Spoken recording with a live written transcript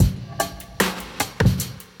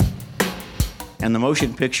And the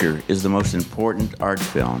motion picture is the most important art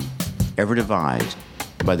film ever devised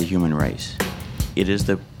by the human race. It is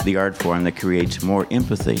the art form that creates more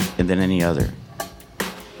empathy than any other.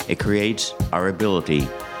 It creates our ability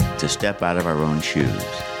to step out of our own shoes.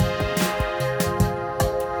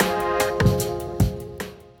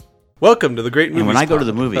 Welcome to the Great Movies And when I go to Pod,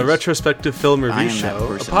 the movies, a retrospective film I review am that show, a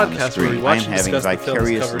person on the podcast street. where we watch I am and discuss having the films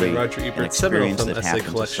covered in vicariously Roger an Ebert's seminal experience film that essay happened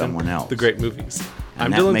to collection, someone else. The Great Movies. I'm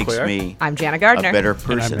And that Dylan makes Coyar. me I'm Jana Gardner. a better And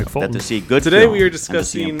person I'm Nick Fulton. that to see good Today films we are and to see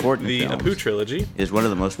discussing important the films Apu Trilogy, is one of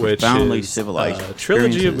the most which profoundly is civilized a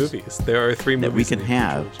trilogy of experiences movies. There are three that movies we can in the Apu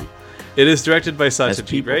have trilogy. It is directed by Satyajit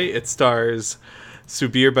people. Ray. It stars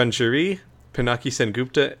Subir Banjari, Pinaki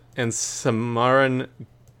Sengupta, and Samaran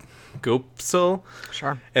Gopsal,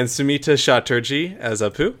 Sure. and Sumita Chatterjee as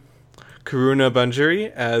Apu, Karuna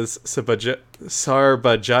Banjari as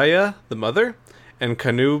Sarbajaya, the mother, and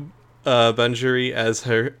Kanu Banjari as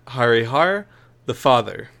Harihar, the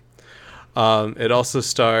father. It also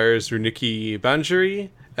stars Runiki Banjari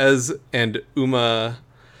and Uma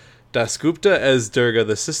Dasgupta as Durga,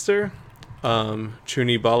 the sister,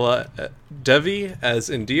 Chuni Bala Devi as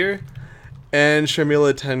Indir, and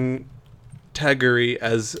Sharmila Taguri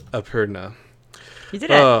as Apurna. You did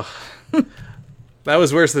it. That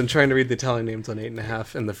was worse than trying to read the Italian names on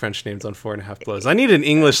 8.5 and the French names on 4.5 blows. I need an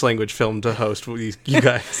English language film to host with you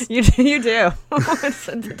guys. You do. It's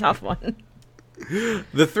a tough one.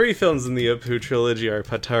 The three films in the Apu trilogy are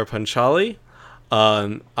Patar Panchali,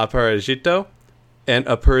 Aparajito, and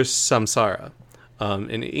Apur Samsara.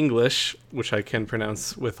 In English, which I can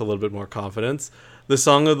pronounce with a little bit more confidence, The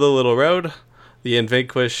Song of the Little Road, The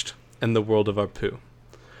Unvanquished, and The World of Apu.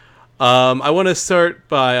 I want to start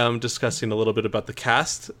by discussing a little bit about the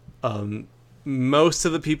cast. Most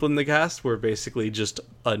of the people in the cast were basically just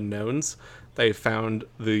unknowns. They found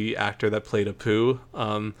the actor that played Apu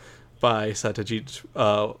by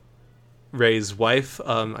Satyajit Ray's wife.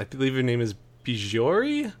 I believe her name is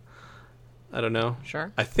Bijori? I don't know.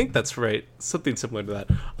 Sure. I think that's right. Something similar to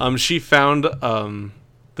that. She found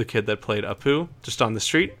the kid that played Apu just on the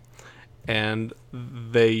street, and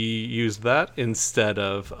they used that instead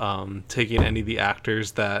of taking any of the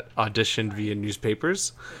actors that auditioned via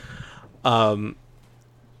newspapers.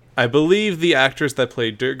 I believe the actors that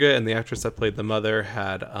played Durga and the actress that played the mother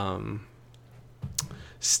had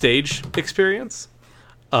stage experience,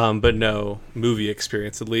 but no movie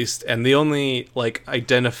experience, at least. And the only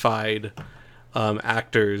identified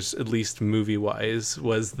actors, at least movie-wise,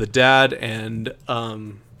 was the dad, and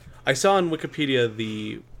I saw on Wikipedia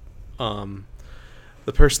the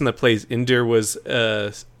person that plays Indir was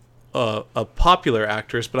a popular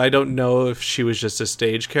actress, but I don't know if she was just a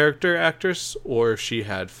stage character actress or if she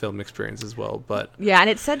had film experience as well. But Yeah, and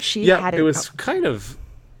it said she had it was kind of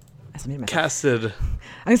casted. I'm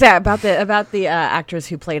gonna say about the actress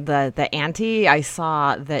who played the auntie. I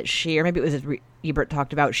saw that she, or maybe it was Ebert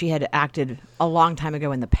talked about, she had acted a long time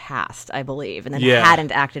ago in the past, I believe, and then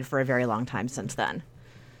hadn't acted for a very long time since then.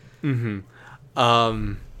 Mm-hmm.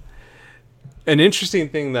 An interesting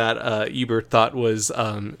thing that Ebert thought was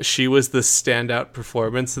she was the standout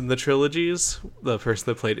performance in the trilogies, the person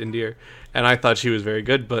that played Indir, and I thought she was very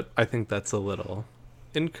good, but I think that's a little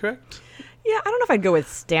incorrect. Yeah, I don't know if I'd go with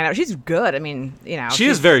standout. She's good. I mean, she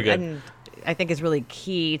is very good, and I think is really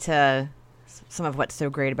key to some of what's so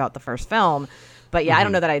great about the first film. But yeah, I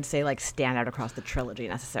don't know that I'd say stand out across the trilogy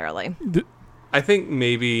necessarily. I think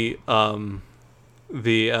maybe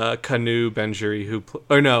the Kanu Banjari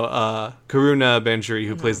Karuna Banjari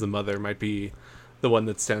who plays the mother might be the one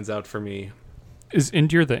that stands out for me. Is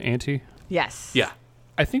Indir the auntie? Yes. Yeah.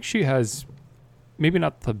 I think she has maybe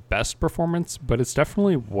not the best performance, but it's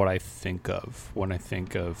definitely what I think of when I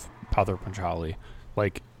think of Patar Panchali.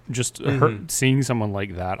 Just her seeing someone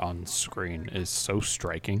like that on screen is so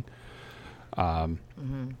striking.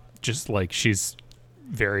 Just she's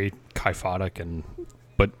very kyphotic and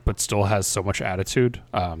but still has so much attitude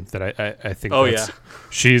that I think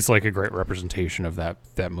she's a great representation of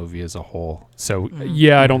that movie as a whole. So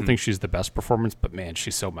I don't think she's the best performance, but man,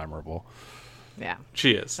 she's so memorable. Yeah,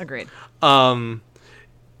 she is. Agreed.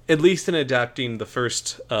 At least in adapting the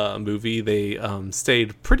first movie, they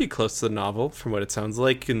stayed pretty close to the novel, from what it sounds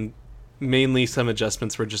like, and mainly some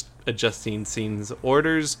adjustments were just adjusting scenes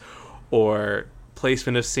orders or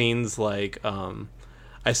placement of scenes.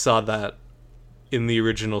 I saw that in the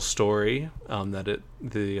original story that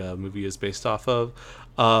the movie is based off of,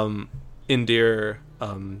 Indir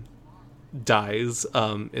dies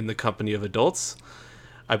in the company of adults,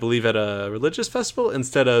 I believe at a religious festival,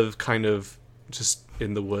 instead of kind of just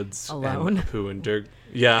in the woods alone. And Apu and Durga,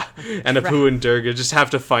 and Apu and Durga just have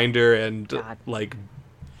to find her and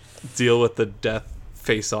deal with the death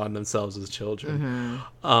face on themselves as children.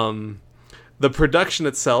 The production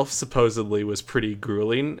itself supposedly was pretty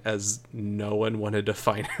grueling, as no one wanted to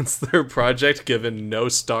finance their project, given no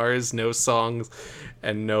stars, no songs,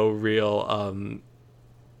 and no real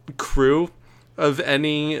crew of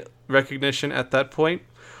any recognition at that point.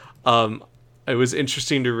 It was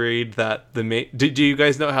interesting to read that do you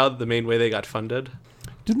guys know how the main way they got funded?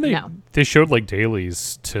 Didn't they? No. They showed like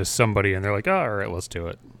dailies to somebody, and they're like, "Oh, all right, let's do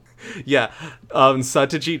it." Yeah.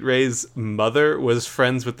 Satyajit Ray's mother was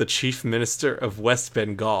friends with the chief minister of West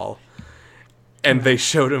Bengal, and they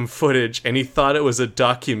showed him footage, and he thought it was a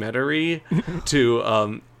documentary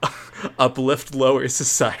to uplift lower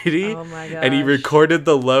society. Oh my gosh. And he recorded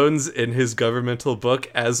the loans in his governmental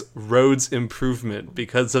book as roads improvement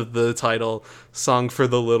because of the title Song for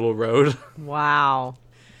the Little Road. Wow.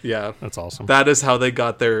 Yeah. That's awesome. That is how they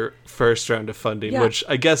got their first round of funding, Yeah. which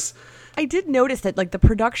I guess... I did notice that, like, the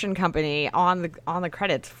production company on the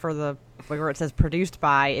credits for the where it says produced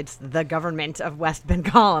by, it's the government of West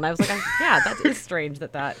Bengal, and I was like, yeah, that is strange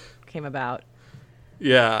that came about.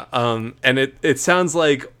 Yeah, and it sounds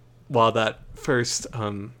like while that first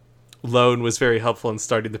loan was very helpful in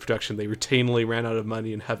starting the production, they routinely ran out of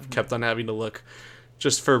money and have kept on having to look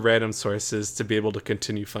just for random sources to be able to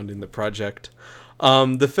continue funding the project.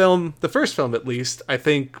 The first film at least, I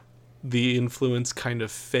think the influence kind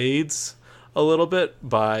of fades a little bit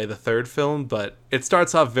by the third film, but it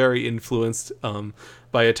starts off very influenced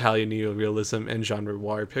by Italian neorealism and genre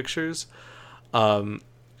noir pictures.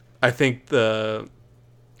 I think the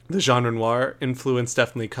genre noir influence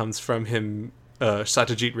definitely comes from him,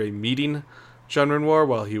 Satyajit Ray, meeting genre noir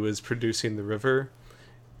while he was producing The River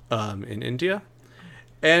in India.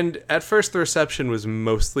 And at first the reception was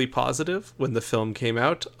mostly positive when the film came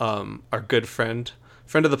out. Our good friend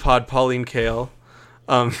of the pod, Pauline Kael,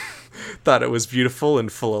 thought it was beautiful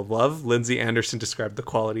and full of love. Lindsay Anderson described the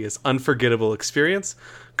quality as unforgettable experience.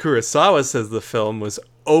 Kurosawa says the film was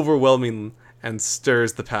overwhelming and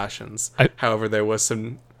stirs the passions. However, there was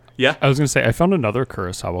some... Yeah? I was going to say, I found another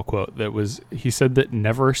Kurosawa quote that was, he said that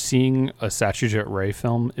never seeing a Satyajit Ray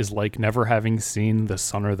film is like never having seen the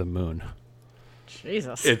sun or the moon.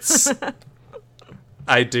 Jesus.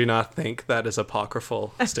 I do not think that is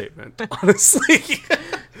apocryphal statement, honestly.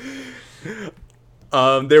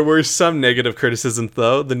 There were some negative criticisms,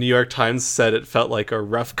 though. The New York Times said it felt like a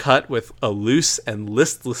rough cut with a loose and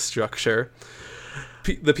listless structure.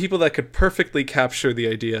 The people that could perfectly capture the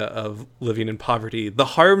idea of living in poverty. The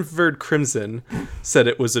Harvard Crimson said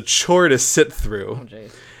it was a chore to sit through. Oh,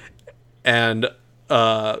 and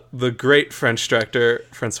the great French director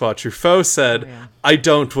Francois Truffaut said, I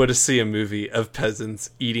don't want to see a movie of peasants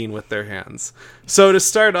eating with their hands. So to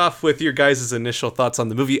start off with your guys' initial thoughts on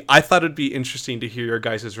the movie, I thought it'd be interesting to hear your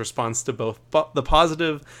guys' response to both the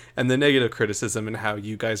positive and the negative criticism and how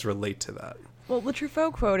you guys relate to that. Well, the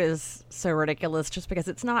Truffaut quote is so ridiculous just because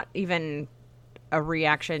it's not even a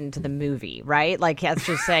reaction to the movie, right? Like, it's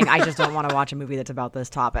just saying, I just don't want to watch a movie that's about this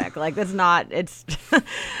topic. Like, that's not, it's,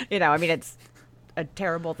 I mean, it's a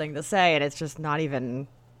terrible thing to say, and it's just not even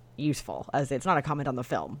useful, as it's not a comment on the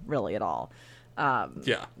film, really, at all.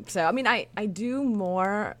 Yeah. So, I mean, I do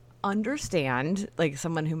more understand, like,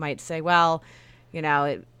 someone who might say, well,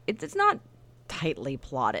 it's not tightly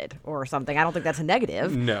plotted or something. I don't think that's a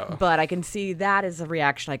negative. No. But I can see that as a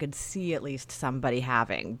reaction I could see at least somebody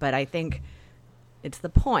having. But I think it's the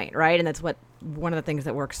point, right? And that's one of the things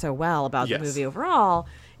that works so well about the movie overall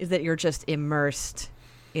is that you're just immersed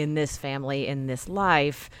in this family, in this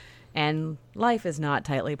life, and life is not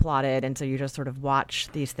tightly plotted, and so you just sort of watch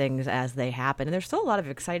these things as they happen. And there's still a lot of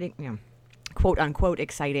exciting, quote unquote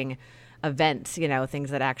exciting events,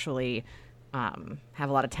 things that actually have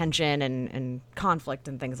a lot of tension and conflict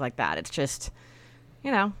and things like that. It's just,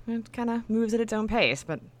 it kind of moves at its own pace,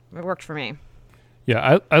 but it worked for me.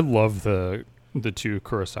 Yeah, I love the two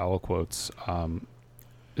Kurosawa quotes,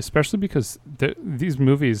 especially because these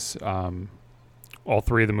movies, all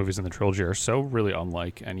three of the movies in the trilogy are so really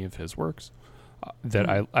unlike any of his works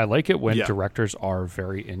that I like it when directors are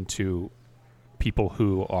very into people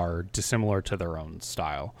who are dissimilar to their own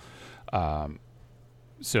style.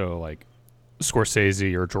 So like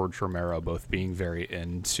Scorsese or George Romero both being very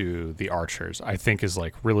into The Archers, I think is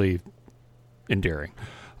like really endearing.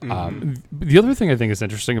 The other thing I think is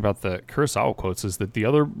interesting about the Kurosawa quotes is that the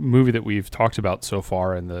other movie that we've talked about so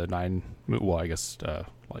far in the 9, well, I guess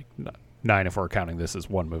like 9 if we're counting this as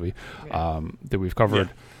one movie that we've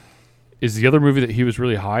covered, is the other movie that he was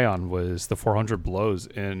really high on was The 400 Blows.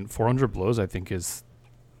 And 400 Blows, I think, is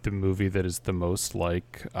the movie that is the most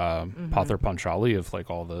like Pather Panchali of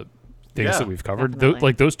like all the things that we've covered.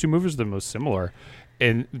 Like those two movies are the most similar.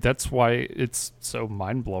 And that's why it's so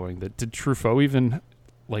mind-blowing that did Truffaut even,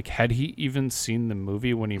 like, had he even seen the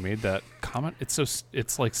movie when he made that comment? It's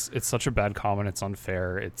such a bad comment. It's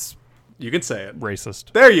unfair. It's You can say it.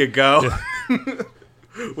 racist. There you go. Yeah.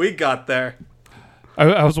 We got there.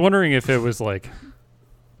 I was wondering if it was like,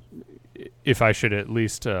 if I should at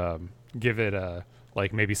least give it a,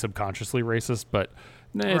 like, maybe subconsciously racist, but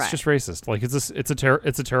no, it's just racist. Like,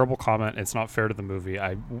 it's a terrible comment. It's not fair to the movie.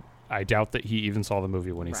 I doubt that he even saw the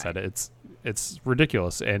movie when he said it. It's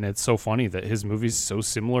ridiculous, and it's so funny that his movie's so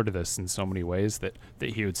similar to this in so many ways that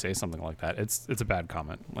he would say something like that. It's a bad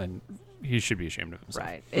comment, and he should be ashamed of himself.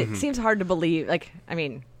 Right. It seems hard to believe. Like, I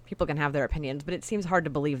mean, people can have their opinions, but it seems hard to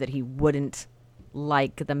believe that he wouldn't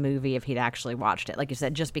like the movie if he'd actually watched it. Like you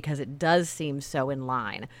said, just because it does seem so in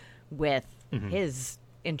line with his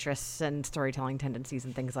interests and storytelling tendencies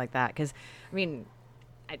and things like that. Because, I mean,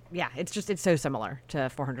 it's so similar to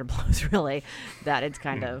 400 Blows, really, that it's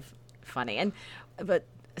kind of funny. And the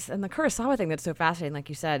Kurosawa thing that's so fascinating, like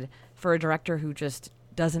you said, for a director who just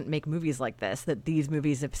doesn't make movies like this, that these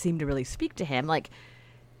movies have seemed to really speak to him. Like,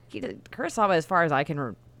 Kurosawa, as far as I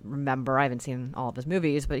can remember, I haven't seen all of his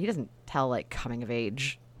movies, but he doesn't tell, like, coming of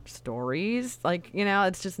age stories. Like,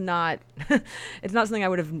 it's just not it's not something I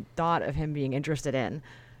would have thought of him being interested in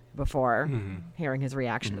before hearing his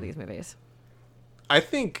reaction to these movies. I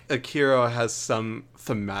think Akira has some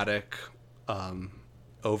thematic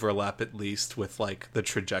overlap, at least, with, like, the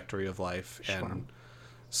trajectory of life. Sure. And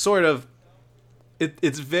sort of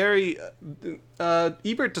it's very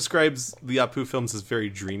Ebert describes the Apu films as very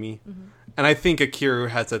dreamy, and I think Akira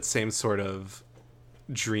has that same sort of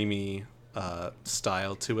dreamy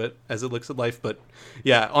style to it as it looks at life. But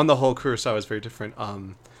yeah, on the whole, Kurosawa is very different.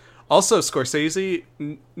 Also, Scorsese,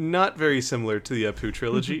 not very similar to the Apu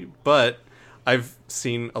trilogy, but I've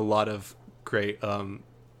seen a lot of great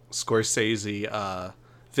Scorsese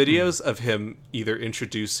videos of him either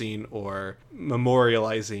introducing or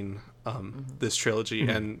memorializing this trilogy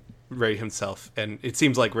and Ray himself. And it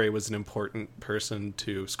seems like Ray was an important person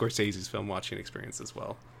to Scorsese's film watching experience as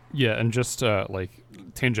well. Yeah, and just like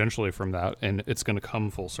tangentially from that, and it's going to come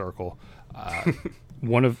full circle,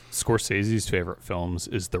 one of Scorsese's favorite films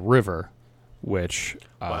is The River, which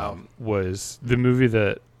was the movie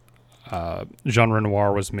that Jean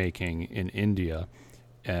Renoir was making in India,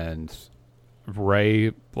 and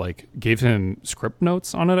Ray, like, gave him script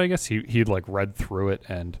notes on it. I guess he'd like read through it,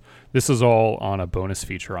 and this is all on a bonus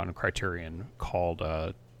feature on Criterion called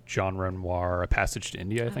Jean Renoir: A Passage to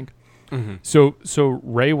India, I think. So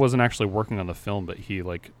Ray wasn't actually working on the film, but he,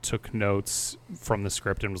 like, took notes from the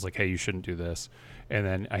script and was like, hey, you shouldn't do this. And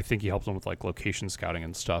then I think he helped him with, like, location scouting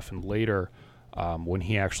and stuff. And later, when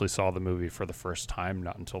he actually saw the movie for the first time,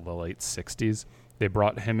 not until the late 60s, they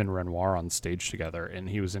brought him and Renoir on stage together, and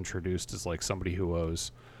he was introduced as, like, somebody who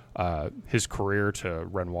owes his career to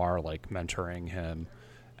Renoir, like, mentoring him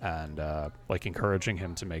and like encouraging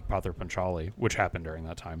him to make Padre Panchali, which happened during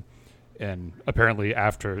that time. And apparently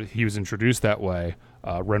after he was introduced that way,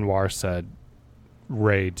 Renoir said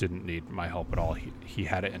Ray didn't need my help at all. He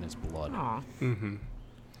had it in his blood.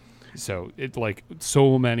 So it, like,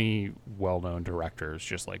 so many well-known directors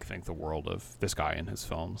just, like, think the world of this guy and his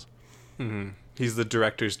films. He's the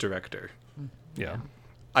director's director. Yeah.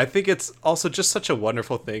 I think it's also just such a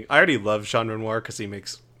wonderful thing. I already love Jean Renoir because he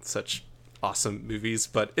makes such awesome movies,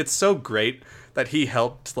 but it's so great that he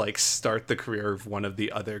helped, like, start the career of one of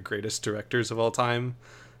the other greatest directors of all time.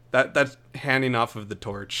 That handing off of the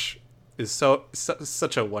torch is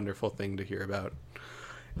such a wonderful thing to hear about.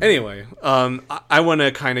 Anyway, I want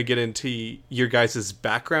to kind of get into your guys'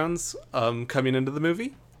 backgrounds coming into the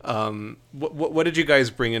movie. What did you guys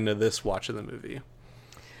bring into this watch of the movie?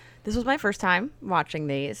 This was my first time watching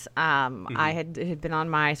these. I had been on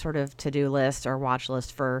my sort of to-do list or watch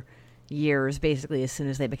list for years, basically as soon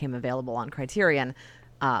as they became available on Criterion.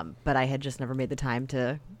 But I had just never made the time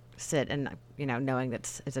to sit and, knowing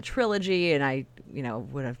that it's a trilogy, and I,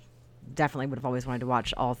 would have always wanted to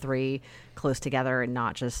watch all three close together and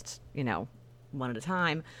not just, one at a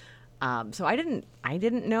time. So I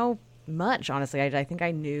didn't know much, honestly. I think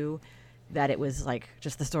I knew that it was, like,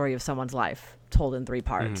 just the story of someone's life told in three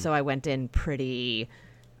parts. So I went in pretty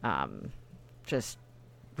just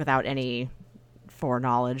without any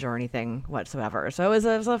foreknowledge or anything whatsoever. So it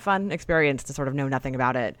was a fun experience to sort of know nothing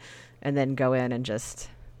about it and then go in and just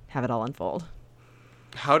have it all unfold.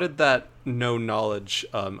 How did that no knowledge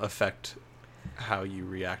affect how you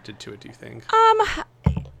reacted to it, do you think?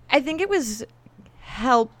 I think it was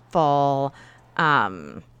helpful.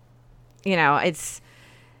 It's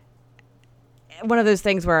one of those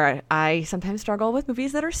things where I sometimes struggle with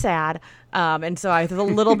movies that are sad. And so I was a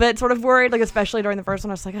little bit sort of worried, like especially during the first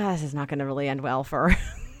one, I was like, this is not going to really end well for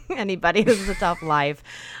anybody. This is a tough life.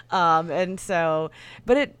 And so,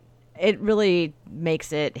 but it really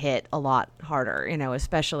makes it hit a lot harder,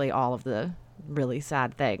 especially all of the really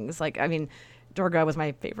sad things. Like, I mean, Durga was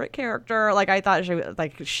my favorite character. Like, I thought she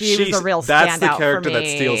was a real standout for me. That's the character that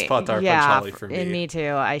steals Patar Panchali for me. And me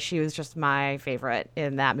too. She was just my favorite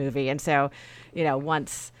in that movie. And so,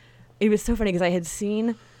 once it was so funny because I had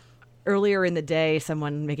seen earlier in the day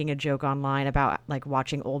someone making a joke online about like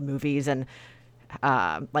watching old movies and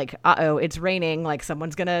it's raining, like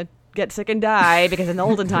someone's gonna get sick and die because in the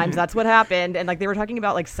olden times that's what happened. And like they were talking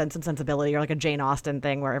about like Sense and Sensibility or like a Jane Austen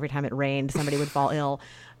thing where every time it rained somebody would fall ill.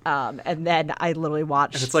 And then I literally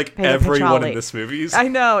watched. And it's like everyone in this movie. I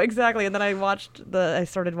know, exactly. And then I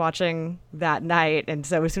started watching that night. And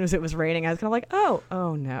so as soon as it was raining, I was kind of like,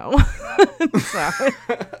 oh no. So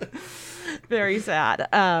very sad.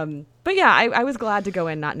 But yeah, I was glad to go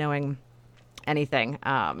in not knowing anything.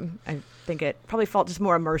 I think it probably felt just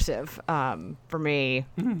more immersive for me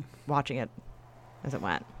watching it as it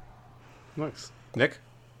went. Nice. Nick?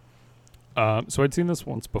 So I'd seen this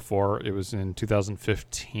once before. It was in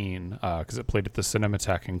 2015 because it played at the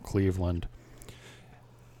Cinematheque in Cleveland.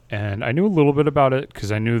 And I knew a little bit about it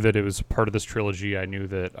because I knew that it was part of this trilogy. I knew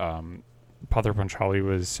that Patar Panchali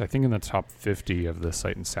was, I think, in the top 50 of the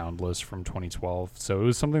Sight and Sound list from 2012. So it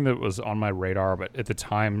was something that was on my radar, but at the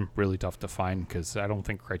time, really tough to find because I don't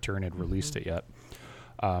think Criterion had released it yet.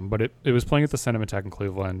 But it was playing at the Cinematheque in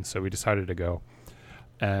Cleveland, so we decided to go.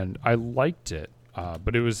 And I liked it.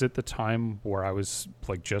 But it was at the time where I was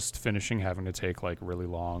like just finishing having to take like really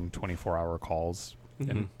long 24-hour calls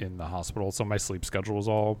in the hospital. So my sleep schedule was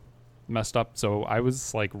all messed up. So I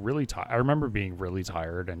was like really tired. I remember being really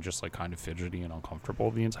tired and just like kind of fidgety and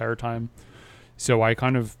uncomfortable the entire time. So I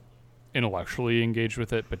kind of intellectually engaged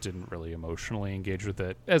with it, but didn't really emotionally engage with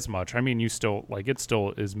it as much. I mean, you still like it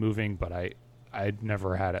still is moving, but I'd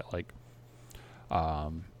never had it like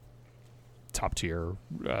top tier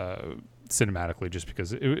cinematically, just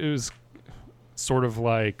because it was sort of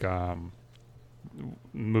like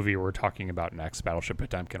movie we're talking about next, Battleship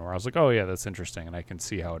Potemkin, where I was like, oh yeah, that's interesting, and I can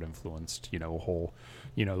see how it influenced the whole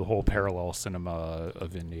parallel cinema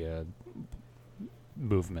of India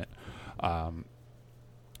movement,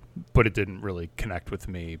 but it didn't really connect with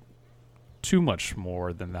me too much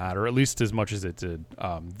more than that, or at least as much as it did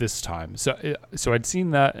this time. So I'd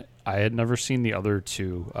seen that. I had never seen the other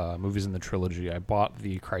two movies in the trilogy. I bought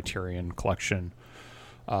the Criterion collection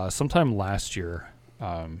sometime last year,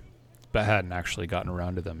 but hadn't actually gotten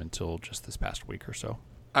around to them until just this past week or so.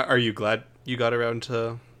 Are you glad you got around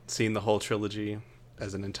to seeing the whole trilogy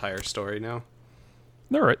as an entire story now?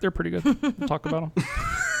 They're all right. They're pretty good. We'll talk about them.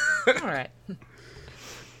 All right.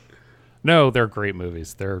 No, they're great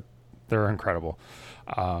movies. They're incredible.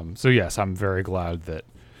 So yes, I'm very glad that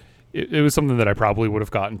it was something that I probably would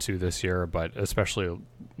have gotten to this year, but especially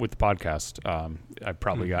with the podcast, I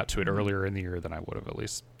probably got to it earlier in the year than I would have, at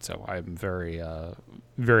least. So I'm very,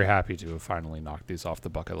 very happy to have finally knocked these off the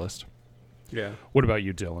bucket list. Yeah. What about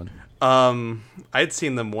you, Dylan? I'd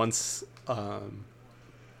seen them once,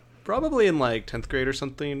 probably in like 10th grade or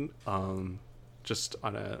something, just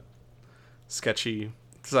on a sketchy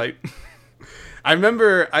site. I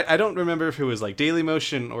remember, I don't remember if it was like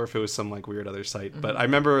Dailymotion or if it was some like weird other site, but I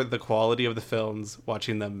remember the quality of the films,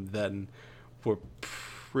 watching them then, were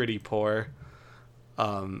pretty poor.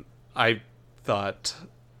 I thought,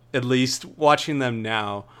 at least watching them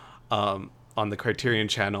now on the Criterion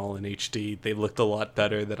channel in HD, they looked a lot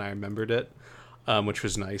better than I remembered it, which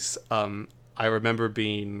was nice. I remember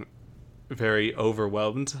being very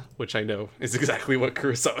overwhelmed, which I know is exactly what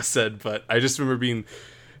Kurosawa said, but I just remember being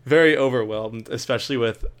very overwhelmed, especially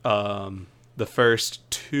with the first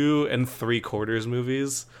 2 3/4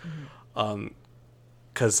 movies,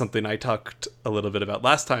 because something I talked a little bit about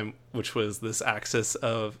last time, which was this axis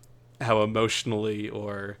of how emotionally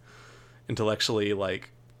or intellectually like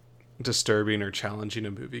disturbing or challenging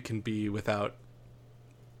a movie can be without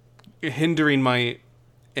hindering my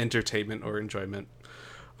entertainment or enjoyment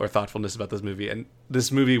or thoughtfulness about this movie. And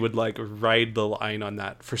this movie would like ride the line on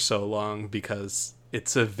that for so long, because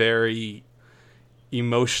it's a very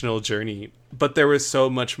emotional journey. But there was so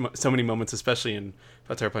many moments, especially in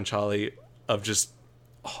Patar Panchali, of just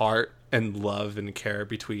heart and love and care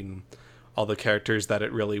between all the characters, that it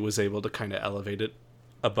really was able to kind of elevate it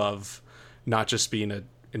above not just being an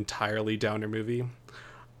entirely downer movie.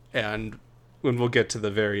 And when we'll get to the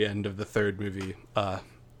very end of the third movie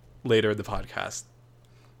later in the podcast,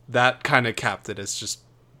 that kind of capped it as just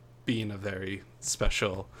being a very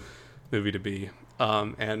special movie to be.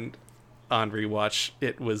 And on rewatch,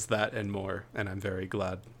 it was that and more, and I'm very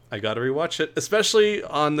glad I got to rewatch it, especially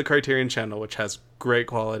on the Criterion Channel, which has great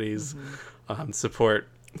qualities. Support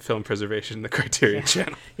film preservation, the Criterion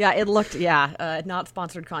Channel. Yeah, it looked, not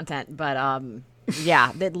sponsored content, but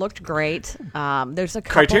it looked great. There's a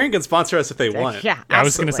couple... Criterion can sponsor us if they want. Yeah, I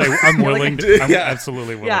was going to say, I'm willing to, I'm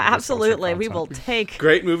absolutely willing to absolutely. sponsor We will content. take...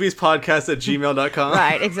 greatmoviespodcast@gmail.com.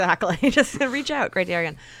 Right, exactly. Just reach out,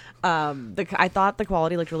 Criterion. I thought the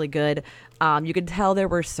quality looked really good. You could tell there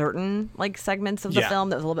were certain like segments of the film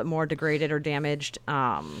that was a little bit more degraded or damaged.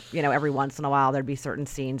 Every once in a while there'd be certain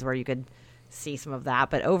scenes where you could see some of that.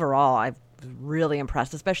 But overall, I was really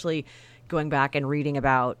impressed, especially going back and reading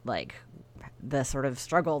about like the sort of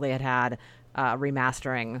struggle they had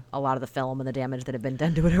remastering a lot of the film and the damage that had been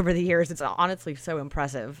done to it over the years. It's honestly so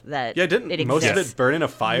impressive that didn't most of it burn in a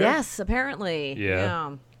fire? Yes, apparently.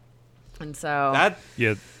 Yeah. And so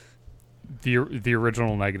the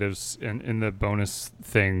original negatives in the bonus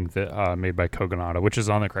thing that made by Kogonada, which is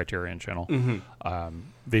on the Criterion Channel,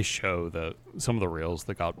 they show some of the reels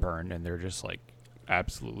that got burned, and they're just like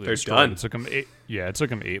absolutely they're destroyed. done. It took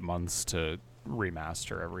them 8 months to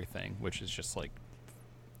remaster everything, which is just like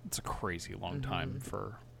it's a crazy long time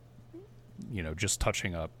for just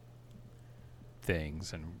touching up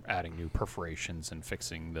things and adding new perforations and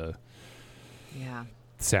fixing the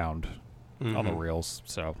sound on the reels.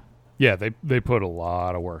 So yeah, they put a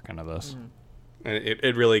lot of work into this. And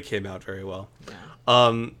it really came out very well.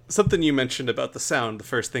 Something you mentioned about the sound, the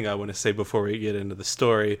first thing I want to say before we get into the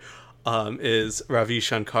story is Ravi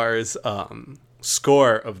Shankar's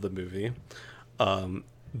score of the movie.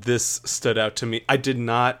 This stood out to me. I did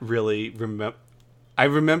not really remember. I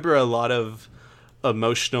remember a lot of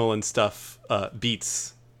emotional and stuff,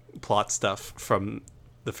 beats, plot stuff from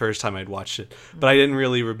the first time I'd watched it, but I didn't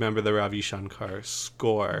really remember the Ravi Shankar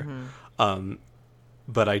score.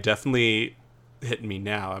 But I definitely hit me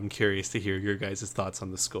now. I'm curious to hear your guys' thoughts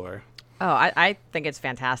on the score. Oh, I think it's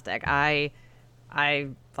fantastic. I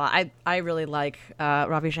really like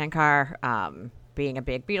Ravi Shankar. Being a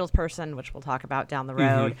big Beatles person, which we'll talk about down the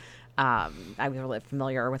road. I was really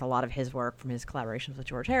familiar with a lot of his work from his collaborations with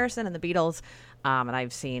George Harrison and the Beatles, and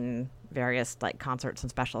I've seen various like concerts and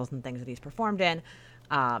specials and things that he's performed in.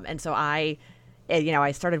 And so I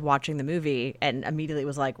started watching the movie and immediately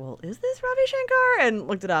was like, well, is this Ravi Shankar? And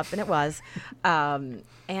looked it up, and it was. And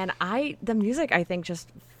the music, I think, just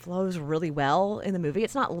flows really well in the movie.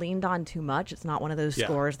 It's not leaned on too much. It's not one of those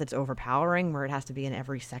scores that's overpowering where it has to be in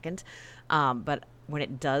every second. But when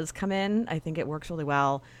it does come in, I think it works really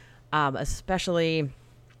well, especially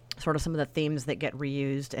sort of some of the themes that get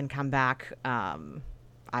reused and come back.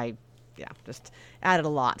 Just added a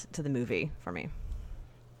lot to the movie for me.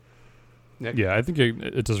 Nick? Yeah, I think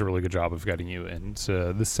it does a really good job of getting you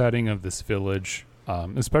into the setting of this village,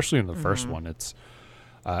 especially in the first one.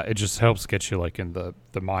 It just helps get you like in the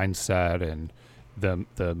mindset and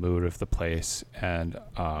the mood of the place. And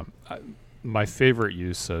my favorite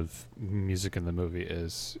use of music in the movie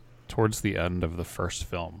is towards the end of the first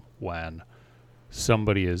film when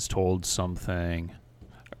somebody is told something.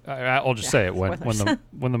 I'll just say it when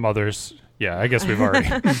the mothers. Yeah, I guess we've already.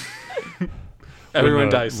 Everyone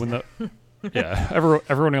dies.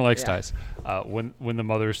 Everyone who likes dies. When the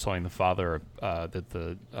mother's telling the father that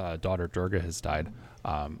the daughter Durga has died,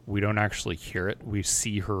 we don't actually hear it. We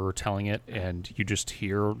see her telling it, and you just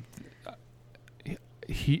hear.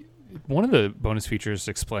 One of the bonus features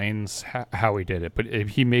explains how he did it, but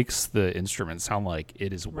he makes the instrument sound like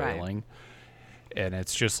it is wailing, and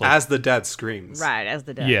it's just like as the dad screams. Right, as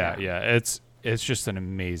the dad. Yeah. It's just an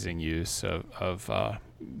amazing use of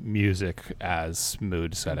music as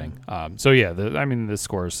mood setting. The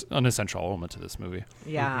score is an essential element to this movie.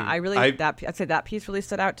 Yeah, I'd say that piece really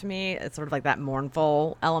stood out to me. It's sort of like that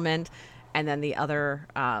mournful element, and then the other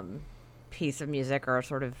piece of music or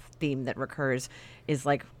sort of theme that recurs is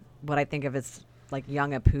like what I think of as like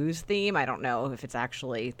young Apu's theme. I don't know if it's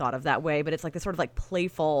actually thought of that way, but it's like this sort of like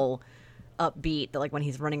playful upbeat that like when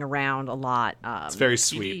he's running around a lot. It's very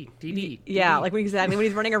sweet. Yeah, like when he's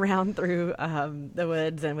running around through the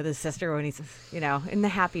woods and with his sister when he's in the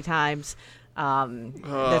happy times.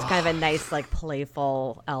 There's kind of a nice like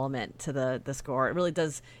playful element to the score. It really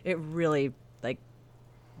does. It really like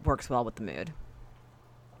works well with the mood.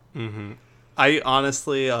 I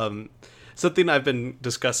honestly something I've been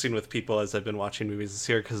discussing with people as I've been watching movies this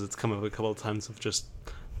year, because it's come up a couple of times of just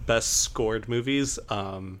best scored movies.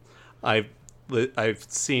 I've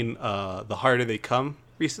seen The Harder They Come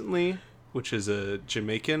recently, which is a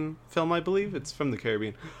Jamaican film, I believe. It's from the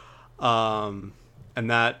Caribbean. and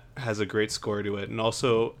that has a great score to it. And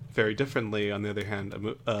also, very differently, on the other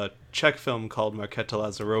hand, a Czech film called Markéta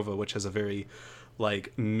Lazarova, which has a very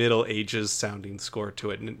like Middle Ages sounding score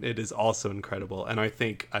to it, and it is also incredible. And I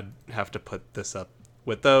think I'd have to put this up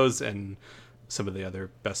with those and some of the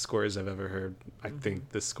other best scores I've ever heard. I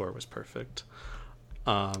think this score was perfect.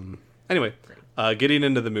 Anyway, getting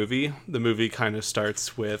into the movie kind of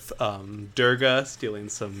starts with Durga stealing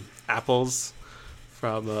some apples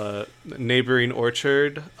from a neighboring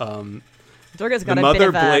orchard. Durga's got a bit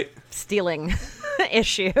of a stealing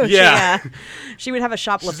issue. Yeah. She would have a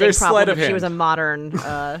shoplifting problem if she was a modern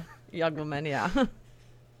young woman, yeah.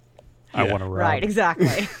 I want to rob. Right,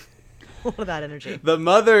 exactly. All of that energy. The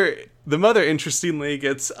mother, interestingly,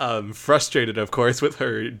 gets frustrated, of course, with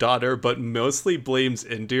her daughter, but mostly blames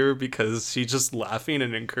Indir because she's just laughing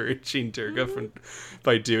and encouraging Durga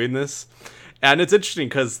by doing this. And it's interesting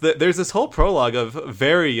because there's this whole prologue of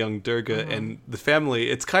very young Durga and the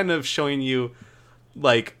family. It's kind of showing you,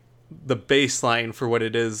 like, the baseline for what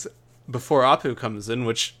it is before Apu comes in,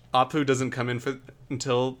 which Apu doesn't come in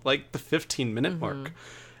until, like, the 15-minute mark.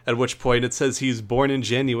 At which point it says he's born in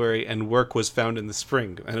January and work was found in the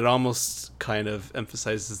spring. And it almost kind of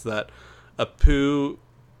emphasizes that Apu,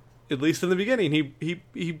 at least in the beginning,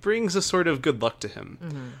 he brings a sort of good luck to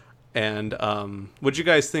him. And what'd you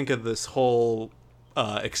guys think of this whole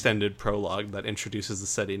extended prologue that introduces the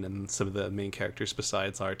setting and some of the main characters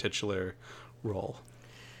besides our titular role?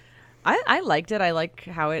 I liked it. I like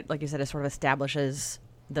how it, like you said, it sort of establishes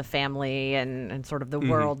the family and sort of the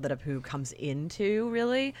world that Apu comes into,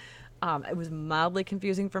 really. It was mildly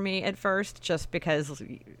confusing for me at first, just because,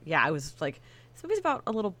 I was like, this movie's about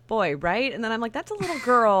a little boy, right? And then I'm like, that's a little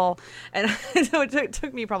girl. And so it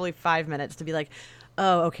took me probably 5 minutes to be like,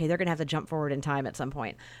 oh, okay, they're going to have to jump forward in time at some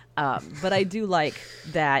point. But I do like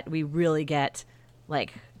that we really get,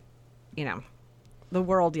 like, the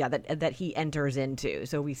world, that he enters into.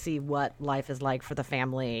 So we see what life is like for the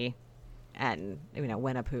family and,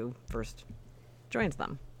 when Apu first joins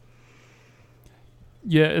them.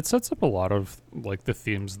 Yeah, it sets up a lot of, like, the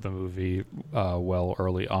themes of the movie well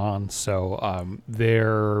early on. So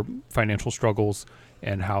their financial struggles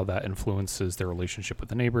and how that influences their relationship with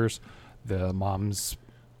the neighbors. The mom's,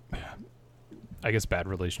 I guess, bad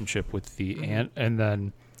relationship with the aunt. And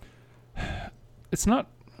then it's not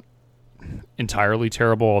entirely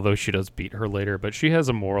terrible, although she does beat her later, but she has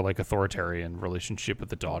a more, like, authoritarian relationship with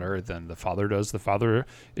the daughter than the father does. The father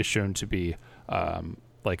is shown to be,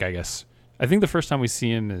 like, I think the first time we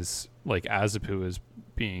see him is, like, as Apu is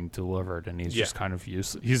being delivered, and he's just kind of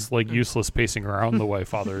useless. He's, like, useless pacing around the way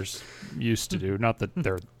fathers used to do. Not that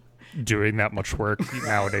they're doing that much work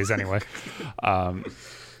nowadays anyway.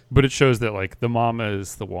 But it shows that, like, the mom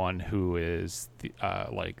is the one who is the,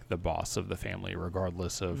 like, the boss of the family,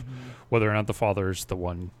 regardless of whether or not the father's the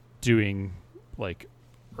one doing, like,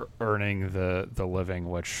 earning the living,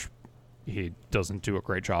 which he doesn't do a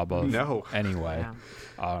great job of anyway.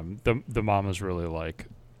 The mom is really, like,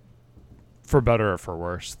 for better or for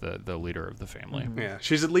worse, the leader of the family. Yeah,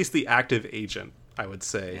 she's at least the active agent, I would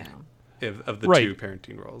say, of the two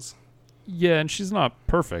parenting roles. Yeah, and she's not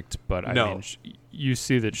perfect, but I mean, you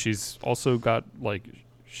see that she's also got, like,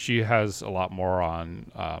 she has a lot more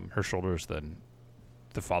on her shoulders than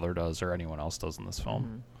the father does or anyone else does in this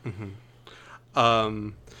film.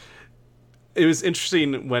 It was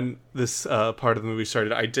interesting when this part of the movie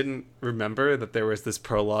started. I didn't remember that there was this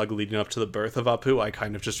prologue leading up to the birth of Apu. I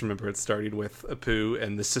kind of just remember it starting with Apu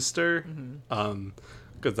and the sister,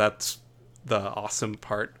 because that's the awesome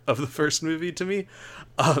part of the first movie to me.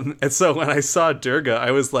 And so when I saw Durga,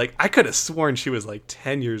 I was like, I could have sworn she was like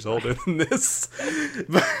 10 years older than this.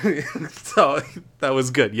 So that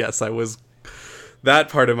was good. Yes, that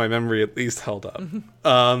part of my memory at least held up.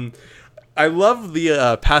 I love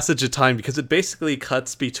the passage of time because it basically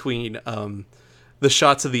cuts between the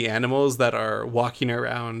shots of the animals that are walking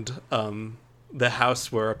around the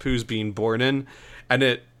house where Apu's being born in, and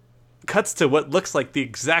it cuts to what looks like the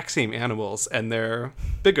exact same animals, and they're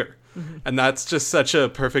bigger. And that's just such a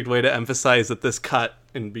perfect way to emphasize that this cut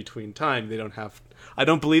in between time, I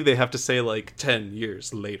don't believe they have to say, like, 10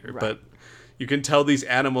 years later, but you can tell these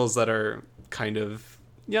animals that are kind of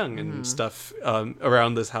young and stuff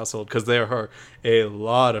around this household, because there are a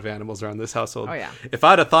lot of animals around this household. If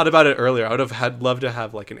I'd have thought about it earlier, I would have loved to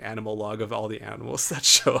have, like, an animal log of all the animals that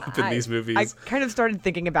show up in these movies. I kind of started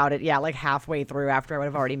thinking about it, like, halfway through, after I would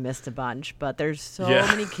have already missed a bunch, but there's so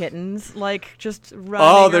many kittens, like, just running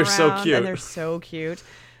around. They're so cute. And they're so cute.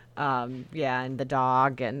 And the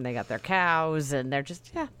dog, and they got their cows, and they're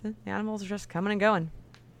just, the animals are just coming and going.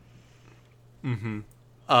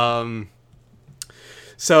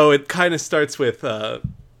 So it kind of starts with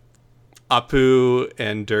Apu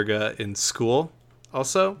and Durga in school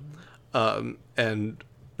also. And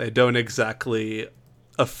they don't exactly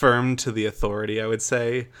affirm to the authority, I would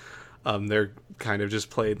say. They're kind of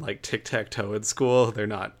just playing like tic-tac-toe in school. They're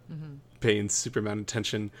not paying super amount of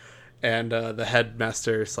attention. And the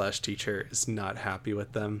headmaster / teacher is not happy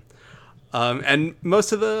with them. And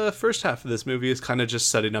most of the first half of this movie is kind of just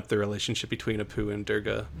setting up the relationship between Apu and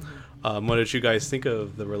Durga. What did you guys think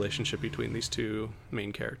of the relationship between these two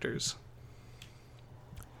main characters?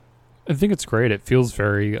 I think it's great. It feels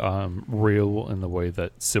very real in the way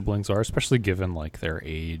that siblings are, especially given like their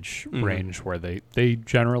age range, where they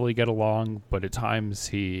generally get along, but at times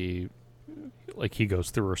he goes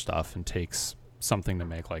through her stuff and takes something to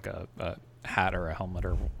make like a hat or a helmet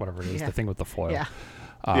or whatever it is, the thing with the foil.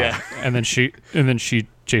 And then she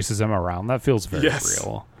chases him around. That feels very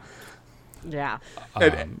real. Yeah.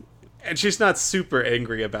 And she's not super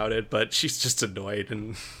angry about it, but she's just annoyed.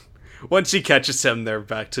 And once she catches him, they're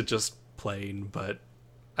back to just playing. But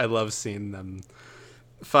I love seeing them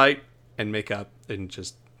fight and make up and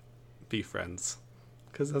just be friends.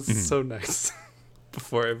 Because that's so nice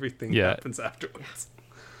before everything happens afterwards.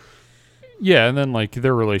 Yeah, and then like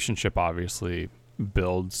their relationship obviously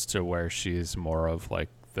builds to where she's more of like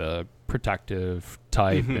the protective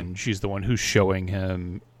type, and she's the one who's showing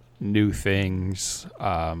him new things.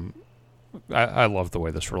 I love the way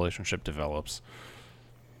this relationship develops.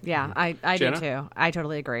 Yeah, I do too. I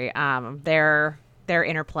totally agree. Their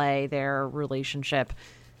interplay, their relationship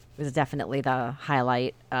was definitely the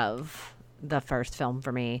highlight of the first film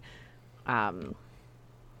for me.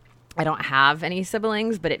 I don't have any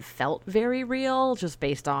siblings, but it felt very real just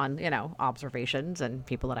based on, observations and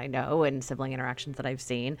people that I know and sibling interactions that I've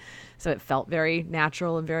seen. So it felt very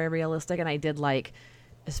natural and very realistic. And I did like,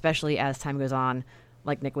 especially as time goes on,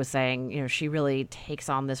 like Nick was saying, she really takes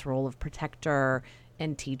on this role of protector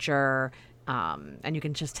and teacher. And you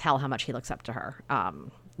can just tell how much he looks up to her,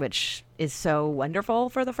 which is so wonderful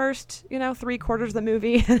for the first, 3/4 of the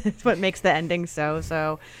movie. It's what makes the ending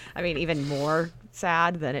so, even more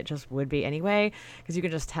sad than it just would be anyway, because you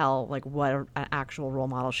can just tell like what an actual role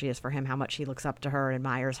model she is for him, how much he looks up to her,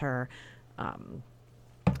 admires her, and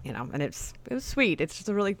it was sweet. It's just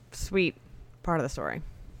a really sweet part of the story.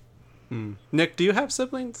 Nick, do you have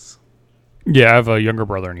siblings? Yeah, I have a younger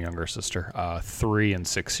brother and a younger sister, 3 and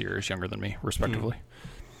 6 years younger than me, respectively.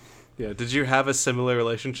 Yeah, did you have a similar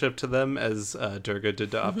relationship to them as Durga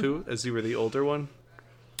did to Apu, as you were the older one?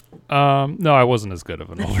 No, I wasn't as good of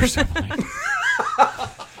an older sibling.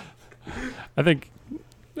 I think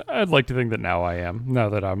I'd like to think that now I am. Now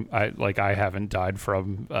that I haven't died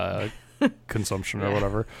from consumption or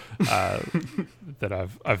whatever. That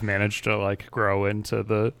I've managed to like grow into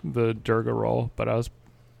the Durga role, but I was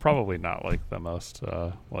probably not like the most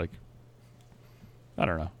I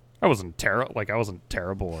don't know. I wasn't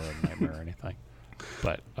terrible or a nightmare or anything.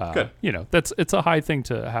 But it's a high thing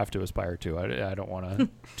to have to aspire to. I don't want to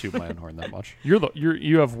toot my own horn that much.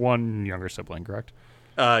 You have one younger sibling, correct?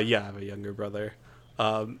 Yeah, I have a younger brother.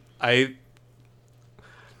 I'm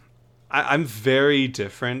very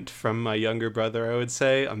different from my younger brother, I would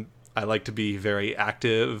say. I like to be very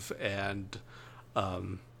active, and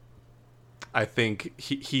I think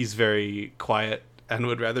he's very quiet and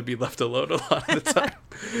would rather be left alone a lot of the time.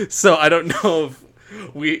 So I don't know if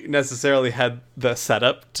we necessarily had the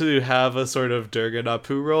setup to have a sort of Durga and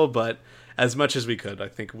Apu role, but as much as we could, I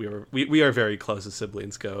think we are very close as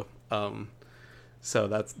siblings go. So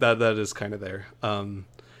that is kind of there.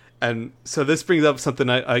 And so this brings up something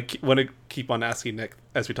I want to keep on asking Nick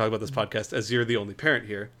as we talk about this podcast, as you're the only parent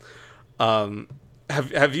here.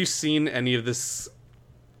 Have you seen any of this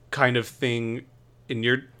kind of thing in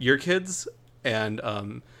your kids? And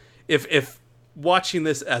if watching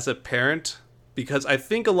this as a parent, because I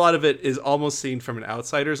think a lot of it is almost seen from an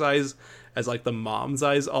outsider's eyes, as like the mom's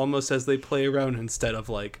eyes almost as they play around, instead of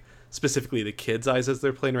like specifically the kids' eyes as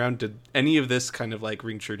they're playing around. Did any of this kind of like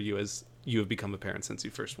ring true to you as you have become a parent since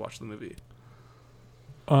you first watched the movie?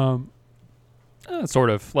 Sort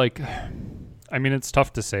of. Like, I mean, it's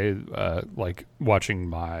tough to say, like, watching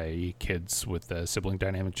my kids with the sibling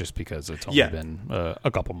dynamic, just because it's only been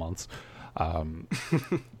a couple months.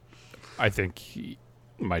 I think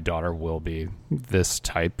my daughter will be this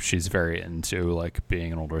type. She's very into like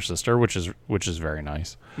being an older sister, which is very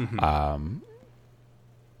nice.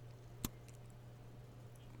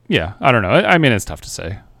 Yeah, I don't know. I mean, it's tough to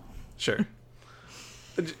say. Sure.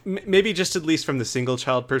 Maybe just at least from the single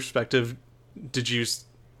child perspective, did you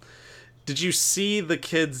see the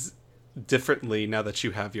kids differently now that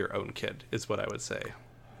you have your own kid, is what I would say.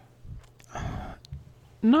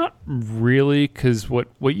 Not really, because what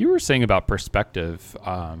you were saying about perspective,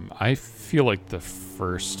 I feel like the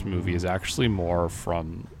first movie is actually more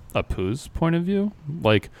from Apu's point of view.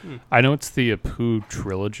 Like, I know it's the Apu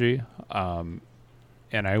Trilogy, and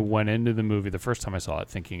I went into the movie the first time I saw it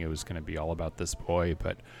thinking it was going to be all about this boy,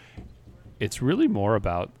 but it's really more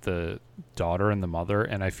about the daughter and the mother,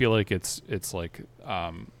 and I feel like it's like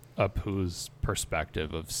Apu's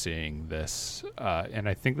perspective of seeing this, and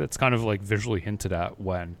I think that's kind of like visually hinted at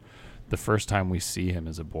when the first time we see him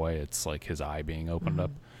as a boy, it's like his eye being opened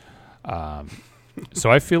up.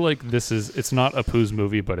 So I feel like it's not Apu's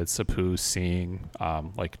movie, but it's Apu seeing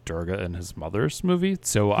like Durga and his mother's movie.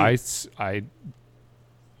 So I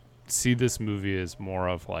see this movie as more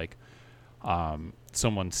of like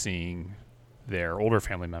someone seeing their older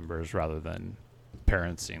family members rather than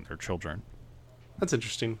parents seeing their children. That's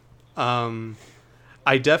interesting.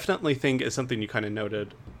 I definitely think it's something you kind of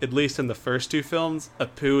noted, at least in the first two films,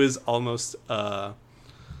 Apu is almost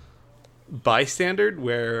bystander,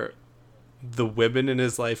 where the women in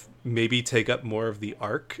his life maybe take up more of the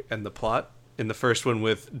arc and the plot. In the first one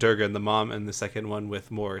with Durga and the mom, and the second one with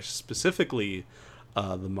more specifically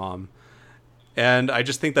the mom. And I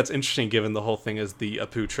just think that's interesting given the whole thing is the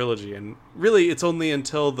Apu trilogy. And really, it's only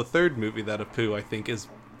until the third movie that Apu, I think, is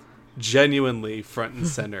genuinely front and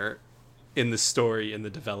center in the story, in the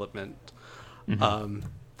development. And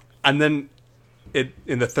then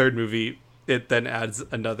in the third movie, it then adds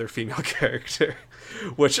another female character,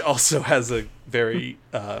 which also has a very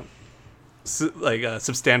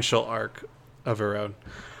substantial arc of her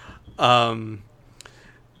own.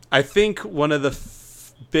 I think one of the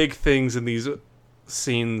big things in these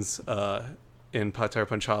scenes in Patar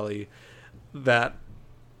Panchali that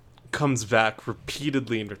comes back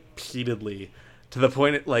repeatedly and repeatedly to the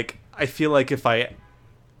point, like, I feel like if I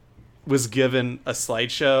was given a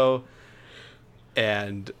slideshow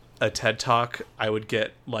and a TED Talk, I would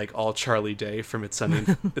get like all Charlie Day from It's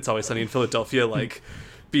Always Sunny in Philadelphia, like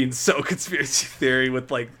being so conspiracy theory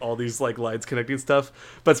with like all these like lines connecting stuff,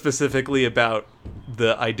 but specifically about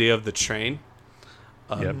the idea of the train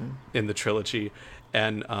in the trilogy.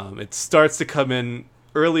 And it starts to come in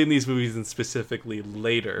early in these movies and specifically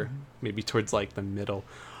later, maybe towards like the middle,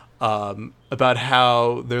 about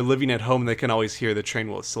how they're living at home and they can always hear the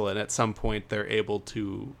train whistle, and at some point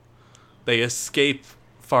they escape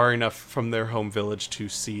far enough from their home village to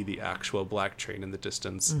see the actual black train in the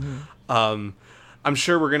distance. I'm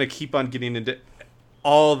sure we're going to keep on getting into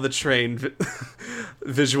all the train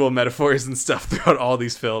visual metaphors and stuff throughout all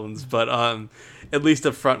these films, but at least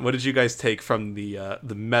up front, what did you guys take from the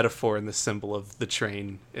metaphor and the symbol of the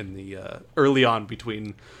train in the early on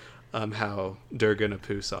between how Durga and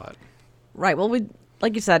Apu saw it? Right. Well,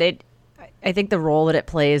 like you said, I think the role that it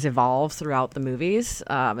plays evolves throughout the movies,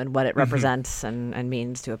 and what it represents and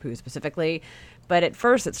means to Apu specifically. But at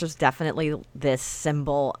first, it's just definitely this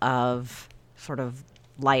symbol of sort of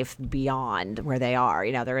life beyond where they are.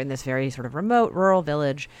 You know, they're in this very sort of remote rural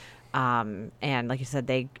village, and like you said,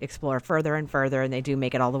 they explore further and further, and they do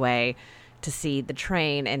make it all the way to see the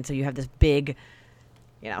train. And so you have this big,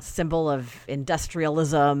 symbol of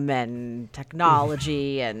industrialism and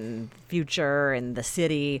technology and future and the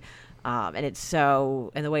city. And it's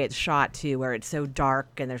so, and the way it's shot too, where it's so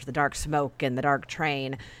dark and there's the dark smoke and the dark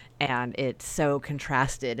train, and it's so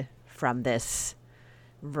contrasted from this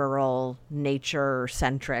rural,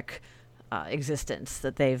 nature-centric existence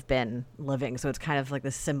that they've been living. So it's kind of like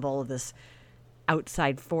the symbol of this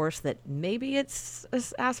outside force that maybe it's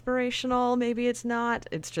aspirational, maybe it's not.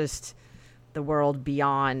 It's just the world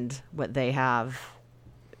beyond what they have,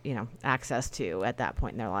 access to at that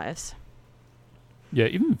point in their lives. Yeah,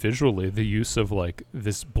 even visually, the use of like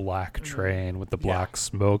this black train with the black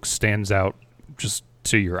smoke stands out just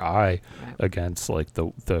to your eye against like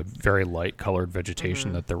the very light colored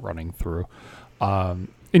vegetation that they're running through. And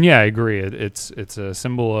yeah, I agree. It's a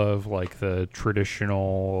symbol of like the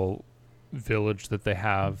traditional village that they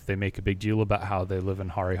have. They make a big deal about how they live in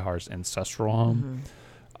Harihar's ancestral home.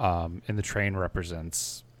 And the train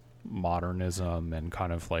represents modernism and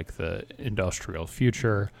kind of like the industrial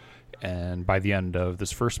future. And by the end of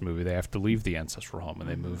this first movie, they have to leave the ancestral home and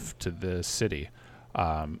they move to the city.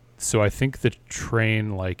 So I think the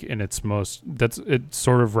train, like in its it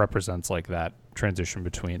sort of represents like that transition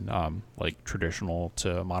between like traditional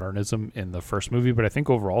to modernism in the first movie. But I think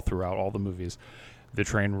overall throughout all the movies, the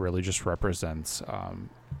train really just represents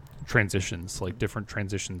transitions, like different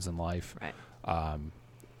transitions in life,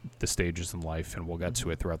 the stages in life, and we'll get to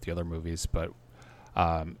it throughout the other movies. But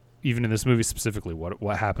even in this movie specifically,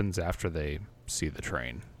 what happens after they see the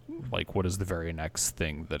train? Like, what is the very next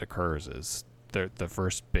thing that occurs? Is the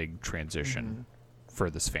first big transition for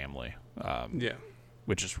this family.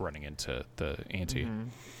 Which is running into the auntie. Mm-hmm.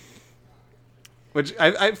 Which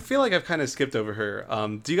I feel like I've kind of skipped over her.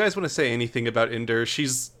 Do you guys want to say anything about Inder?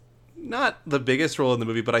 She's not the biggest role in the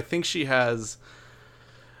movie, but I think she has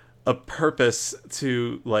a purpose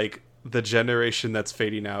to like the generation that's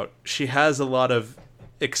fading out. She has a lot of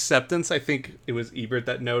acceptance. I think it was Ebert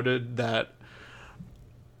that noted that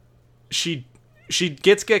she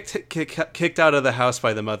gets kicked out of the house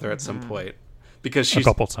by the mother at some point because she's a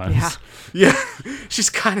couple times. Yeah, she's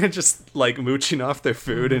kind of just like mooching off their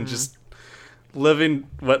food and just living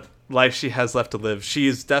what life she has left to live. She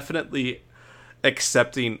is definitely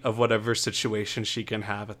accepting of whatever situation she can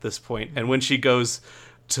have at this point. And when she goes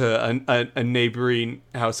to a neighboring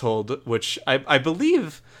household, which I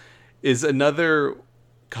believe is another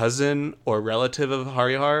cousin or relative of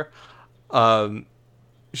Harihar,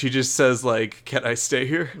 she just says like, "Can I stay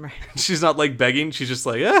here?" Right. She's not like begging. She's just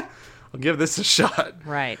like, I'll give this a shot.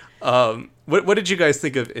 Right. What did you guys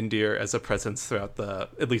think of Indir as a presence throughout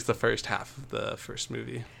at least the first half of the first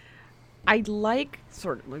movie? I like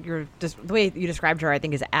sort of the way you described her. I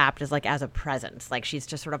think is apt as like as a presence. Like she's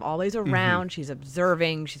just sort of always around. She's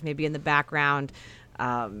observing. She's maybe in the background.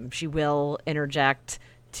 She will interject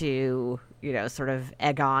to sort of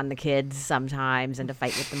egg on the kids sometimes and to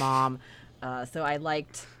fight with the mom. So I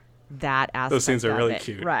liked that aspect. Those scenes are really it.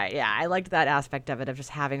 cute. Right. Yeah. I liked that aspect of it, of just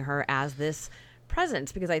having her as this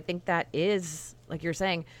presence, because I think that is, like you're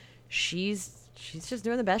saying, she's just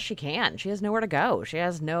doing the best she can. She has nowhere to go. She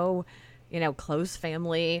has no, close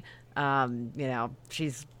family.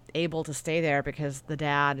 She's able to stay there because the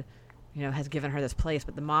dad, has given her this place,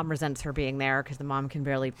 but the mom resents her being there because the mom can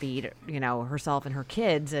barely feed, herself and her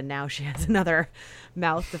kids. And now she has another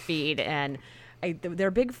mouth to feed. And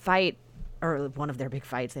their big fight, or one of their big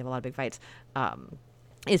fights, they have a lot of big fights,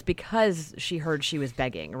 is because she heard she was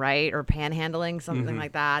begging, right? Or panhandling, something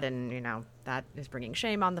like that. And, that is bringing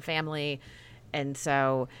shame on the family. And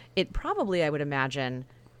so it probably, I would imagine,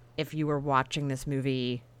 if you were watching this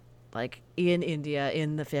movie, like in India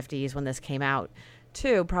in the 50s when this came out,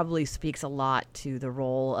 too, probably speaks a lot to the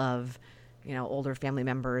role of, older family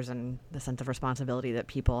members and the sense of responsibility that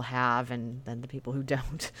people have, and then the people who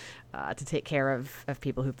don't, to take care of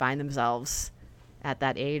people who find themselves at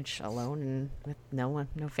that age alone and with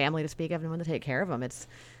no family to speak of, no one to take care of them. It's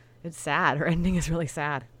sad. Her ending is really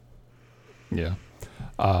sad. Yeah.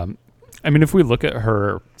 If we look at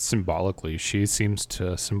her symbolically, she seems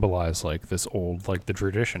to symbolize like this old, like the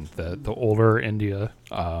tradition, the older India,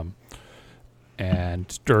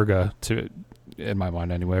 and Durga, in my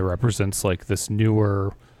mind anyway, represents like this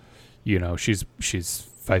newer, she's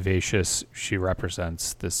vivacious. She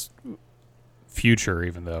represents this future,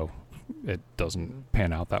 even though it doesn't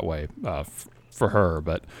pan out that way for her.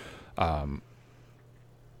 But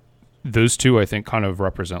those two, I think, kind of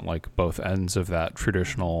represent like both ends of that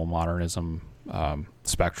traditional modernism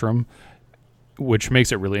spectrum, which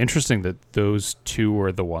makes it really interesting that those two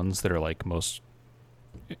are the ones that are like most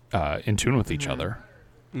in tune with each other.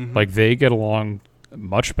 Like they get along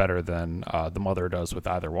much better than the mother does with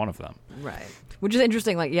either one of them. Right. Which is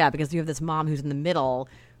interesting, because you have this mom who's in the middle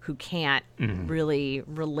who can't really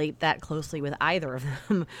relate that closely with either of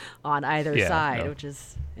them on either side, which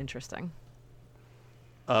is interesting.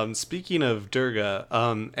 Speaking of Durga,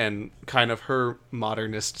 and kind of her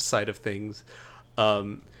modernist side of things,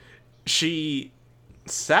 she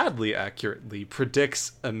sadly accurately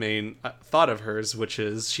predicts a main thought of hers, which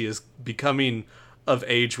is she is becoming of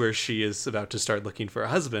age where she is about to start looking for a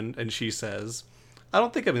husband, and she says, "I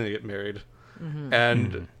don't think I'm going to get married."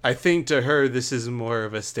 And I think to her this is more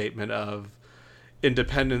of a statement of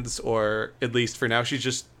independence, or at least for now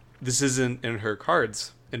this isn't in her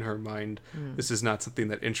cards, in her mind. This is not something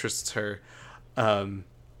that interests her, and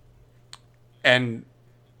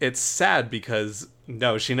it's sad because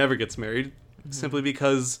no, she never gets married, simply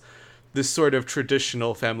because this sort of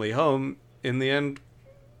traditional family home, in the end,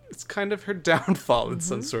 it's kind of her downfall in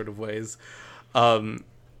some sort of ways.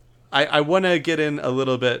 I want to get in a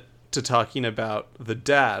little bit to talking about the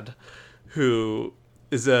dad, who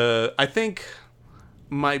is I think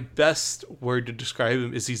my best word to describe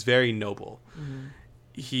him is he's very noble.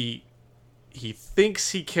 He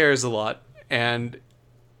thinks he cares a lot, and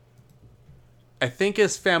I think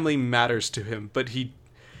his family matters to him, but he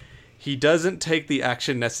doesn't take the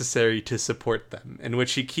action necessary to support them, in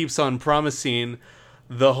which he keeps on promising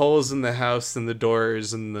the holes in the house and the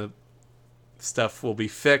doors and the stuff will be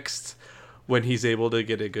fixed when he's able to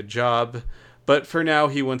get a good job. But for now,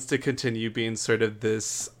 he wants to continue being sort of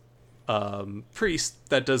this priest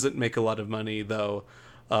that doesn't make a lot of money, though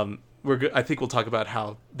I think we'll talk about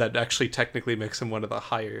how that actually technically makes him one of the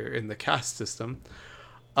higher in the caste system.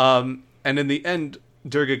 And in the end,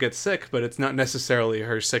 Durga gets sick, but it's not necessarily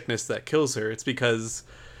her sickness that kills her. It's because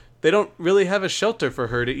they don't really have a shelter for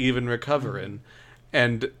her to even recover in.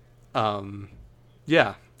 And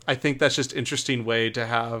yeah, I think that's just interesting way to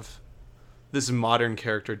have this modern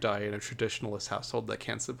character die in a traditionalist household that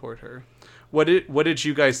can't support her. What did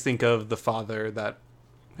you guys think of the father that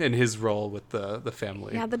in his role with the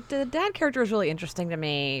family? Yeah, the dad character is really interesting to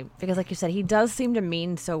me because, like you said, he does seem to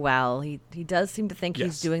mean so well. He does seem to think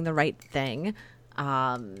he's doing the right thing.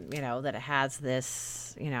 That it has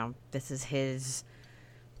this, this is his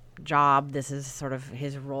job. This is sort of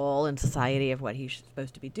his role in society of what he's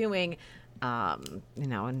supposed to be doing.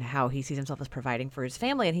 And how he sees himself as providing for his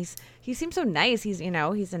family. And he seems so nice. He's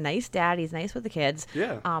a nice dad. He's nice with the kids.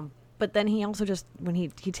 Yeah. But then he also just, when he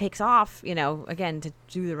takes off, again, to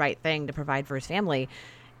do the right thing, to provide for his family,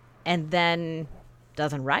 and then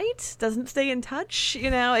doesn't stay in touch,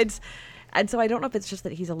 and so I don't know if it's just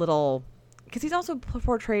that he's a little, because he's also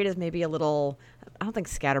portrayed as maybe a little, I don't think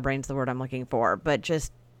scatterbrain's the word I'm looking for, but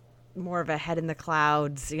just more of a head in the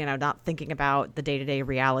clouds, not thinking about the day-to-day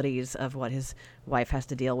realities of what his wife has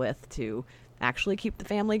to deal with to actually keep the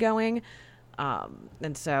family going.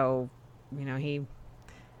 And so, he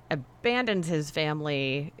abandons his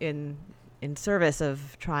family in service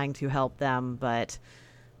of trying to help them, but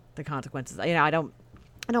the consequences, I don't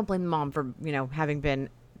blame the mom for, having been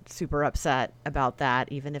super upset about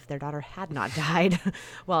that, even if their daughter had not died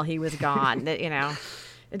while he was gone.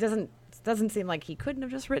 It doesn't seem like he couldn't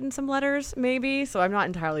have just written some letters, maybe. So I'm not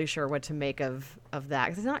entirely sure what to make of that,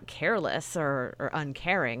 because he's not careless or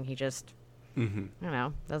uncaring. He just,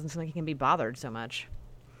 doesn't seem like he can be bothered so much.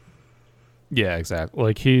 Yeah, exactly.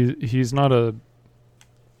 Like he's not a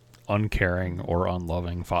uncaring or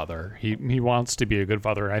unloving father. He wants to be a good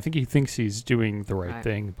father, and I think he thinks he's doing the right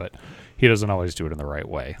thing, but he doesn't always do it in the right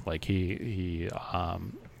way. Like he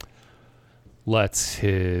lets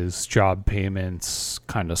his job payments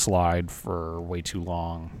kind of slide for way too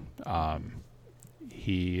long.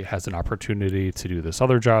 He has an opportunity to do this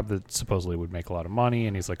other job that supposedly would make a lot of money,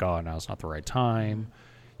 and he's like, oh, now it's not the right time.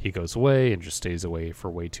 He goes away and just stays away for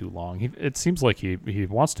way too long. It seems like he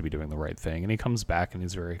wants to be doing the right thing, and he comes back and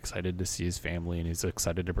he's very excited to see his family, and he's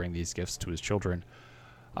excited to bring these gifts to his children.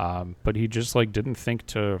 But he just didn't think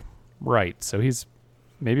to write. So he's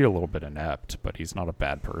maybe a little bit inept, but he's not a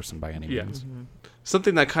bad person by any means. Mm-hmm.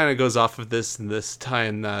 Something that kind of goes off of this in this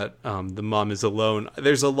time that the mom is alone.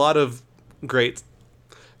 There's a lot of great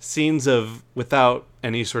scenes of without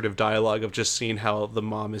any sort of dialogue of just seeing how the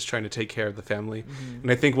mom is trying to take care of the family.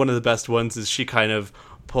 And I think one of the best ones is she kind of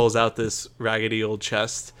pulls out this raggedy old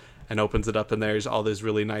chest and opens it up, and there's all this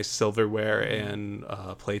really nice silverware and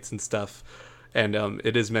plates and stuff. And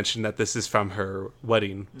it is mentioned that this is from her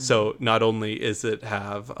wedding. So not only is it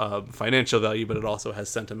have financial value, but it also has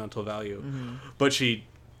sentimental value. But she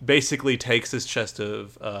basically takes this chest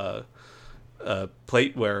of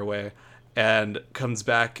plateware away and comes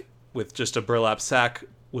back with just a burlap sack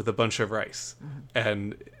with a bunch of rice.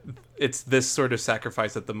 And it's this sort of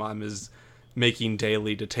sacrifice that the mom is making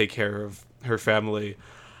daily to take care of her family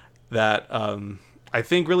that I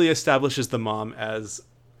think really establishes the mom as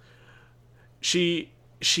she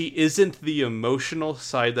isn't the emotional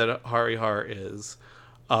side that Harihar is.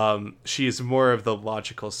 She is more of the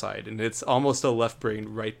logical side, and it's almost a left brain,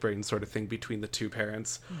 right brain sort of thing between the two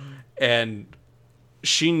parents. And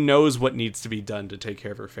she knows what needs to be done to take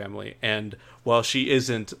care of her family. And while she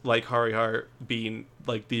isn't like Harihar being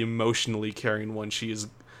like the emotionally caring one, she is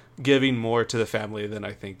giving more to the family than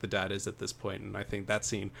I think the dad is at this point. And I think that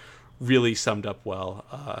scene really summed up well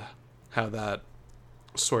how that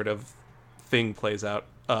sort of thing plays out.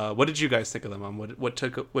 What did you guys think of the mom?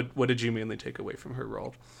 What did you mainly take away from her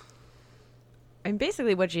role? And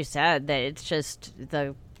basically what you said, that it's just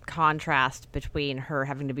the contrast between her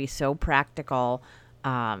having to be so practical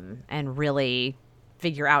and really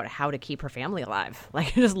figure out how to keep her family alive,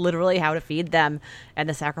 like just literally how to feed them, and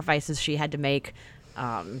the sacrifices she had to make.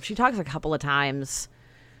 She talks a couple of times,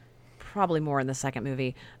 probably more in the second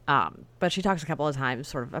movie, but she talks a couple of times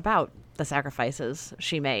sort of about the sacrifices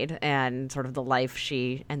she made and sort of the life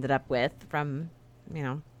she ended up with from,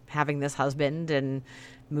 having this husband and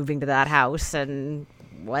moving to that house, and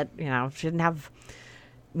what, she didn't have.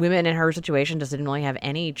 Women in her situation just didn't really have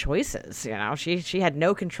any choices. She had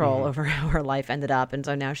no control over how her life ended up, and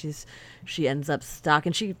so now she ends up stuck.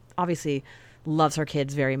 And she obviously loves her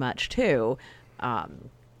kids very much too.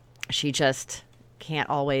 She just can't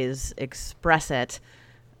always express it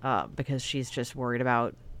because she's just worried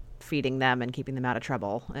about feeding them and keeping them out of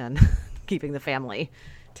trouble and keeping the family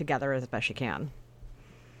together as best she can.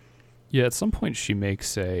 Yeah, at some point she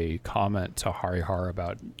makes a comment to Harihar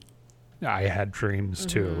about, I had dreams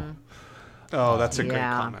too. Oh, that's a great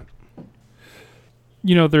comment.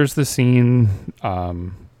 There's the scene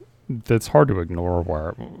that's hard to ignore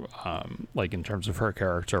where, like in terms of her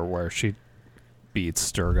character, where she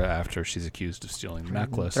beats Durga after she's accused of stealing the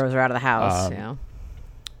necklace. Throws her out of the house,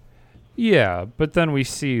 Yeah, but then we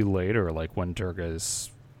see later, like when Durga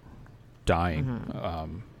is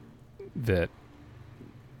dying, that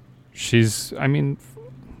she's,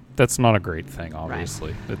 that's not a great thing,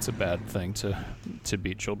 obviously. Right. It's a bad thing to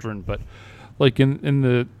beat children, but like in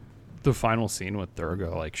the final scene with Durga,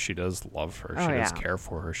 like she does love her. She does care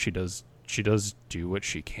for her. She does do what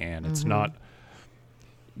she can. It's not,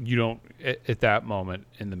 you don't, at that moment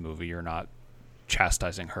in the movie, you're not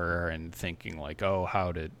chastising her and thinking like, oh,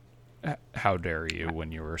 how dare you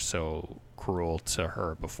when you were so cruel to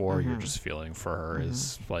her before. You're just feeling for her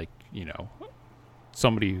as like,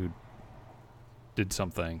 somebody who did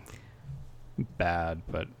something bad,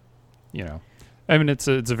 but it's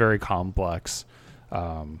a very complex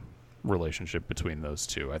relationship between those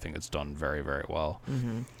two. I think it's done very, very well.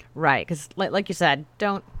 Right, because like you said,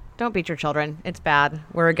 don't beat your children. It's bad.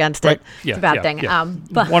 We're against it. Yeah, it's a bad thing. Yeah.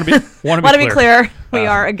 But want to be clear. We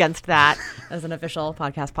are against that as an official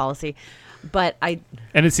podcast policy. But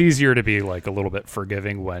and it's easier to be like a little bit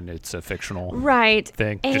forgiving when it's a fictional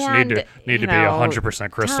thing. And, just need to be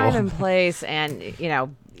 100% crystal. Time and place, and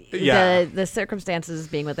the circumstances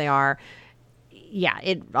being what they are. Yeah,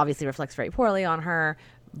 it obviously reflects very poorly on her,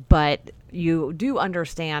 but you do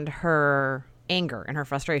understand her anger and her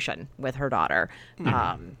frustration with her daughter.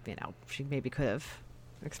 She maybe could have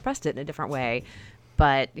expressed it in a different way,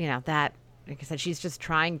 but that, like I said, she's just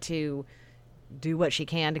trying to do what she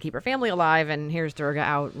can to keep her family alive, and here's Durga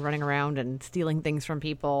out running around and stealing things from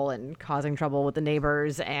people and causing trouble with the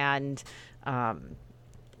neighbors. And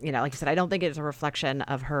like I said, I don't think it's a reflection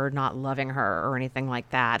of her not loving her or anything like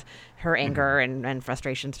that. Her anger and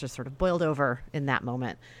frustrations just sort of boiled over in that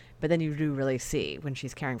moment. But then you do really see when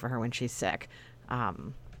she's caring for her when she's sick,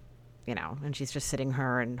 and she's just sitting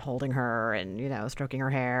her and holding her and, stroking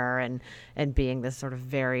her hair and being this sort of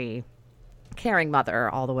very caring mother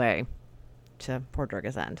all the way to poor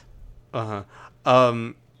Durga's end.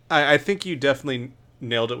 I think you definitely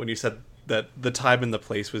nailed it when you said that the time and the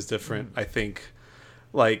place was different. I think,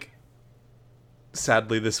 like,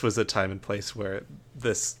 sadly, this was a time and place where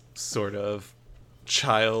this sort of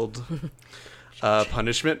child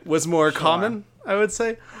punishment was more common, I would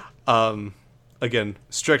say. Again,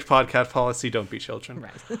 strict podcast policy, don't beat children.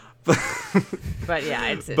 Right. But yeah,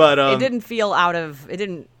 it didn't feel it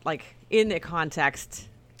didn't, like, in a context,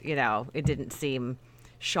 it didn't seem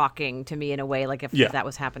shocking to me in a way. Like if that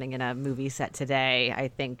was happening in a movie set today, I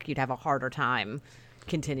think you'd have a harder time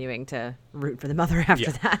continuing to root for the mother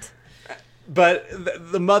after that. But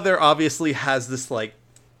the mother obviously has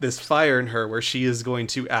this fire in her where she is going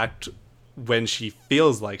to act when she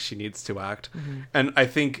feels like she needs to act. And I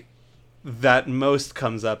think that most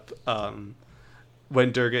comes up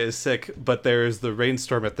when Durga is sick, but there is the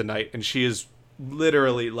rainstorm at the night, and she is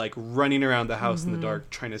literally like running around the house in the dark,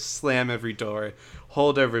 trying to slam every door,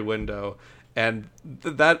 hold every window, and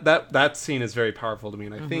that scene is very powerful to me.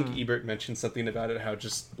 And I think Ebert mentioned something about it, how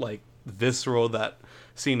just like visceral that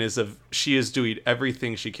scene is. Of she is doing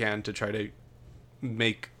everything she can to try to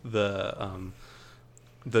make the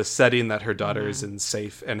setting that her daughter is in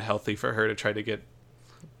safe and healthy for her to try to get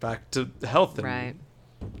back to health. And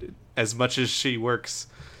as much as she works,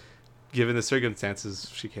 given the circumstances,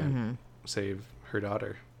 she can't save her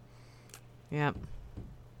daughter. Yep.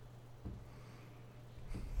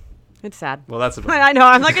 It's sad. Well, that's a bummer. I know.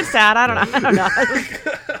 I'm like, it's sad. I don't know.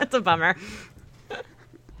 It's a bummer.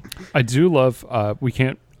 I do love,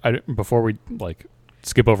 before we like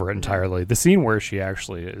skip over it entirely, the scene where she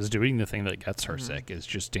actually is doing the thing that gets her sick is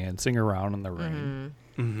just dancing around in the rain.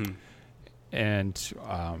 And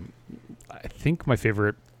I think my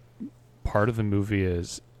favorite part of the movie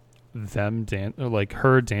is them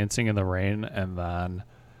her dancing in the rain, and then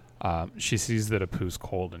she sees that Apu's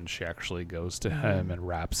cold, and she actually goes to him and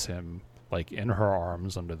wraps him like in her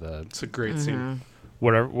arms under the. It's a great scene.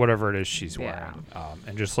 Whatever it is she's wearing,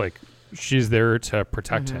 and just like she's there to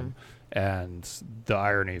protect him. And the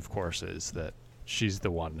irony, of course, is that she's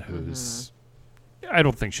the one who's. I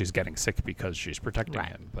don't think she's getting sick because she's protecting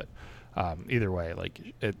him, but either way, like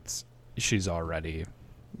she's already,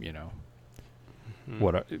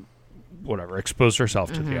 whatever, exposed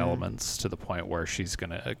herself to the elements to the point where she's going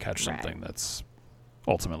to catch something that's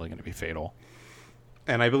ultimately going to be fatal.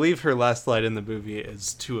 And I believe her last line in the movie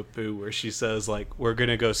is to Apu, where she says, like, we're going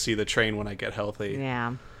to go see the train when I get healthy.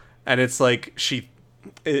 Yeah. And it's like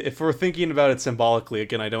if we're thinking about it symbolically,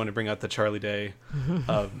 again, I don't want to bring out the Charlie Day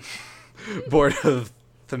board of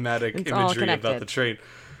thematic It's imagery about the train.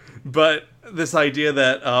 But this idea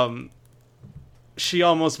that she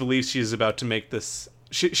almost believes she's about to make this...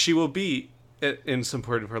 She will be, in some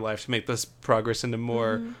point of her life, to make this progress into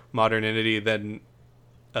more modernity than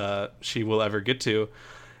she will ever get to.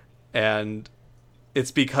 And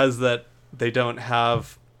it's because that they don't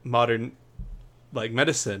have modern... like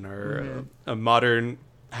medicine or a modern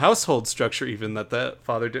household structure even that the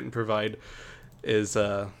father didn't provide is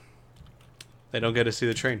they don't get to see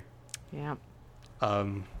the train. Yeah.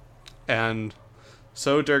 And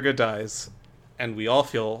so Durga dies and we all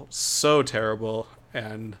feel so terrible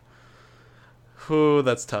and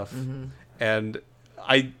that's tough. And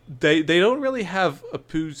they don't really have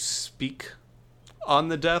Apu speak on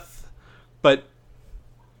the death, but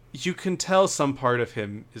you can tell some part of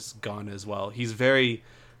him is gone as well. He's very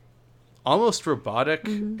almost robotic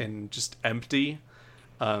and just empty,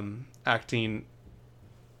 acting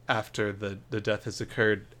after the death has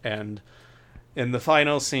occurred. And in the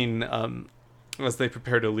final scene, as they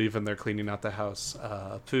prepare to leave and they're cleaning out the house,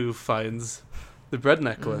 Apu finds the bread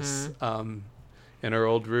necklace in her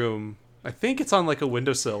old room. I think it's on like a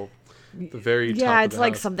windowsill. The very top of it's the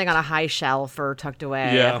like house. something on a high shelf or tucked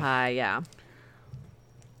away up high. Yeah.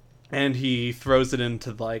 And he throws it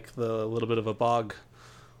into like the little bit of a bog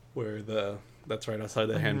where that's right outside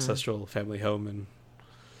the ancestral family home, and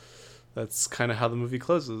that's kind of how the movie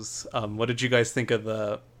closes. What did you guys think of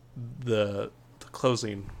the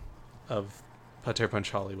closing of Pater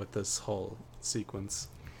Panchali with this whole sequence?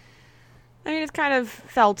 I mean, it kind of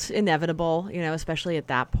felt inevitable, especially at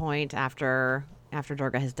that point after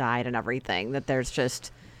Durga has died and everything, that there's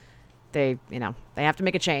just they have to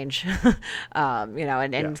make a change,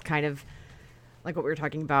 and kind of like what we were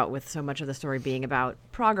talking about with so much of the story being about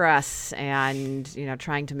progress and,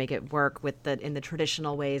 trying to make it work in the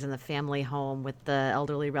traditional ways in the family home with the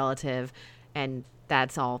elderly relative, and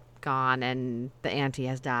that's all gone, and the auntie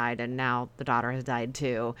has died, and now the daughter has died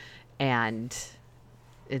too, and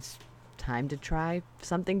it's time to try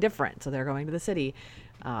something different. So they're going to the city.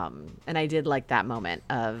 And I did like that moment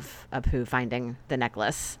of Apu finding the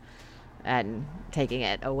necklace and taking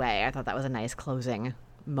it away. I thought that was a nice closing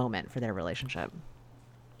moment for their relationship.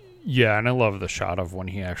 Yeah, and I love the shot of when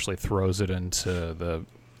he actually throws it into the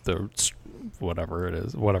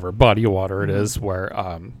whatever body of water it is, where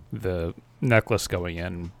the necklace going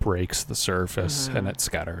in breaks the surface and it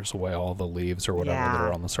scatters away all the leaves or whatever that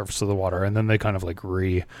are on the surface of the water, and then they kind of like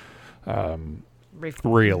realign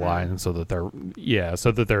so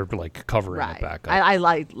that they're like covering it back up. I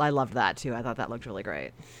loved that too. I thought that looked really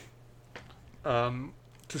great.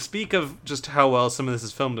 To speak of just how well some of this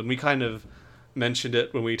is filmed, and we kind of mentioned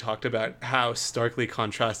it when we talked about how starkly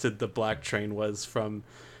contrasted the black train was from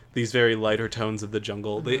these very lighter tones of the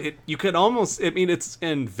jungle. You could almost, it's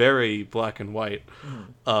in very black and white,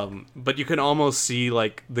 but you can almost see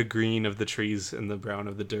like the green of the trees and the brown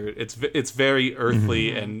of the dirt. It's very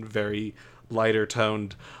earthly and very lighter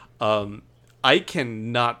toned. I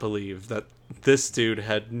cannot believe that this dude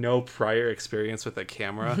had no prior experience with a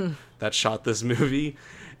camera that shot this movie,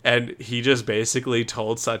 and he just basically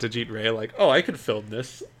told Satyajit Ray like, oh, I could film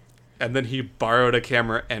this, and then he borrowed a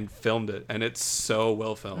camera and filmed it, and it's so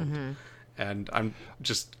well filmed. And I'm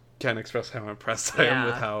just can't express how impressed I am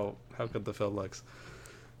with how good the film looks.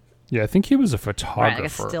 Yeah, I think he was a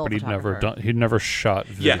photographer, but he'd never shot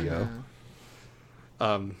video.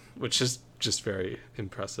 Which is just very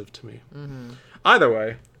impressive to me. Either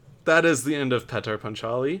way, that is the end of Pater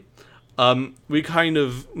Panchali. We kind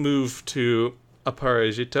of move to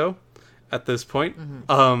Aparajito at this point.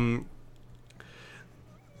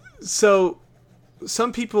 So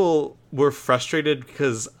some people were frustrated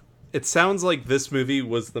because it sounds like this movie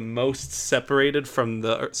was the most separated from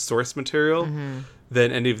the source material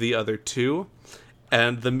than any of the other two.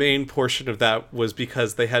 And the main portion of that was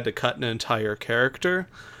because they had to cut an entire character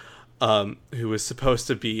who was supposed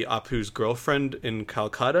to be Apu's girlfriend in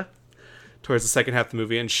Calcutta towards the second half of the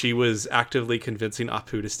movie, and she was actively convincing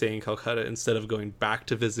Apu to stay in Calcutta instead of going back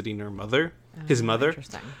to visiting his mother.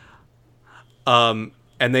 Interesting.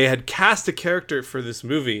 And they had cast a character for this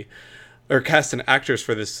movie, or cast an actress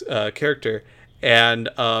for this character, and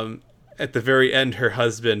at the very end, her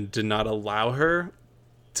husband did not allow her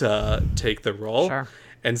to take the role. Sure.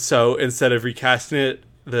 And so instead of recasting it,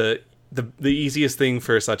 the easiest thing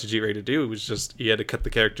for Satyajit Ray to do was just, he had to cut the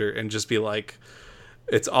character and just be like,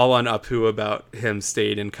 it's all on Apu about him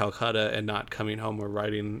staying in Calcutta and not coming home or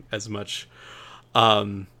writing as much.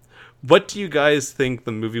 What do you guys think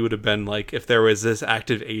the movie would have been like if there was this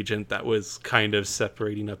active agent that was kind of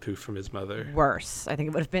separating Apu from his mother? Worse. I think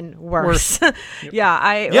it would have been worse. Yeah,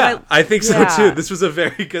 I think so too. This was a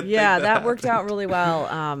very good thing. Yeah, that worked out really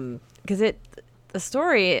well. Because the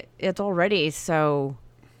story, it's already so,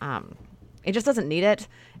 it just doesn't need it,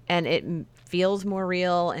 and it feels more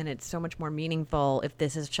real, and it's so much more meaningful if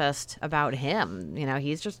this is just about him.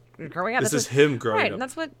 He's just growing up. This is him growing right, up. And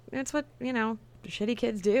that's what shitty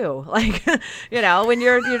kids do. Like, when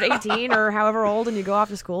you're 18 or however old and you go off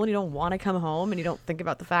to school and you don't want to come home and you don't think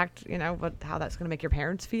about the fact, how that's going to make your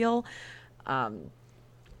parents feel.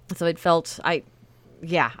 So it felt, I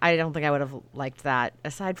don't think I would have liked that,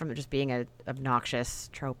 aside from it just being an obnoxious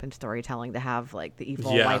trope in storytelling to have like the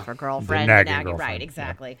evil wife or girlfriend. The nagging girlfriend. Right,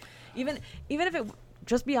 exactly. Yeah. Even if it,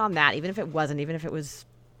 just beyond that, even if it was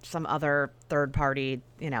some other third party,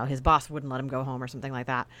 his boss wouldn't let him go home or something like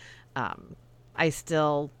that. I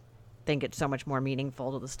still think it's so much more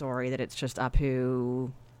meaningful to the story that it's just Apu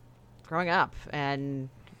growing up and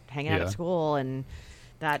hanging out at school, and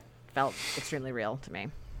that felt extremely real to me.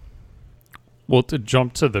 Well, to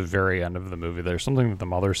jump to the very end of the movie, there's something that the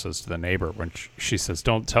mother says to the neighbor when she says,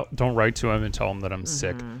 "Don't write to him and tell him that I'm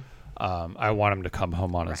sick. I want him to come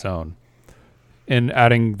home on his own." And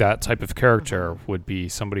adding that type of character would be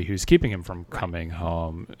somebody who's keeping him from coming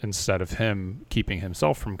home instead of him keeping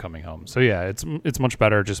himself from coming home. So yeah, it's much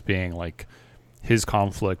better just being like his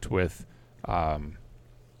conflict with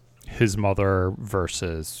his mother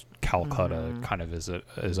versus Calcutta kind of is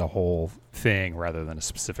a whole thing rather than a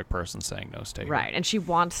specific person saying no, stay here. Right, and she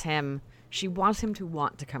wants him to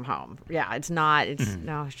want to come home. Yeah,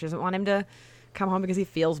 no, she doesn't want him to come home because he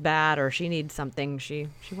feels bad or she needs something. She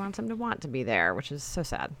wants him to want to be there, which is so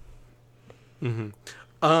sad. Something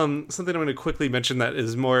I'm going to quickly mention that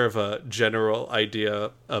is more of a general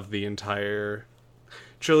idea of the entire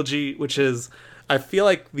trilogy, which is I feel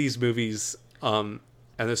like these movies and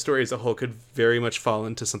the story as a whole could very much fall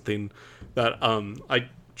into something that I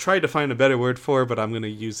tried to find a better word for, but I'm going to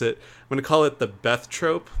use it. I'm going to call it the Beth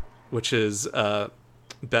trope, which is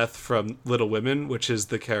Beth from Little Women, which is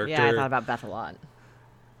the character. Yeah, I thought about Beth a lot.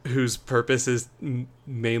 Whose purpose is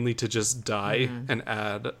mainly to just die and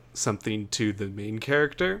add something to the main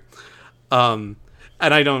character. And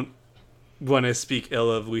I don't want to speak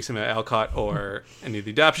ill of Lisa May Alcott or any of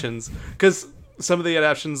the adaptions, because some of the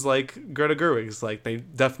adaptions, like Greta Gerwig's, like they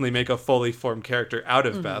definitely make a fully formed character out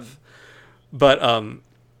of Beth. But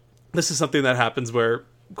this is something that happens where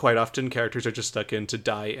quite often characters are just stuck in to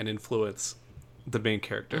die and influence the main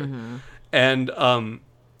character. And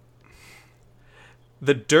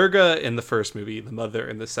the Durga in the first movie, the mother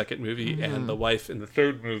in the second movie, and the wife in the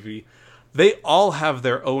third movie, they all have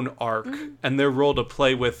their own arc and their role to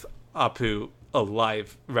play with Apu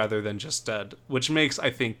alive rather than just dead, which makes, I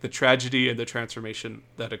think, the tragedy and the transformation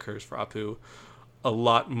that occurs for Apu a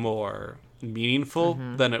lot more meaningful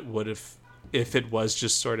than it would if it was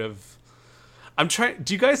just sort of...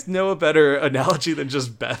 do you guys know a better analogy than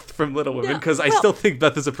just Beth from Little Women? Because I still think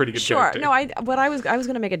Beth is a pretty good character. No, I was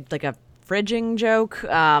going to make a fridging joke,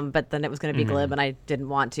 but then it was going to be glib, and I didn't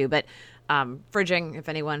want to. But fridging, if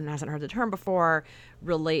anyone hasn't heard the term before,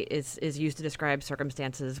 is used to describe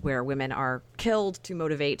circumstances where women are killed to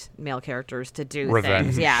motivate male characters to do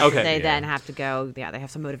things. Yeah, they then have to go. Yeah, they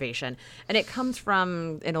have some motivation, and it comes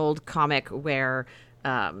from an old comic where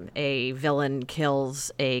a villain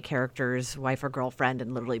kills a character's wife or girlfriend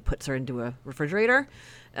and literally puts her into a refrigerator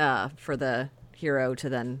for the hero to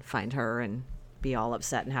then find her and be all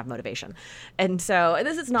upset and have motivation. And so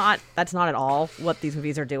that's not at all what these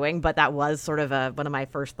movies are doing, but that was sort of one of my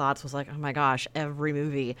first thoughts was like, oh my gosh, every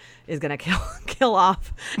movie is going to kill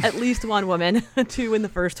off at least one woman, two in the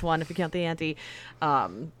first one, if you count the auntie,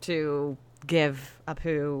 to give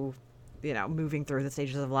Apu, moving through the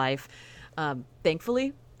stages of life.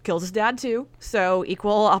 Thankfully, kills his dad too, so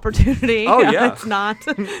equal opportunity. Oh yeah, it's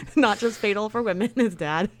not just fatal for women. His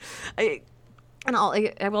dad, I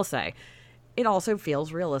will say, it also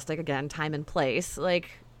feels realistic. Again, time and place. Like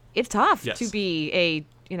it's tough to be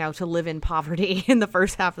to live in poverty in the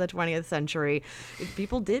first half of the 20th century.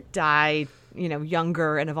 People did die,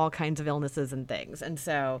 younger and of all kinds of illnesses and things, and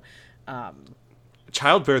so.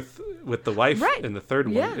 Childbirth with the wife in the third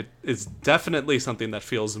one is definitely something that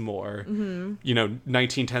feels more 1910s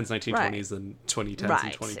 1920s than 2010s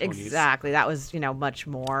and 2020s. Exactly, that was much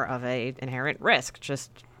more of a inherent risk just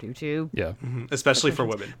due to especially for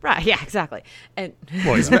women, right? Yeah, exactly. And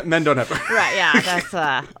men don't have right, yeah, that's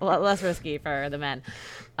a lot less risky for the men,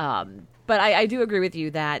 but I do agree with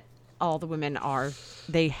you that all the women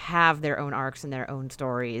they have their own arcs and their own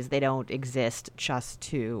stories. They don't exist just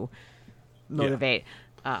to motivate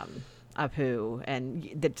Apu, and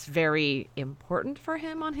that's very important for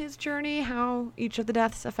him on his journey, how each of the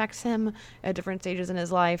deaths affects him at different stages in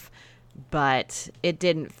his life. But it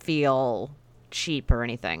didn't feel cheap or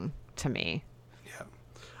anything to me. Yeah.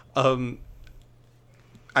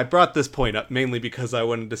 I brought this point up mainly because I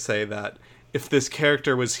wanted to say that if this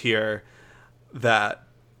character was here that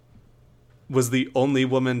was the only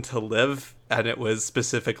woman to live, and it was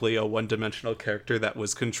specifically a one-dimensional character that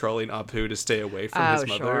was controlling Apu to stay away from his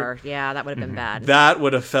mother. Sure. Yeah, that would have been bad. That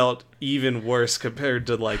would have felt even worse compared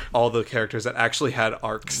to like all the characters that actually had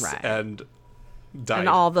arcs and died. And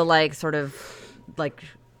all the like sort of like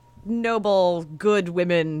noble, good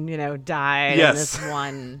women, died. Yes. And this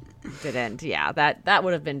one didn't. Yeah, that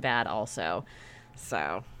would have been bad also.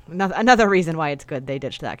 So another reason why it's good they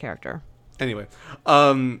ditched that character. Anyway,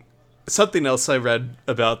 something else I read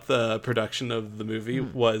about the production of the movie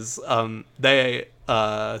was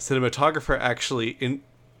cinematographer actually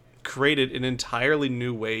created an entirely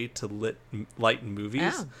new way to light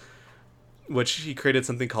movies, which he created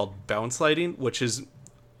something called bounce lighting, which is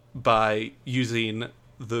by using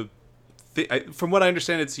from what I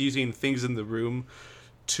understand, it's using things in the room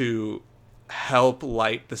to help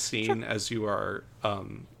light the scene as you are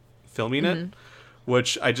filming it.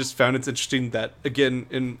 Which I just found it's interesting that, again,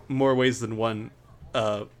 in more ways than one,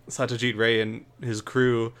 Satyajit Ray and his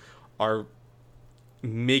crew are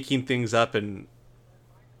making things up and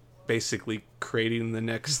basically creating the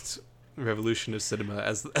next revolution of cinema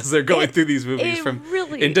as they're going through these movies from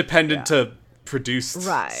really, independent to produced.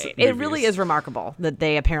 Right. It really is remarkable that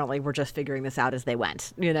they apparently were just figuring this out as they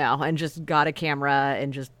went, and just got a camera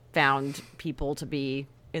and just found people to be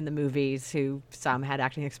in the movies who some had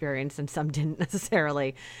acting experience and some didn't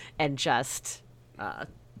necessarily, and just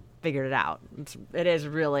figured it out. It is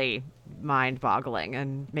really mind-boggling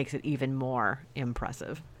and makes it even more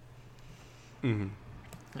impressive.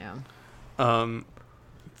 Yeah.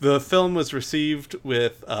 The film was received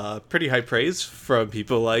with pretty high praise from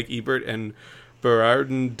people like Ebert and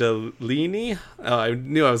Berardellini. I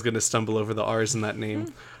knew I was going to stumble over the R's in that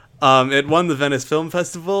name. It won the Venice Film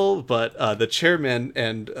Festival, but the chairman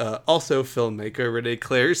and also filmmaker Rene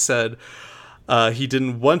Clair said he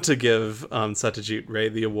didn't want to give Satyajit Ray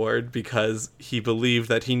the award because he believed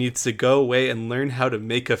that he needs to go away and learn how to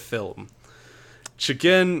make a film. Which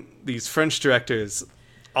again, these French directors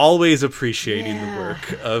always appreciating the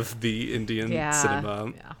work of the Indian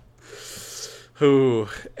cinema. Yeah.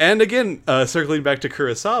 And again, circling back to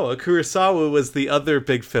Kurosawa. Kurosawa was the other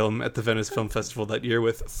big film at the Venice Film Festival that year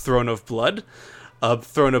with Throne of Blood.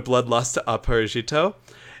 Throne of Blood lost to Aparajito.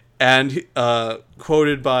 And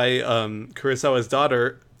quoted by Kurosawa's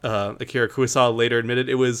daughter, Akira Kurosawa, later admitted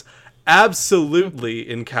it was absolutely,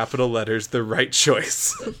 in capital letters, the right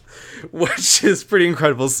choice. Which is pretty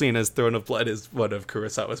incredible, seeing as Throne of Blood is one of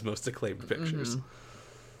Kurosawa's most acclaimed pictures.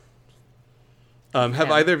 Have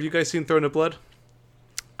either of you guys seen Throne of Blood?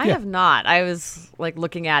 I have not. I was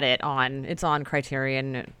looking at it it's on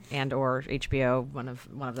Criterion and or HBO, one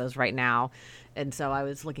of those right now. And so I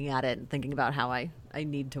was looking at it and thinking about how I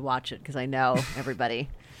need to watch it because I know everybody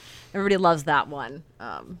loves that one.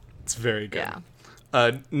 It's very good.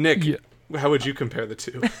 Yeah. Nick, how would you compare the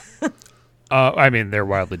two? I mean, they're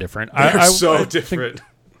wildly different. They're so different.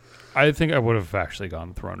 I think I would have actually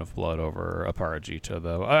gone Throne of Blood over Aparajito,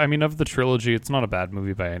 though. I mean, of the trilogy, it's not a bad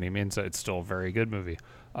movie by any means. It's still a very good movie.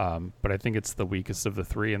 But I think it's the weakest of the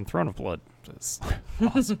three, and Throne of Blood is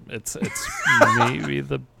awesome. It's maybe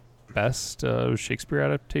the best Shakespeare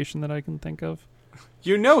adaptation that I can think of.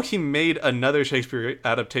 He made another Shakespeare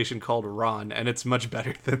adaptation called Ron, and it's much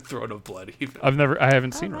better than Throne of Blood. Even. I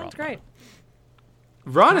haven't seen Ron. Ron's great.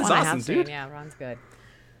 Ron is awesome, dude. Yeah, Ron's good.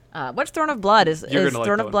 What's Throne of Blood? Is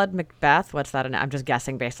Throne of Blood Macbeth? What's that? I'm just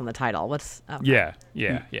guessing based on the title. What's? Okay.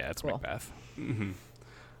 Yeah. It's cool. Macbeth.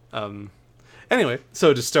 Mm-hmm. Anyway,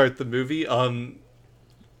 so to start the movie,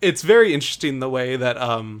 it's very interesting the way that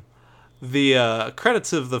the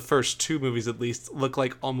credits of the first two movies, at least, look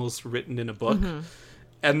like almost written in a book.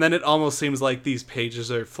 And then it almost seems like these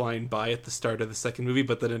pages are flying by at the start of the second movie,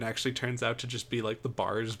 but then it actually turns out to just be like the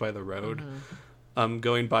bars by the road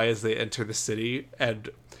going by as they enter the city. And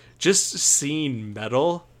just seeing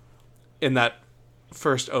metal in that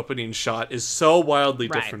first opening shot is so wildly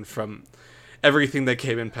different from everything that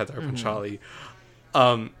came in Petar Panchali.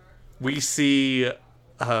 We see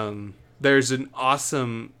there's an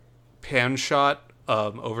awesome pan shot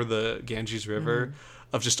over the Ganges River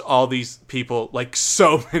of just all these people, like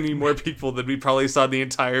so many more people than we probably saw in the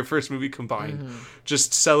entire first movie combined,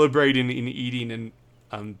 just celebrating and eating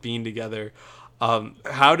and being together.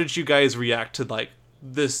 How did you guys react to like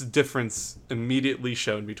this difference immediately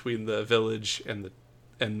shown between the village and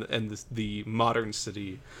the modern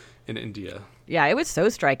city in India. Yeah, it was so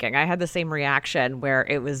striking. I had the same reaction where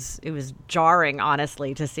it was jarring,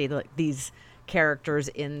 honestly, to see these characters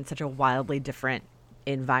in such a wildly different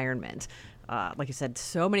environment. Like you said,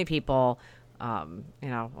 so many people, along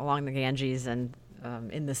the Ganges and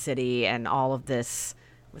in the city, and all of this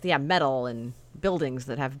with metal and buildings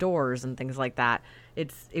that have doors and things like that.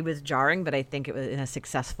 It was jarring, but I think it was in a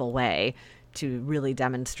successful way to really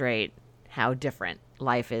demonstrate how different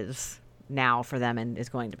life is now for them and is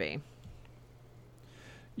going to be.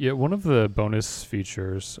 Yeah, one of the bonus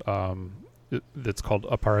features that's called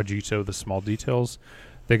Aparajito, the small details.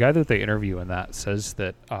 The guy that they interview in that says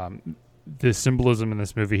that the symbolism in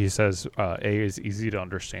this movie, he says, A, is easy to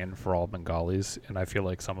understand for all Bengalis, and I feel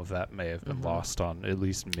like some of that may have been lost on at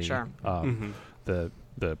least me, Sure.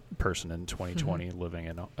 The person in 2020 living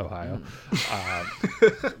in Ohio.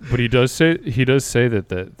 But he does say that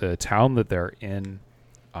the town that they're in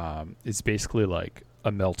is basically like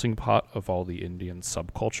a melting pot of all the Indian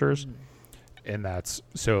subcultures, and that's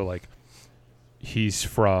so like he's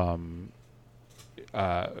from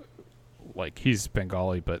he's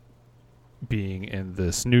Bengali, but being in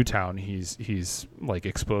this new town, he's like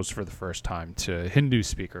exposed for the first time to Hindu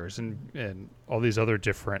speakers and all these other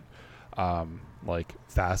different like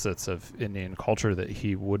facets of Indian culture that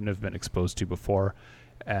he wouldn't have been exposed to before.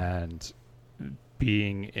 And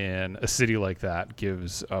being in a city like that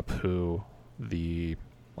gives Apu the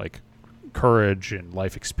like courage and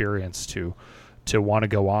life experience to want to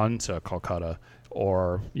go on to Calcutta,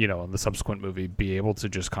 or in the subsequent movie be able to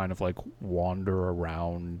just kind of like wander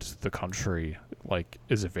around the country like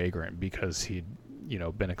as a vagrant, because he'd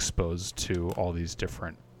been exposed to all these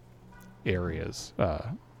different areas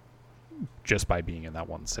just by being in that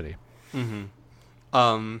one city.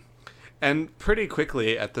 And pretty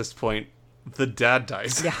quickly at this point, the dad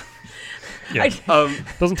dies. Yeah.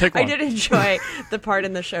 Doesn't take long. I did enjoy the part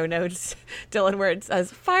in the show notes, Dylan, where it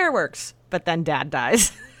says fireworks, but then dad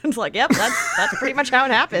dies. It's like, yep, that's pretty much how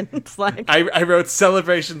it happened. It's like I wrote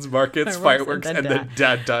celebrations, markets, fireworks, and then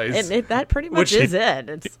dad dies. And that pretty much is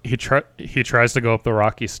it. He tries to go up the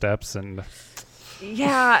rocky steps, and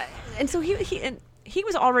yeah, and so he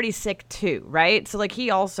was already sick too, right? So like he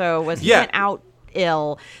also he went out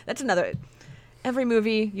ill. That's another. Every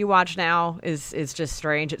movie you watch now is just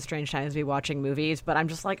strange. It's strange times to be watching movies, but I'm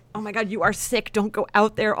just like, oh my God, you are sick. Don't go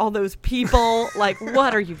out there. All those people, like,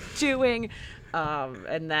 what are you doing?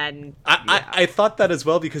 And then I thought that as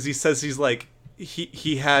well, because he says he's like he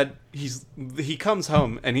comes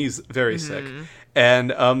home and he's very sick, and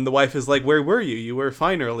the wife is like, where were you? You were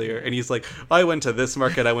fine earlier. And he's like, I went to this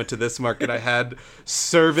market, I had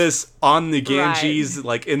service on the Ganges,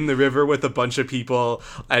 like in the river with a bunch of people.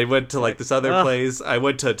 I went to like this other place. I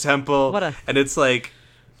went to a temple. And it's like,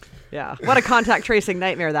 yeah, what a contact tracing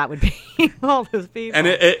nightmare that would be. All those people. And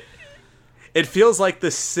it feels like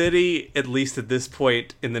the city, at least at this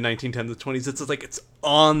point in the 1910s and 20s, it's like it's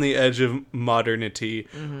on the edge of modernity,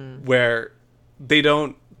 where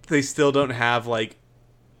they still don't have like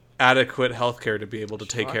adequate healthcare to be able to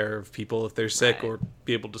take care of people if they're sick, or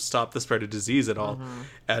be able to stop the spread of disease at all.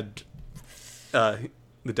 And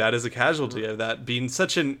the dad is a casualty of that, being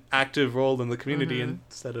such an active role in the community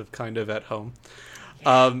instead of kind of at home.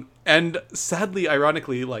 And sadly,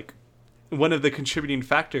 ironically, like one of the contributing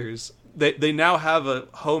factors, they now have a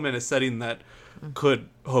home and a setting that could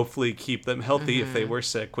hopefully keep them healthy if they were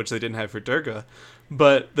sick, which they didn't have for Durga.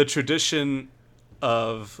 But the tradition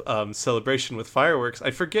of celebration with fireworks,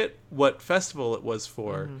 I forget what festival it was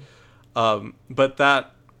for, but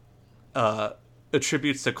that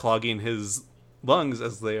attributes to clogging his lungs,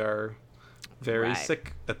 as they are very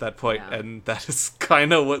sick at that point, and that is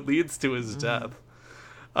kind of what leads to his death.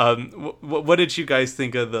 What did you guys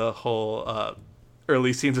think of the whole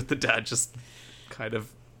early scenes with the dad just kind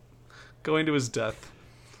of going to his death?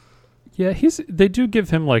 Yeah, they do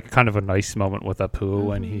give him like kind of a nice moment with Apu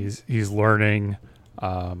when he's learning.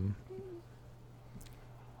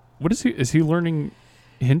 What is he? Is he learning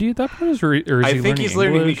Hindi at that point, or is I he think he's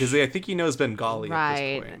learning English? because I think he knows Bengali at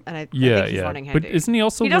this point. And I think he's learning Hindi. But isn't he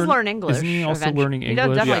also? He does learn English. Isn't he also eventually. learning He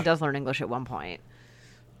English? definitely does learn English at one point.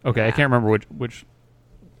 Okay, I can't remember which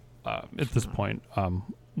at this point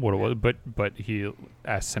what it was, but he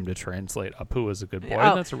asks him to translate. Apu is a good boy.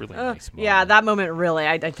 And that's a really nice moment. Yeah, that moment really.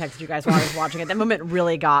 I texted you guys while I was watching it. That moment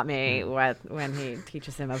really got me when he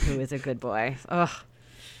teaches him Apu is a good boy. Ugh.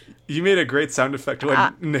 You made a great sound effect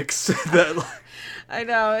when Nick said that. I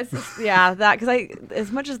know, it's just, that, because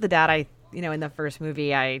as much as the dad, in the first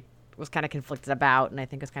movie, I was kind of conflicted about, and I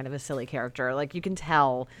think was kind of a silly character. Like, you can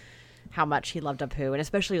tell how much he loved Apu, and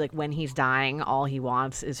especially like when he's dying, all he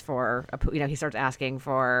wants is for Apu. He starts asking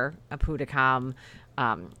for Apu to come.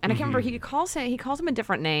 And I can't remember. He calls him a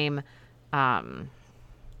different name. That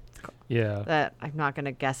I'm not going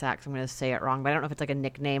to guess at because I'm going to say it wrong. But I don't know if it's like a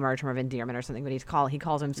nickname or a term of endearment or something. But he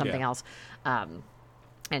calls him something else.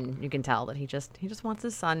 And you can tell that he just wants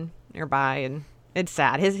his son nearby, and it's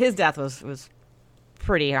sad. His death was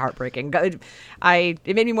pretty heartbreaking. It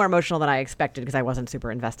made me more emotional than I expected because I wasn't super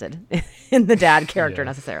invested in the dad character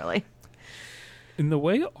necessarily. In the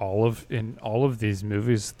way in all of these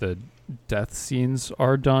movies, the death scenes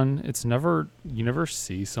are done. You never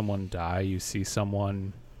see someone die. You see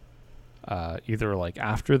someone either like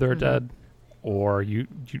after they're dead, or you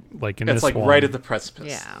like in it's this like one, right at the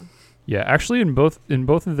precipice. Yeah. Yeah, actually, in both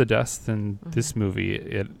of the deaths in this movie,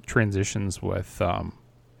 it transitions with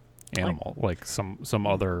animal, like some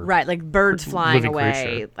other right, like birds flying away.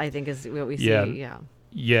 Creature. I think is what we see.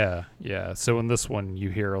 Yeah. So in this one, you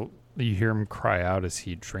hear him cry out as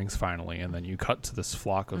he drinks finally, and then you cut to this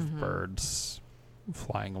flock of birds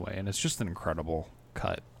flying away, and it's just an incredible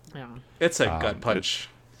cut. Yeah, it's a gut punch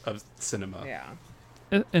of cinema.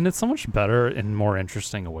 Yeah, and it's so much better and more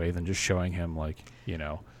interesting a way than just showing him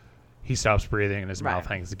he stops breathing and his mouth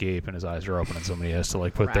hangs agape and his eyes are open and somebody has to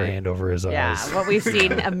put their hand over his eyes. Yeah, what we've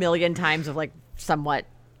seen a million times of somewhat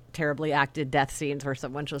terribly acted death scenes where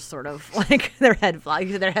someone just sort of their head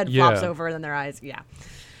flops over and then their eyes. Yeah.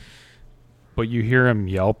 But you hear him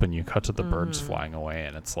yelp and you cut to the birds flying away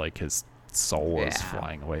and it's like his soul is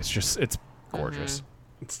flying away. It's gorgeous.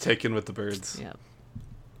 It's taken with the birds. Yeah.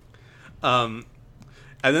 And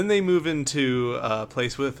then they move into a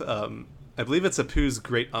place with I believe it's Apu's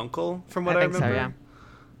great uncle, from what I remember. So, yeah.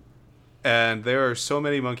 And there are so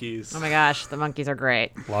many monkeys. Oh my gosh, the monkeys are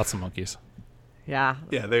great. Lots of monkeys. Yeah.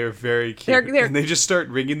 Yeah, they are very cute. And they just start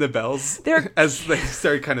ringing the bells as they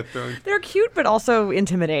start kind of throwing. They're cute, but also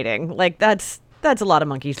intimidating. That's a lot of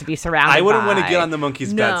monkeys to be surrounded by. I wouldn't want to get on the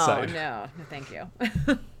monkeys' bad side. No, thank you.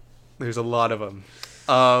 There's a lot of them.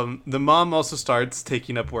 The mom also starts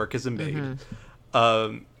taking up work as a maid.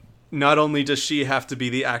 Not only does she have to be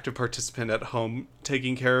the active participant at home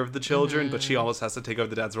taking care of the children, but she almost has to take over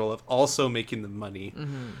the dad's role of also making the money.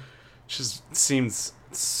 Which seems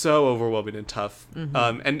so overwhelming and tough.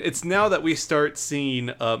 And it's now that we start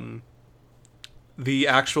seeing the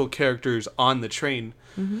actual characters on the train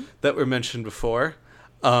that were mentioned before.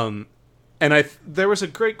 And there was a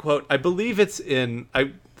great quote. I believe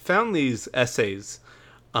I found these essays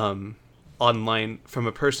online from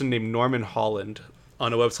a person named Norman Holland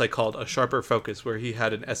on a website called A Sharper Focus, where he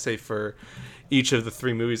had an essay for each of the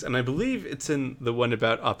three movies. And I believe it's in the one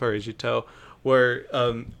about Aparejito, where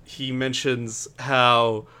he mentions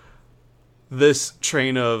how this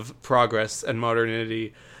train of progress and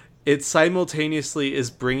modernity, it simultaneously is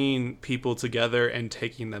bringing people together and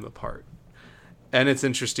taking them apart. And it's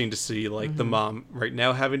interesting to see the mom right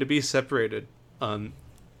now having to be separated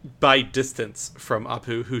by distance from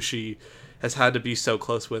Apu, who she has had to be so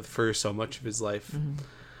close with for so much of his life.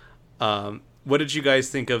 What did you guys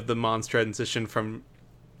think of the mom's transition from,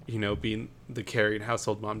 being the caring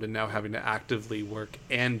household mom to now having to actively work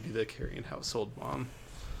and be the caring household mom?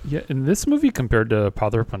 Yeah, in this movie compared to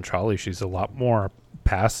Padre Panchali, she's a lot more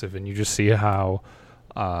passive, and you just see how,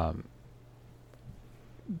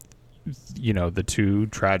 the two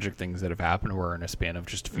tragic things that have happened were in a span of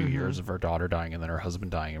just a few years of her daughter dying and then her husband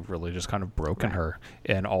dying have really just kind of broken her.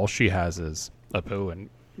 And all she has is Apu. And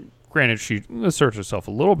granted, she asserts herself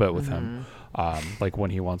a little bit with him, when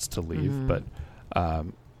he wants to leave. But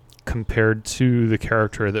compared to the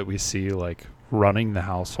character that we see, running the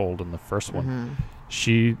household in the first one,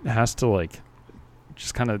 she has to,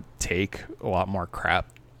 just kind of take a lot more crap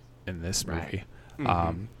in this movie.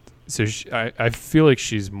 So I feel like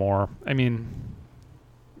she's more, I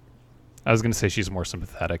was going to say she's more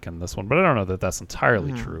sympathetic in this one, but I don't know that that's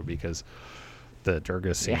entirely true because the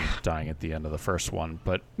Durga scene dying at the end of the first one,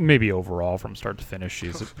 but maybe overall from start to finish,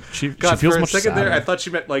 she feels for much a second sadder. there, I thought she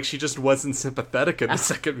meant she just wasn't sympathetic in the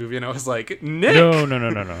second movie, and I was like, Nick!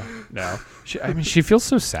 No. She feels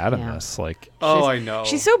so sad in this. I know.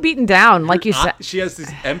 She's so beaten down, like you said. She has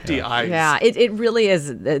these empty eyes. Yeah, it really is.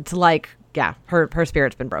 It's her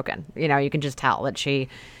spirit's been broken. You can just tell that she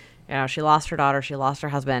lost her daughter, she lost her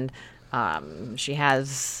husband. She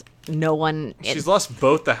has no one. She's lost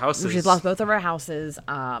both the houses. She's lost both of her houses.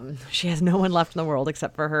 She has no one left in the world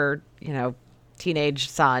except for her, teenage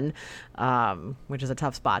son, which is a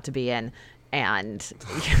tough spot to be in. And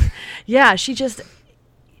she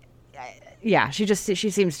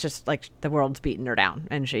seems just like the world's beaten her down,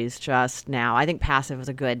 and she's just now. I think passive is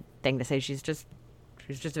a good thing to say. She's just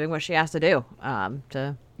doing what she has to do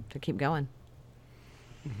to keep going.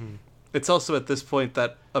 Mm-hmm. It's also at this point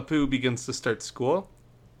that Apu begins to start school,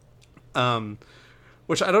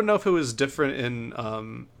 which I don't know if it was different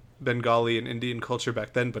in Bengali and Indian culture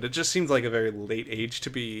back then, but it just seems like a very late age to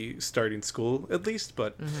be starting school, at least.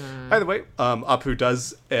 But either way, Apu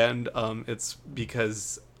does, and it's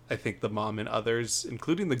because I think the mom and others,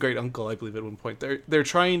 including the great uncle, I believe at one point, they're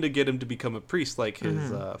trying to get him to become a priest like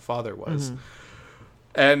his father was,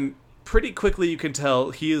 and pretty quickly you can tell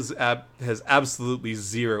he has absolutely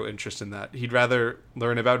zero interest in that. He'd rather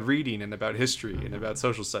learn about reading and about history and about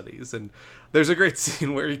social studies. And there's a great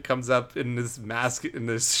scene where he comes up in this mask and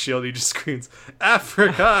this shield. He just screams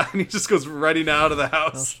Africa, and he just goes running out of the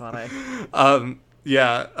house. That's funny.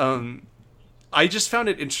 I just found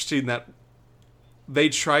it interesting that they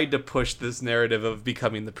tried to push this narrative of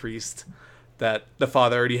becoming the priest that the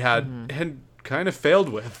father already had and kind of failed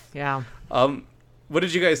with. Yeah. What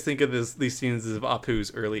did you guys think of these scenes of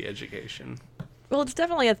Apu's early education? Well, it's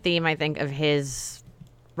definitely a theme, I think, of his,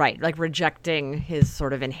 like rejecting his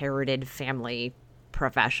sort of inherited family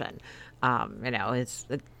profession. It's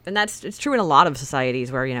true in a lot of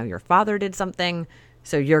societies where, your father did something,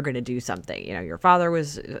 so you're going to do something. Your father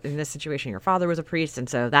was, in this situation, your father was a priest, and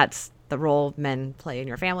so that's the role men play in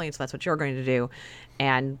your family, and so that's what you're going to do.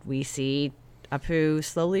 And we see Apu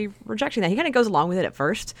slowly rejecting that. He kind of goes along with it at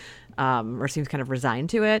first, or seems kind of resigned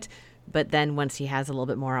to it. But then once he has a little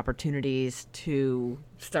bit more opportunities to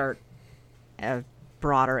start a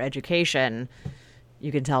broader education,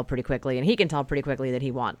 you can tell pretty quickly, and he can tell pretty quickly that he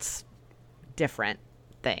wants different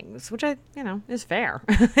things, which is fair.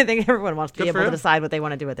 I think everyone wants to be able to decide what they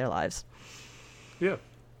want to do with their lives. Yeah.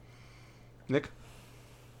 Nick?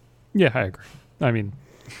 Yeah, I agree. I mean,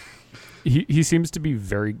 he seems to be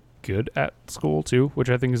very good at school too, which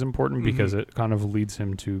I think is important because it kind of leads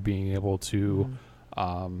him to being able to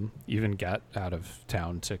even get out of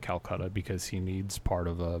town to Calcutta because he needs part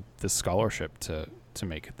of this scholarship to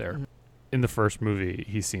make it there. In the first movie,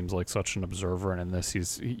 he seems like such an observer, and in this,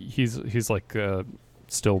 he's like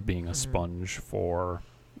still being a sponge for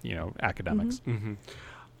academics.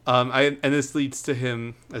 And this leads to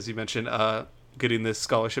him, as you mentioned, getting this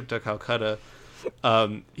scholarship to Calcutta.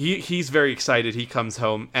 He's very excited. He comes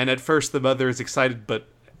home, and at first the mother is excited, but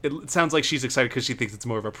it sounds like she's excited because she thinks it's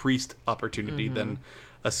more of a priest opportunity than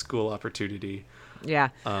a school opportunity. Yeah,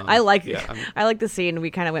 I like the scene. We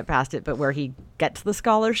kind of went past it, but where he gets the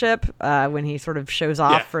scholarship when he sort of shows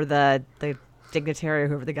off for the dignitary or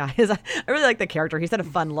whoever the guy is. I really like the character. He's got a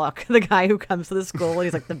fun look. The guy who comes to the school,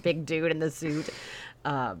 he's like the big dude in the suit.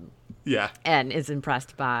 And is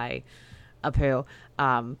impressed by Apu.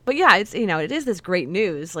 But yeah, it's it is this great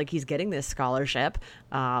news. Like, he's getting this scholarship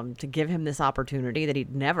to give him this opportunity that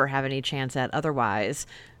he'd never have any chance at otherwise.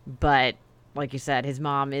 But like you said, his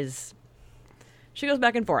mom she goes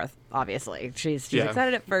back and forth. Obviously, she's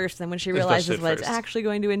excited at first, and when she realizes what it's actually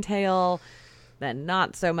going to entail, then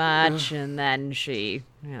not so much, and then she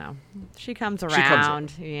comes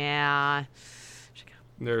around.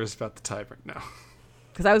 Nervous about the time right now.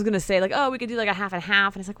 Because I was going to say, like, we could do like a half and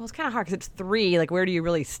half. And it's like, well, it's kind of hard because it's 3. Like, where do you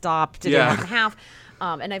really stop to do half and half?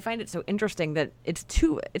 And I find it so interesting that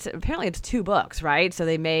apparently it's 2 books, right? So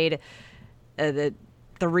they made the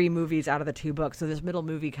 3 movies out of the 2 books. So this middle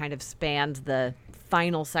movie kind of spans the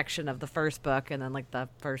final section of the first book and then like the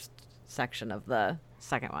first section of the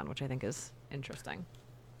second one, which I think is interesting.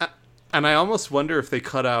 And I almost wonder if they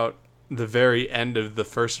cut out the very end of the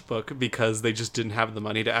first book because they just didn't have the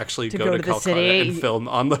money to actually go to Calcutta and film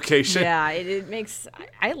on location. Yeah, it makes...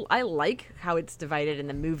 I like how it's divided in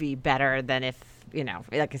the movie better than if,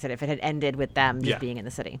 like I said, if it had ended with them just being in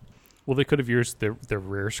the city. Well, they could have used their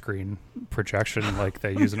rear screen projection like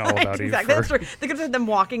they use in All About Eve. Exactly. That's right. They could have had them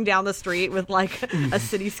walking down the street with like a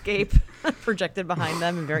cityscape projected behind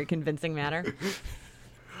them in a very convincing manner.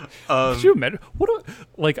 Could you imagine?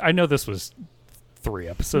 I know this was 3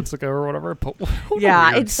 episodes ago or whatever, but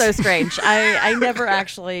it's so strange. I never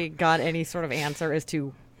actually got any sort of answer as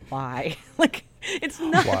to why. Like, it's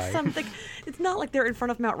not something. It's not like they're in front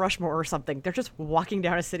of Mount Rushmore or something. They're just walking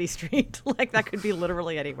down a city street. Like, that could be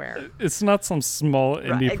literally anywhere. It's not some small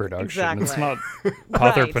indie production. Exactly. It's not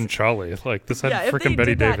Pather Panchali. Like, this had freaking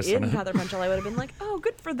Betty Davis in it. Pather Panchali, I would have been like, oh,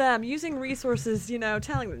 good for them, using resources.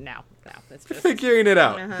 Telling them no, it's just figuring it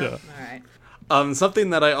out. All right. Something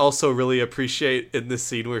that I also really appreciate in this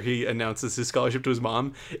scene where he announces his scholarship to his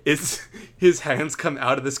mom is his hands come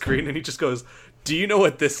out of the screen and he just goes, "Do you know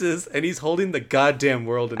what this is?" And he's holding the goddamn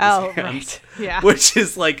world in his hands. Right. Yeah. Which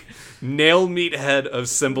is like nail meat head of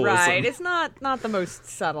symbolism. Right. It's not the most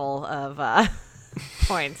subtle of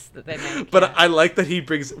points that they make. But yeah. I like that he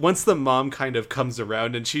brings, once the mom kind of comes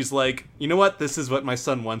around and she's like, you know what, this is what my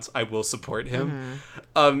son wants, I will support him.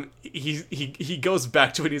 He goes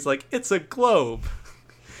back to it. He's like, it's a globe.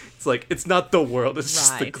 It's like, it's not the world, it's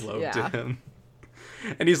just the globe to him.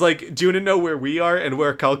 And he's like, do you want to know where we are and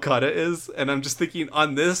where Calcutta is? And I'm just thinking,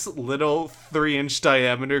 on this little 3-inch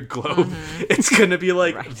diameter globe, it's going to be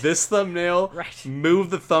like this thumbnail, move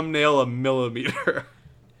the thumbnail a millimeter.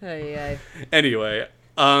 Anyway,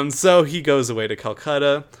 so he goes away to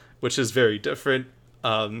Calcutta, which is very different.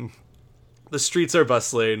 The streets are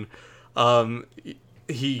bustling.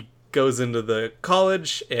 He goes into the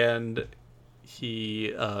college, and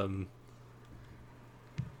he...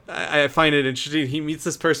 I find it interesting. He meets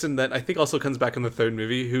this person that I think also comes back in the third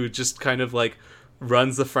movie, who just kind of like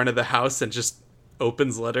runs the front of the house and just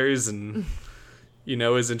opens letters and, you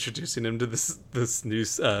know, is introducing him to this new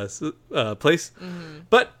place.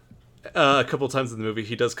 But a couple times in the movie,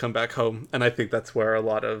 he does come back home, and I think that's where a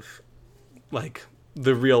lot of like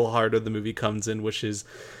the real heart of the movie comes in, which is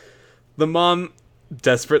the mom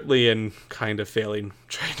desperately and kind of failing,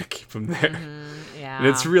 trying to keep him there. And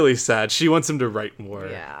it's really sad. She wants him to write more.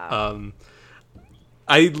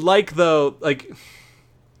 I like, though, like,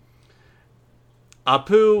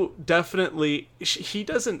 Apu definitely, he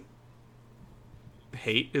doesn't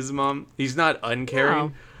hate his mom. He's not uncaring.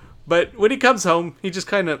 No. But when he comes home, he just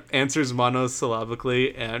kind of answers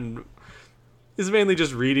monosyllabically and is mainly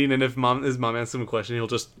just reading. And if his mom asks him a question, he'll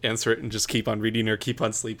just answer it and just keep on reading or keep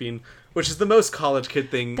on sleeping, which is the most college kid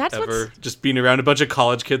thing ever. Just being around a bunch of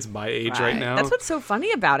college kids my age right now. That's what's so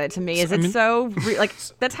funny about it to me is like,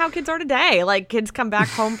 that's how kids are today. Like, kids come back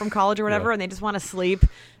home from college or whatever, and they just want to sleep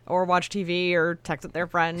or watch TV or text with their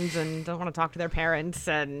friends and don't want to talk to their parents,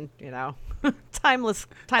 and, you know, timeless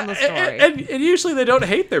story. And usually they don't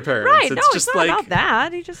hate their parents. Right. It's just not about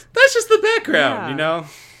that. That's just the background, you know?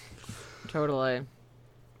 Totally.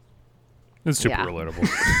 It's super relatable.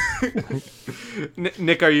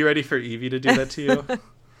 Nick, are you ready for Evie to do that to you?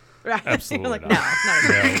 Right. Absolutely like,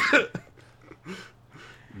 not.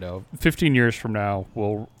 No. 15 years from now,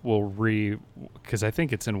 we'll because I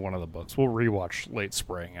think it's in one of the books. We'll rewatch Late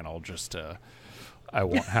Spring, and I'll just I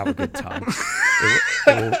won't have a good time.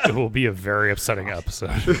 It will be a very upsetting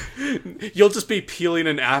episode. You'll just be peeling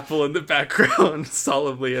an apple in the background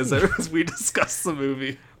solemnly as we discuss the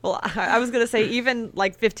movie. Well, I was going to say, even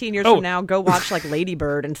like 15 years from now, go watch like Lady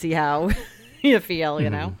Bird and see how you feel, you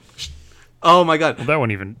know? Oh my God. Well, that one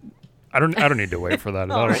even, I don't need to wait for that.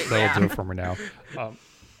 That'll do it for me now.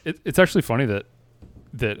 It's actually funny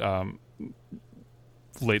that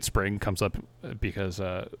Late Spring comes up because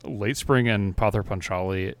Late Spring and Pather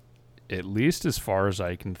Panchali, at least as far as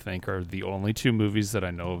I can think, are the only two movies that I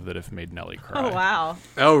know of that have made Nelly cry. Oh, wow.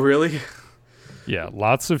 Oh, really? Yeah,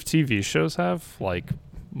 lots of TV shows have, like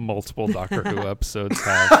multiple Doctor Who episodes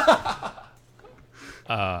have.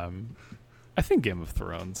 I think Game of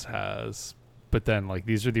Thrones has, but then like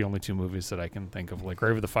these are the only two movies that I can think of. Like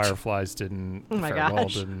Grave of the Fireflies didn't. Oh my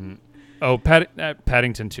gosh. Didn't. Oh,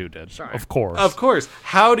 Paddington 2 did. Sure. Of course. Of course.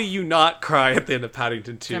 How do you not cry at the end of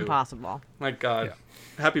Paddington 2? It's impossible. My God. Yeah.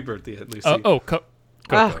 Happy birthday, at least. Coco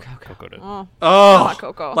did.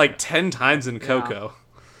 Coco. Like 10 times in Coco.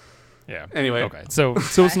 Yeah. Anyway. Okay. So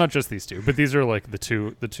it's not just these two, but these are like the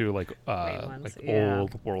two like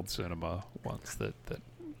old world cinema ones that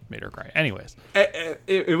made her cry. Anyways.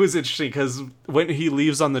 It was interesting because when he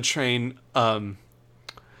leaves on the train,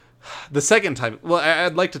 the second time, well,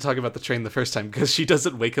 I'd like to talk about the train the first time because she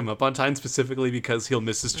doesn't wake him up on time, specifically because he'll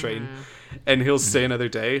miss his train and he'll stay another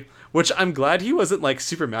day, which I'm glad he wasn't like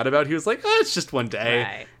super mad about. He was like, oh, it's just one day.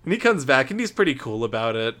 Right. And he comes back and he's pretty cool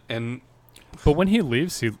about it. But when he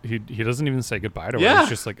leaves, he doesn't even say goodbye to her. He's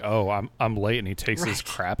just like, oh, I'm late, and he takes his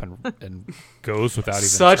crap and goes without even.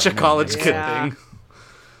 Such a college kid thing.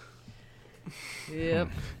 Yep.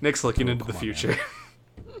 Nick's looking into the future.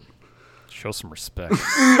 Show some respect.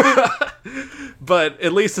 But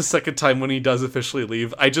at least the second time when he does officially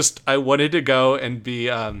leave, I wanted to go and be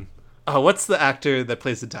what's the actor that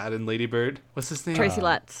plays the dad in Lady Bird? What's his name? Tracy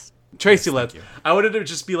Letts. Tracy Letts. I wanted to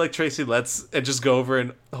just be like Tracy Letts and just go over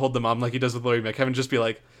and hold the mom like he does with Laurie Metcalf and just be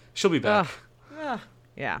like, she'll be back.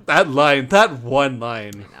 Yeah. That one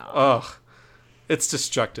line. Oh, it's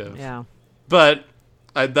destructive. Yeah. But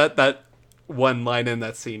that one line in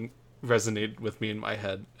that scene resonated with me in my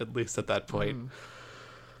head, at least at that point.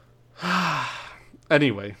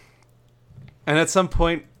 Anyway. And at some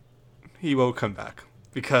point, he won't come back.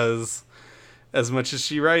 Because as much as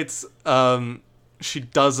she writes, she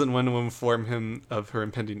doesn't want to inform him of her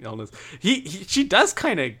impending illness. She does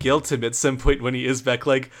kind of guilt him at some point when he is back.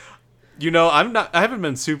 Like, I haven't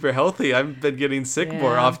been super healthy. I've been getting sick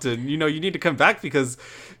more often. You need to come back because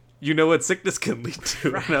you know what sickness can lead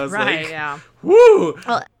to. Right, and I was yeah. Woo!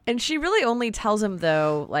 Well, and she really only tells him,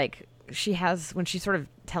 though, like, when she's sort of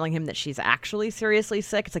telling him that she's actually seriously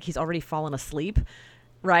sick, it's like he's already fallen asleep,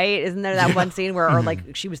 right? Isn't there that one scene where, or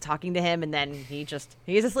like, she was talking to him and then he's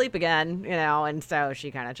asleep again, and so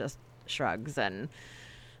she kind of just shrugs and,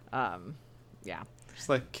 yeah. Just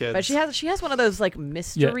like kids. But she has one of those like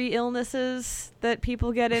mystery illnesses that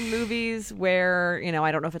people get in movies where,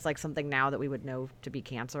 I don't know if it's like something now that we would know to be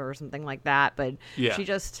cancer or something like that, but she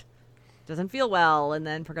just doesn't feel well and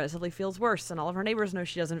then progressively feels worse, and all of her neighbors know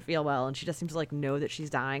she doesn't feel well, and she just seems to like know that she's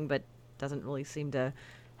dying but doesn't really seem to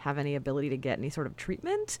have any ability to get any sort of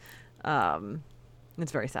treatment.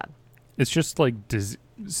 It's very sad. It's just like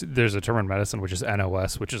there's a term in medicine which is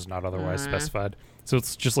NOS, which is not otherwise specified. So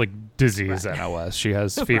it's just like disease NOS. She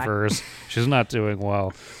has fevers. She's not doing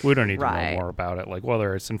well. We don't need to know more about it. Like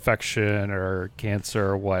whether it's infection or cancer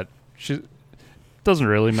or what. Doesn't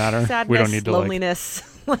really matter. Sadness, we don't need to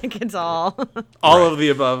loneliness. Like it's all of the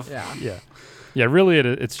above. Yeah. Really,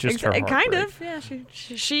 it's just her kind heartbreak. of. Yeah.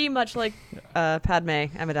 She much like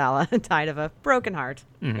Padme Amidala died of a broken heart.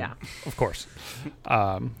 Mm-hmm. Yeah. Of course.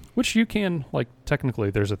 Which you can like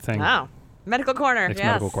technically. There's a thing. Oh. Medical corner. It's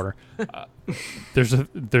medical corner. There's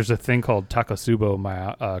a thing called Takotsubo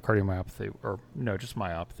cardiomyopathy, or no, just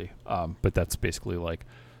myopathy. But that's basically like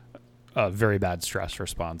a very bad stress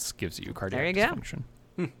response gives you cardiac dysfunction.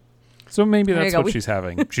 So maybe that's what she's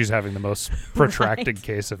having. She's having the most protracted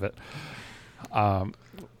case of it.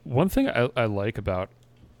 One thing I like about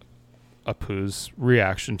Apu's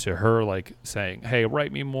reaction to her, like saying, "Hey,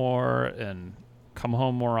 write me more and come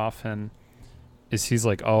home more often," is he's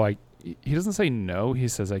like, he doesn't say no. He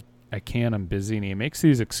says, I can't, I'm busy. And he makes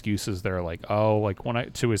these excuses that are like,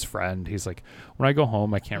 to his friend, he's like, when I go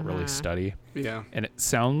home, I can't really study. Yeah. And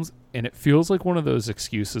it feels like one of those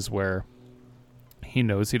excuses where he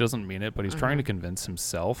knows he doesn't mean it, but he's trying to convince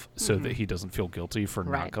himself so that he doesn't feel guilty for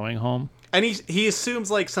not going home. And he assumes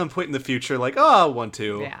like some point in the future, like, I want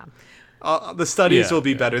to. Yeah. The studies will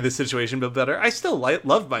be better. The situation will be better. I still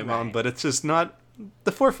love my mom, but it's just not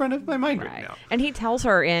the forefront of my mind right now. And he tells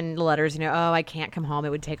her in letters, I can't come home. It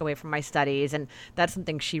would take away from my studies. And that's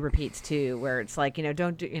something she repeats too, where it's like,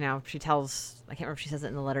 don't do, she tells, I can't remember if she says it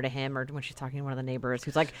in the letter to him or when she's talking to one of the neighbors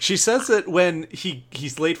who's like. She says it when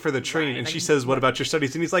he's late for the train and she says, what about your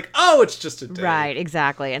studies? And he's like, oh, it's just a day. Right,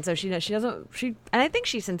 exactly. And so she doesn't, and I think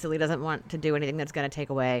she sincerely doesn't want to do anything that's going to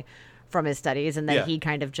take away from his studies. And then he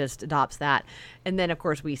kind of just adopts that. And then, of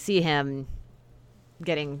course, we see him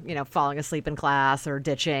getting, falling asleep in class or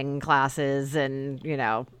ditching classes and,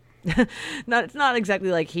 it's not exactly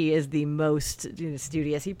like he is the most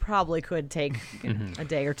studious. He probably could take a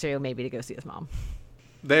day or two maybe to go see his mom.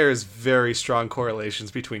 There's very strong correlations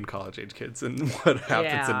between college-age kids and what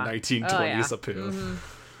happens in 1920s Apu.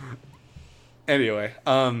 Anyway,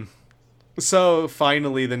 so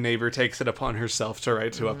finally the neighbor takes it upon herself to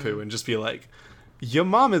write to Apu and just be like, your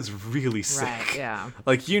mom is really sick. Right, yeah.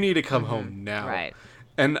 Like, you need to come home now. Right.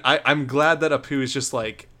 And I'm glad that Apu is just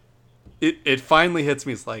like, it finally hits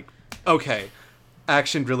me. It's like, okay,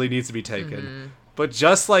 action really needs to be taken. But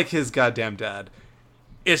just like his goddamn dad,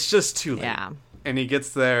 it's just too late. Yeah. And he gets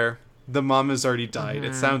there, the mom has already died.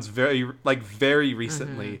 It sounds very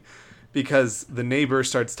recently, because the neighbor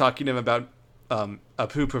starts talking to him about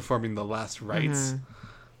Apu performing the last rites,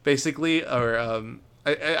 basically, or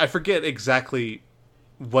I forget exactly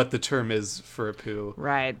what the term is for Apu,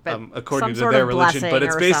 right? But according to their religion, but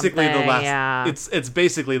it's basically the last. Yeah. It's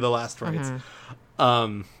basically the last rites.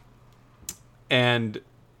 And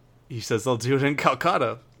he says they'll do it in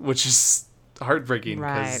Calcutta, which is heartbreaking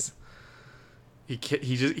because he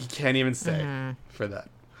can't even stay for that.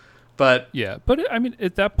 But I mean,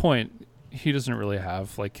 at that point, he doesn't really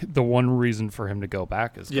have like the one reason for him to go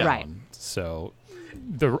back is gone. Right. So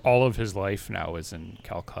all of his life now is in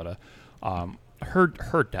Calcutta.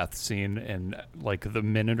 Her death scene and like the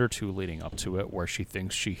minute or two leading up to it where she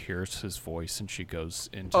thinks she hears his voice and she goes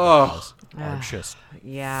into the house are just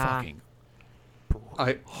fucking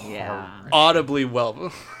audibly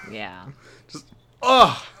just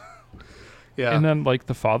and then like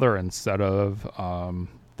the father, instead of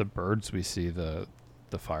the birds, we see the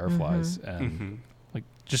fireflies and like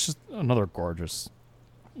just another gorgeous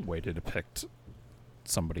way to depict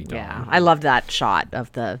somebody dying. Yeah, I love that shot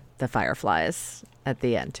of the fireflies at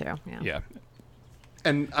the end too. Yeah.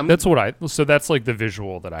 And that's like the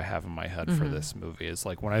visual that I have in my head for this movie is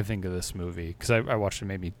like when I think of this movie, because I watched it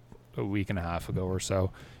maybe a week and a half ago or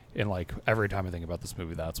so, and like every time I think about this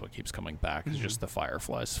movie, that's what keeps coming back is just the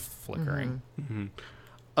fireflies flickering.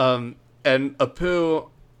 And Apu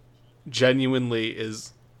genuinely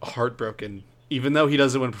is heartbroken, even though he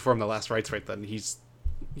doesn't want to perform the last rites right then.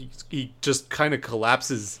 He just kind of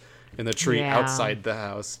collapses in the tree outside the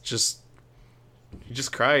house. He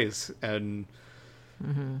just cries, and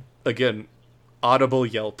again, audible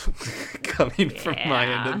yelp coming from my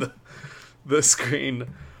end of the screen.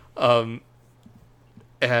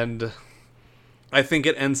 And I think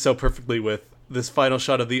it ends so perfectly with this final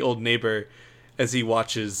shot of the old neighbor as he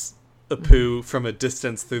watches Apu from a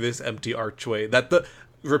distance through this empty archway that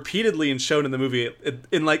repeatedly and shown in the movie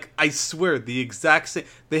in like, I swear, the exact same.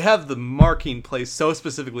 They have the marking placed so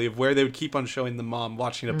specifically of where they would keep on showing the mom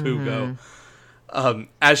watching Apu go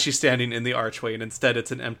as she's standing in the archway, and instead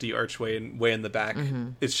it's an empty archway and way in the back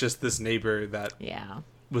it's just this neighbor that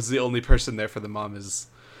was the only person there for the mom. Is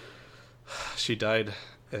she died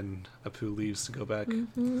and Apu leaves to go back.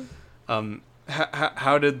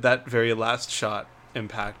 How did that very last shot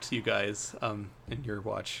impact you guys in your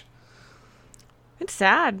watch? It's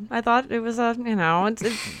sad. I thought it was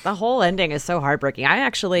the whole ending is so heartbreaking.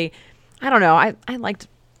 I don't know. I liked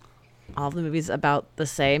all of the movies about the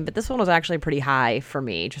same, but this one was actually pretty high for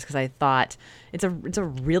me just because I thought it's a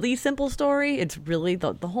really simple story. It's really,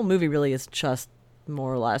 the whole movie really is just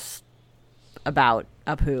more or less about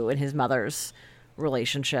Apu and his mother's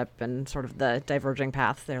relationship and sort of the diverging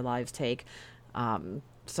paths their lives take.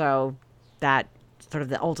 So that sort of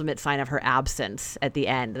the ultimate sign of her absence at the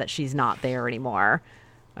end, that she's not there anymore,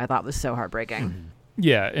 I thought was so heartbreaking.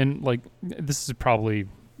 Yeah, and like, this is probably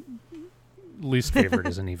least favorite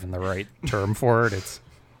isn't even the right term for it.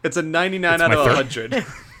 It's a 99 out of 100.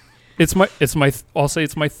 I'll say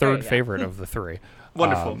it's my third favorite of the three.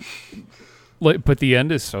 Wonderful. But the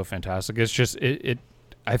end is so fantastic. It's just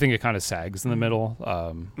I think it kind of sags in the middle,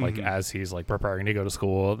 like as he's like preparing to go to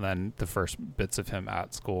school, and then the first bits of him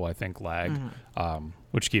at school I think lag,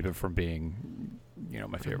 which keep it from being,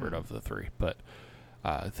 my favorite of the three. But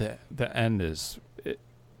the end is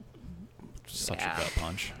such a gut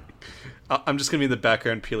punch. I'm just gonna be in the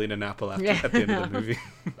background peeling an apple at the end of the movie.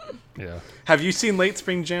 Yeah. Have you seen Late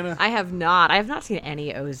Spring, Jana? I have not. I have not seen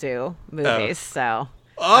any Ozu movies, so.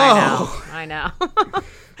 Oh, I know.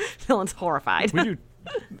 Dylan's horrified. We do.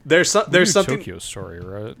 There's something. Tokyo Story,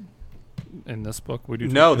 right? In this book, we do.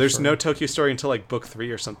 No, there's no Tokyo Story until like book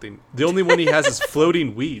 3 or something. The only one he has is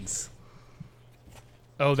Floating Weeds.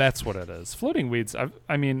 Oh, that's what it is. Floating Weeds.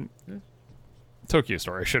 I mean, Tokyo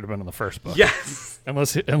Story should have been in the first book. Yes.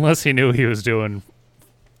 Unless he knew he was doing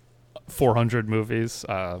 400 movies.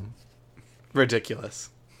 Ridiculous.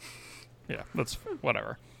 Yeah, that's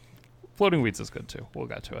whatever. Floating Weeds is good too. We'll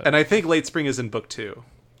get to it. And I think Late Spring is in book 2.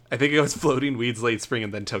 I think it goes Floating Weeds, Late Spring,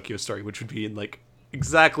 and then Tokyo Story, which would be in like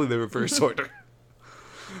exactly the reverse order.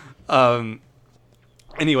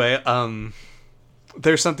 Anyway,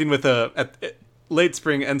 there's something with Late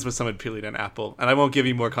Spring ends with someone peeling an apple, and I won't give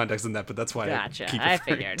you more context than that, but that's why I keep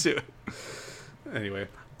referring to it. Anyway,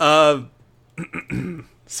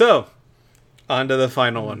 so on to the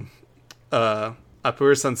final one, Apur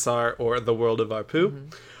Sansar, or The World of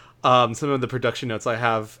Apu. Some of the production notes I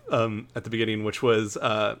have at the beginning, which was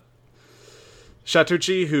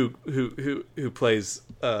Chatterjee, who plays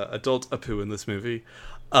adult Apu in this movie.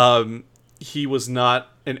 He was not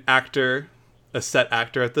an actor, a set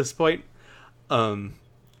actor at this point, and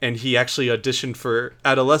he actually auditioned for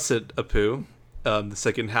adolescent Apu, the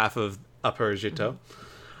second half of Aparajito.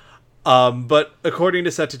 But according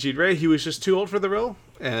to Satyajit Ray, he was just too old for the role.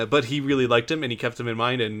 But he really liked him, and he kept him in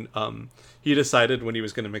mind, and he decided when he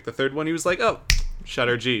was going to make the third one, he was like, oh,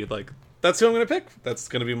 Chatterjee, like, that's who I'm going to pick. That's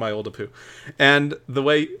going to be my old Apu. And the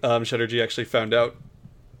way Chatterjee actually found out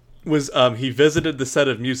was he visited the set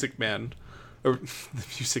of Music Man. Or the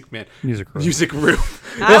Music Man. Music Room.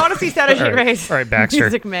 I want to see Satyajit Ray's all right, Baxter.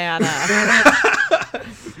 Music Man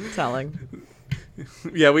telling.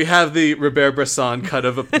 Yeah, we have the Robert Bresson cut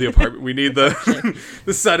of the apartment. We need the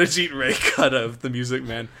Satyajit Ray cut of the Music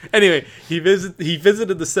Man. Anyway, he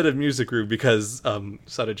visited the set of Music Room because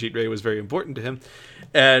Satyajit Ray was very important to him,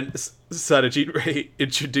 and Satyajit Ray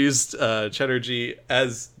introduced Chatterjee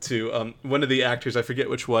as to one of the actors. I forget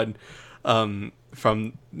which one.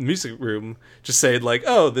 From Music Room, just saying like,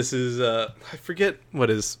 oh, this is I forget what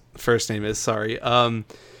his first name is. Sorry.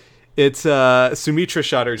 It's Sumitra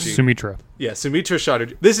Chatterjee. Sumitra. Yeah, Sumitra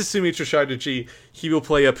Chatterjee. This is Sumitra Chatterjee. He will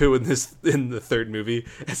play Apu in the third movie.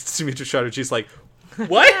 And Sumitra Chatterjee's like,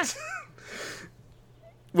 what?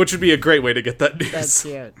 Which would be a great way to get that news. That's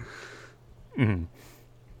cute.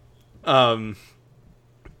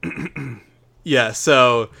 Yeah,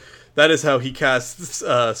 so that is how he casts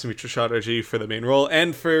Sumitra Chatterjee for the main role,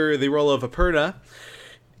 and for the role of Aparna.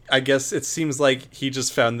 I guess it seems like he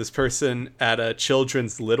just found this person at a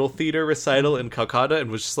children's little theater recital in Calcutta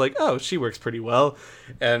and was just like, oh, she works pretty well.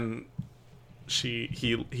 And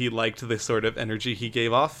he liked the sort of energy he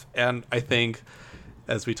gave off. And I think,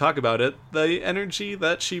 as we talk about it, the energy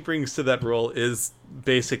that she brings to that role is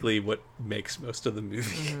basically what makes most of the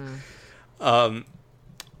movie.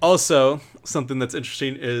 Also, something that's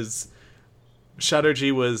interesting is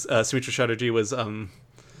Sumitra Chatterjee was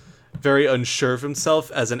very unsure of himself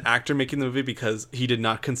as an actor making the movie because he did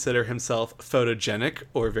not consider himself photogenic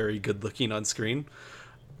or very good looking on screen.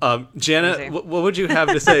 Jana, what would you have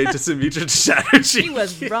to say to Sumitra Chatterjee? He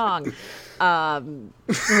was wrong. I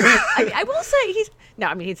will say he's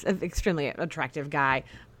an extremely attractive guy.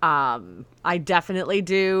 I definitely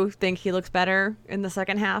do think he looks better in the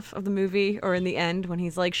second half of the movie or in the end when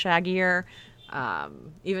he's like shaggier.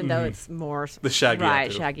 Even though it's more the shaggy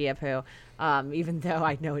Apu. Shaggy Apu. Even though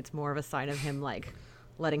I know it's more of a sign of him like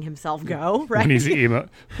letting himself go, right? When he's emo,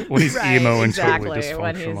 and exactly. totally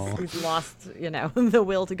dysfunctional. When he's lost, the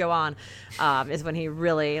will to go on, is when he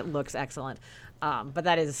really looks excellent. But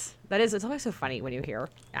that is it's always so funny when you hear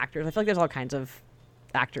actors. I feel like there's all kinds of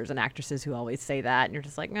actors and actresses who always say that, and you're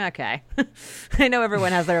just like, okay. I know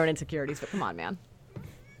everyone has their own insecurities, but come on, man.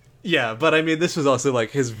 Yeah, but I mean, this was also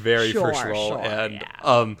like his very first role, and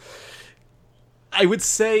I would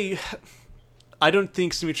say I don't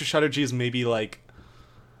think Sumitra Chatterjee is maybe like.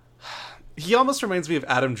 He almost reminds me of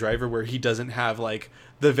Adam Driver, where he doesn't have like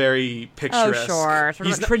the very picturesque. Oh, sure, sort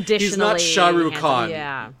of traditionally. He's not Shah Rukh Khan.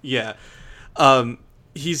 Yeah.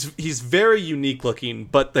 He's very unique looking,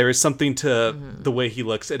 but there is something to the way he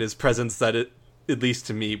looks and his presence that it, at least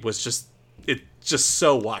to me, was just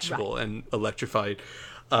so watchable and electrified.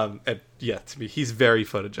 And yeah, to me, he's very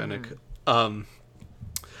photogenic.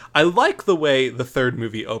 I like the way the third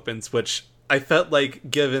movie opens, which I felt like,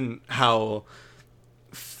 given how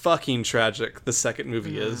fucking tragic the second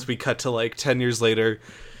movie is, we cut to like 10 years later.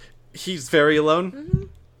 He's very alone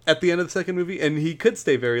at the end of the second movie, and he could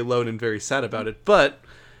stay very alone and very sad about it, but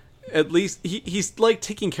at least he's like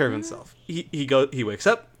taking care of himself. He wakes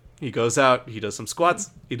up, he goes out, he does some squats,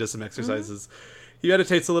 he does some exercises, he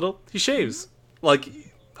meditates a little, he shaves. Like,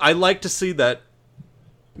 I like to see that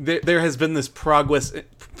there has been this progress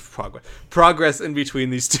in between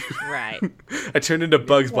these two. Right. I turned into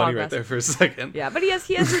Bugs Bunny right there for a second. Yeah, but he has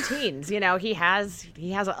routines. He has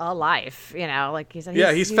a life. Like he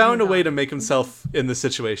said. He's found a way to make himself in the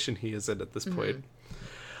situation he is in at this point.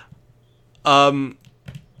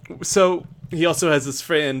 So he also has this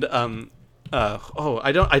friend.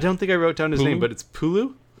 I don't think I wrote down his name, but it's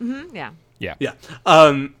Pulu. Yeah.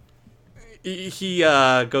 He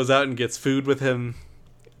goes out and gets food with him.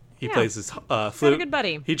 He plays his flute. A good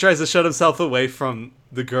buddy. He tries to shut himself away from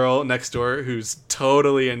the girl next door who's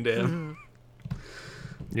totally into him.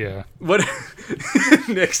 Yeah. What?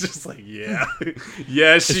 Nick's just like, yeah, she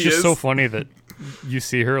is. It's just so funny that you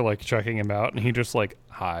see her like checking him out, and he just like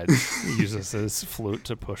hides. He uses his flute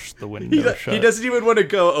to push the window shut. He doesn't even want to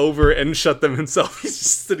go over and shut them himself. He's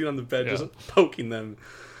just sitting on the bed, just poking them.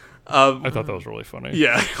 I thought that was really funny.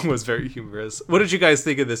 Yeah, it was very humorous. What did you guys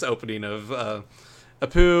think of this opening of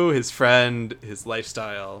Apu, his friend, his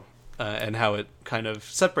lifestyle, and how it kind of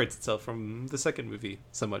separates itself from the second movie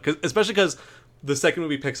somewhat? Especially because the second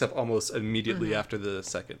movie picks up almost immediately after the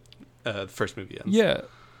first movie ends. Yeah,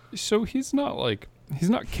 so he's not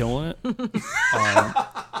killing it,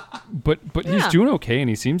 but he's doing okay, and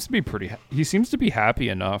he seems to be happy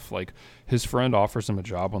enough. Like, his friend offers him a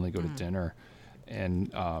job when they go to dinner,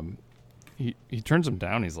 and he turns him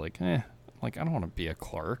down. He's like, like, I don't want to be a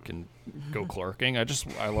clerk and go clerking. I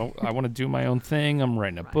want to do my own thing. I'm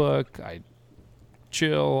writing a book. I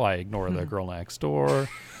chill. I ignore the girl next door.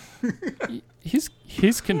 He's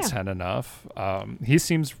content enough. He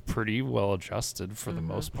seems pretty well adjusted for the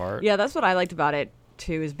most part. Yeah, that's what I liked about it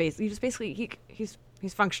too. Is basically he's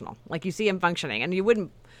functional. Like, you see him functioning, and you would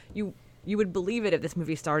believe it if this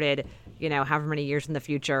movie started, however many years in the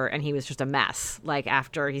future, and he was just a mess. Like,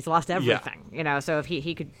 after he's lost everything, So if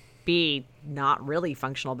he could be not really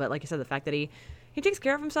functional, but like you said, the fact that he takes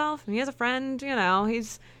care of himself and he has a friend,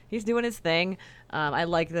 he's doing his thing. I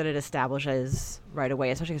like that it establishes right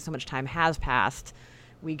away, especially because so much time has passed,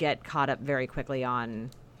 we get caught up very quickly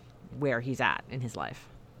on where he's at in his life.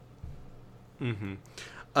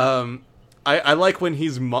 I like when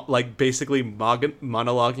he's basically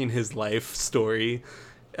monologuing his life story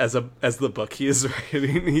as the book he is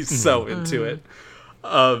writing. He's so into it.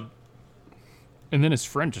 And then his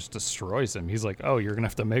friend just destroys him. He's like, oh, you're going to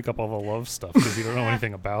have to make up all the love stuff because you don't know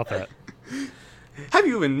anything about that. Have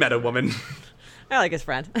you even met a woman? I like his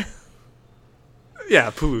friend. Yeah,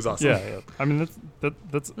 Pulu's awesome. Yeah. I mean,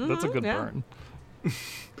 That's a good burn.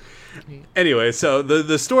 Anyway, so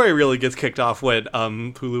the story really gets kicked off when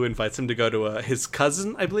Pulu invites him to go to his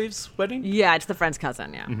cousin, I believe's wedding. Yeah, it's the friend's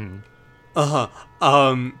cousin. Yeah.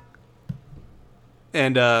 Mm-hmm.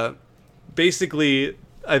 And basically,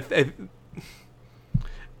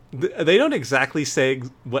 they don't exactly say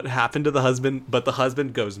what happened to the husband, but the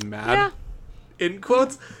husband goes mad, in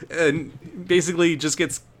quotes, and basically just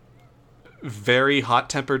gets very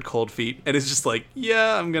hot-tempered, cold feet, and it's just like,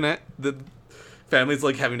 the family's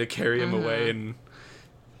like having to carry him away, and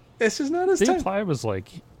it's just not his time. They imply it was like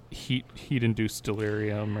heat-induced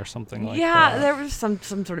delirium or something like that. Yeah, there was some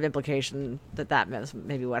sort of implication that was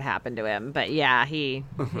maybe what happened to him, but yeah, he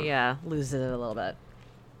loses it a little bit.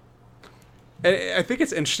 And I think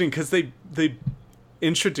it's interesting because they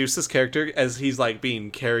introduce this character as he's like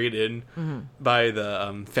being carried in by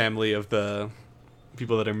the family of the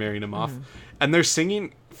people that are marrying him off, and they're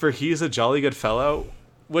singing for "He's a Jolly Good Fellow,"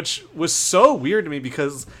 which was so weird to me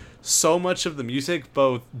because so much of the music,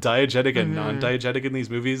 both diegetic and non-diegetic in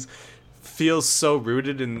these movies, feels so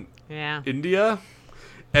rooted in India.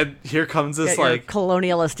 And here comes this like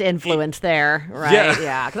colonialist influence there, right?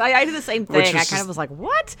 Yeah, because I did the same thing. I kind of was like,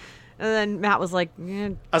 "What?" And then Matt was like,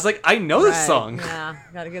 I was like, I know this song. Yeah,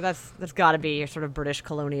 that's got to be your sort of British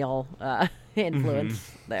colonial influence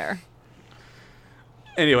there.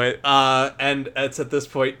 Anyway, and it's at this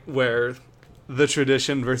point where the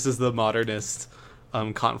tradition versus the modernist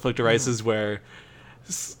conflict arises, where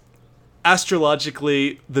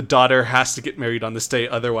astrologically the daughter has to get married on this day,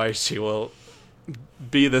 otherwise she will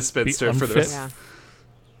be the spinster for the rest.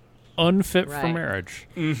 Unfit for marriage.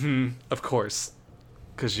 Of course.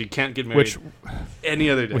 Because she can't get married any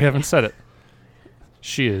other day. We haven't said it.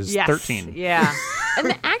 She is 13. Yeah.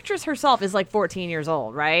 And the actress herself is like 14 years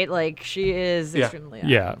old, right? Like she is extremely young.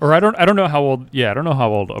 Yeah. Or I don't know how old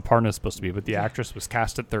Aparna is supposed to be, but the actress was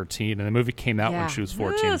cast at 13 and the movie came out when she was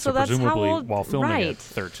 14, so presumably while filming at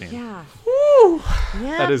 13. Yeah. Woo!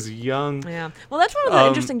 Yeah. That is young. Yeah. Well, that's one of the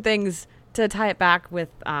interesting things to tie it back with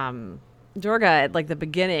Durga at like the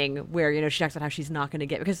beginning, where she talks about how she's not going to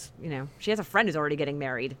get, because she has a friend who's already getting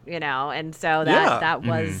married, and so that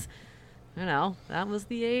was that was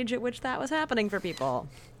the age at which that was happening for people.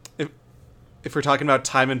 If we're talking about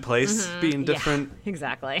time and place being different,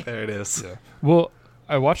 exactly, there it is. Yeah. Well,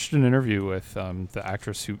 I watched an interview with the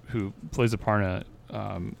actress who plays Aparna,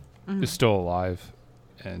 is still alive,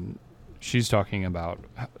 and she's talking about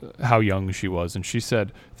how young she was, and she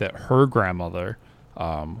said that her grandmother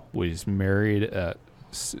was married at,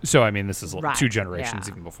 so I mean this is two generations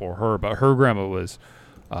even before her, but her grandma was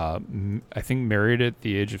I think married at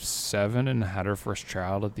the age of 7 and had her first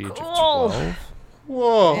child at the age of 12.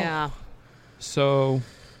 Whoa. Yeah. So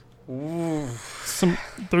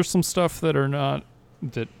there's some stuff that are not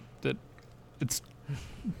that it's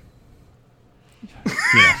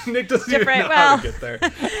Nick doesn't even know how to get there.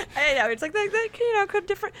 I know, it's like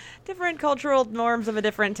different cultural norms of a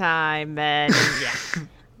different time, and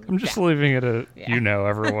I'm just leaving it at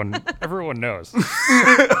everyone knows.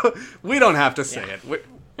 We don't have to say it.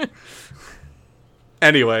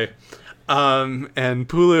 Anyway, and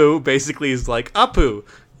Pulu basically is like, Apu,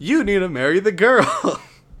 you need to marry the girl.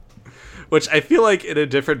 Which I feel like in a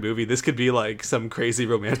different movie, this could be like some crazy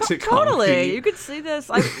romantic totally. comedy. You could see this.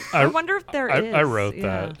 I wonder if there is. I wrote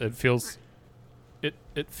that. It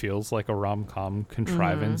feels like a rom-com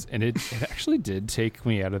contrivance, and it actually did take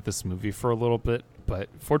me out of this movie for a little bit. But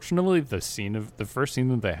fortunately, the first scene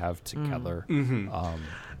that they have together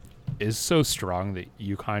is so strong that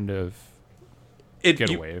you kind of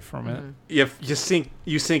get away from it. You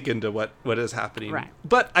sink into what is happening. Right.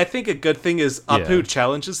 But I think a good thing is Apu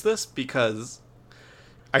challenges this, because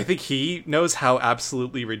I think he knows how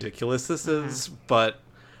absolutely ridiculous this is, but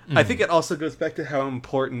I think it also goes back to how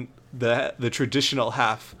important the traditional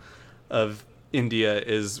half of India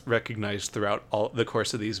is recognized throughout all the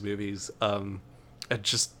course of these movies. And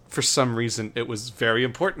just for some reason, it was very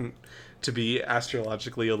important to be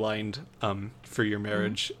astrologically aligned for your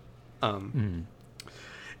marriage.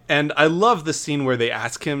 And I love the scene where they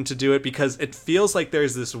ask him to do it, because it feels like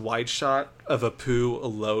there's this wide shot of Apu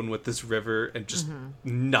alone with this river and just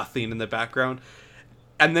nothing in the background.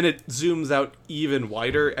 And then it zooms out even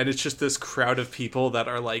wider, and it's just this crowd of people that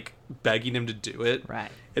are like begging him to do it.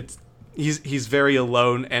 Right. He's very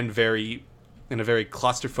alone and in a very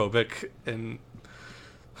claustrophobic and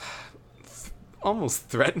almost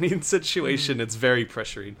threatening situation. It's very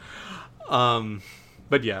pressuring.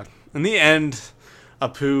 But yeah, in the end,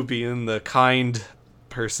 Apu, being the kind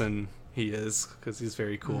person he is, because he's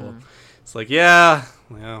very cool, it's like, I'll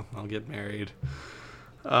get married.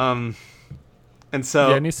 And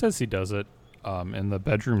so and he says he does it in the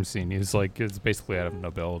bedroom scene, he's like, it's basically out of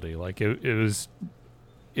nobility. Like it was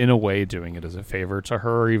in a way doing it as a favor to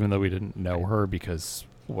her, even though we didn't know her, because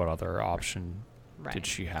what other option did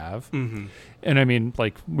she have? Mm-hmm. And I mean,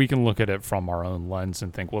 like, we can look at it from our own lens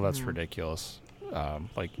and think, well, that's ridiculous.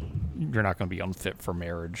 Like, you're not going to be unfit for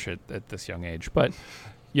marriage at this young age. But,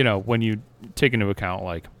 you know, when you take into account,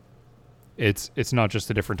 like, it's not just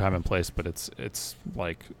a different time and place, but it's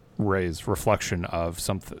like Ray's reflection of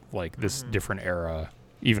something like this different era,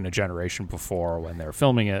 even a generation before when they're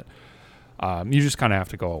filming it. You just kind of have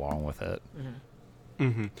to go along with it.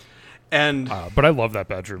 Mm-hmm. And but I love that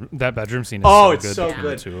bedroom. That bedroom scene is it's so between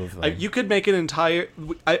good. the two of them. You could make an entire.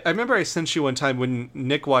 I remember I sent you one time when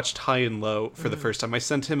Nick watched High and Low for the first time. I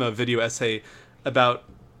sent him a video essay about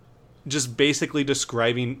just basically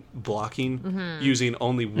describing blocking using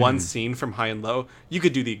only one scene from High and Low. You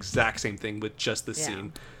could do the exact same thing with just this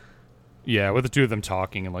scene. Yeah, with the two of them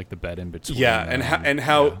talking and like the bed in between. Yeah, and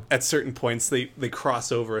how at certain points they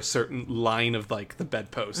cross over a certain line of like the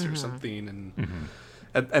bedpost or something,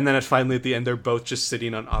 and then finally at the end they're both just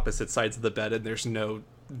sitting on opposite sides of the bed, and there's no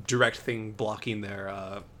direct thing blocking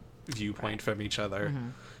their viewpoint from each other.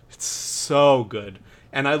 It's so good,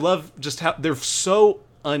 and I love just how they're so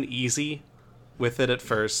uneasy with it at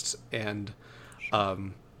first, and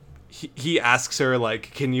he asks her,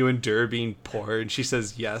 like, can you endure being poor? And she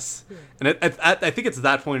says yes. And I think it's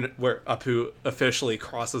that point where Apu officially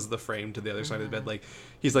crosses the frame to the other side of the bed. Like,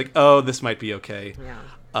 he's like, oh, this might be okay.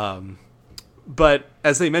 But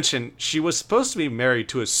as they mentioned, she was supposed to be married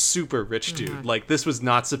to a super rich dude. Like, this was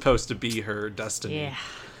not supposed to be her destiny.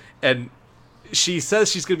 And she says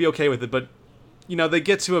she's going to be okay with it, but, you know, they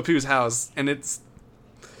get to Apu's house, and it's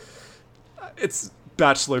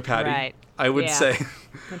bachelor patty, I would say.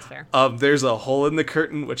 That's fair. There's a hole in the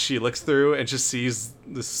curtain which she looks through and just sees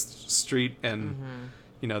this street and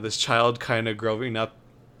you know, this child kind of growing up,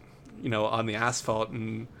 you know, on the asphalt,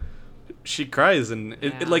 and she cries, and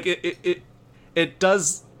it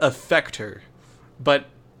does affect her. But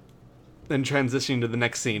then transitioning to the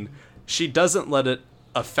next scene, she doesn't let it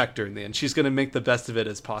affect her in the end. She's going to make the best of it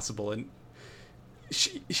as possible, and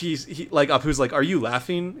he's like, Apu's like, are you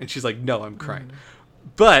laughing? And she's like, no, I'm crying.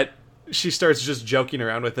 But she starts just joking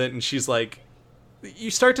around with it, and she's like,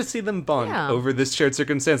 you start to see them bond over this shared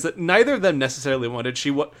circumstance that neither of them necessarily wanted.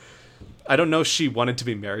 I don't know if she wanted to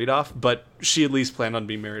be married off, but she at least planned on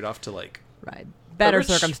being married off to, like, better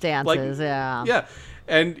circumstances. Yeah.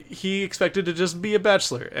 And he expected to just be a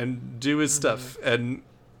bachelor and do his stuff,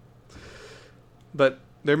 but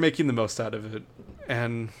they're making the most out of it.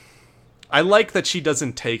 And I like that she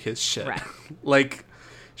doesn't take his shit. Like,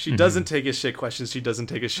 she doesn't take his shit questions. She doesn't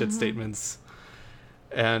take his shit statements.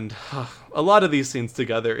 And a lot of these scenes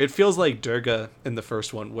together, it feels like Durga in the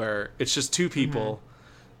first one, where it's just two people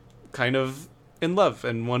kind of in love.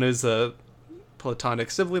 And one is a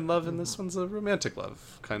platonic sibling love, and this one's a romantic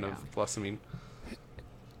love kind of blossoming.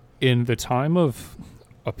 In the time of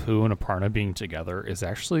Apu and Aparna being together is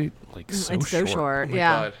actually like so it's short. so short. Oh my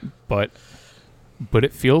God. But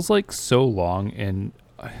it feels like so long, and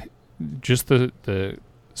just the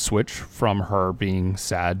switch from her being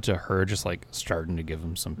sad to her just like starting to give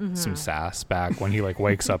him some sass back when he like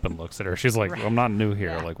wakes up and looks at her. She's like, I'm not new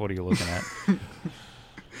here. Like, what are you looking at?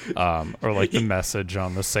 Or like the message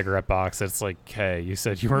on the cigarette box. It's like, hey, you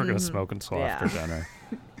said you weren't going to smoke until after dinner.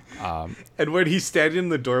 And when he's standing in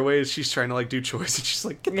the doorway, she's trying to like do chores, and she's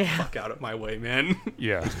like, get the fuck out of my way, man.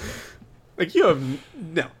 Yeah. Like, you have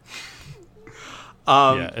no.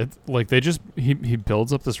 It's like he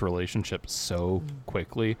builds up this relationship so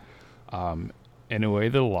quickly, in a way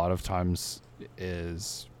that a lot of times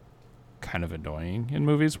is kind of annoying in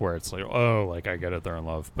movies, where it's like, oh, like, I get it, they're in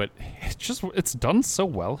love, but it's done so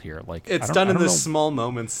well here. Like, it's done in the small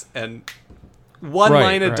moments, and one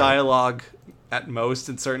line of dialogue at most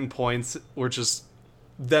in certain points, or just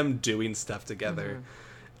them doing stuff together.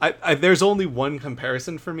 There's only one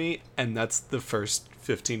comparison for me, and that's the first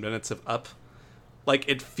 15 minutes of Up. Like,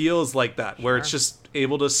 it feels like that, where it's just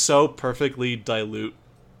able to so perfectly dilute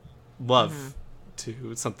love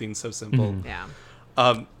to something so simple.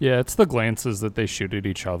 It's the glances that they shoot at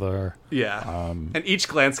each other. And each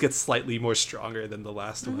glance gets slightly more stronger than the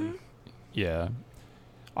last one.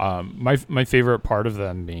 My favorite part of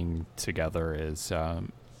them being together is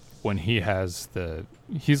when he's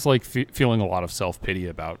like feeling a lot of self-pity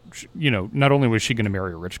about, you know, not only was she going to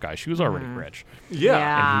marry a rich guy, she was already rich.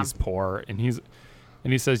 And he's poor, and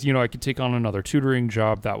he says, you know, I could take on another tutoring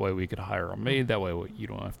job. That way we could hire a maid. That way you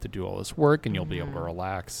don't have to do all this work, and you'll be able to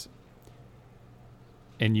relax.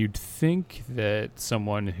 And you'd think that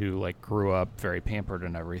someone who like grew up very pampered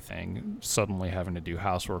and everything, suddenly having to do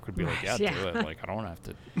housework would be like, yeah, do it. Like, I don't have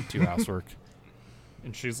to do housework.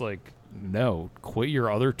 And she's like, no, quit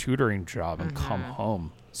your other tutoring job and come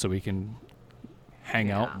home so we can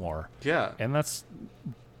hang out more. Yeah. And that's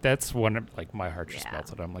when like my heart just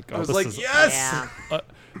melted. I'm like, oh, I was this like, is, yes.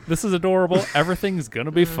 this is adorable. Everything's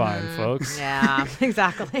gonna be fine, folks. Yeah,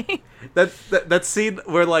 exactly. That scene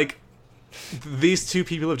where like these two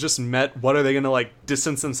people have just met. What are they gonna like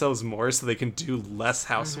distance themselves more so they can do less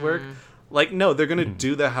housework? Like, no, they're gonna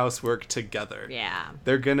do the housework together. Yeah,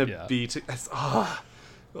 they're gonna be.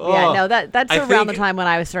 Yeah, no, that's around the time when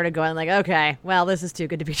I started going like, okay, well, this is too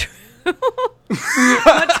good to be true.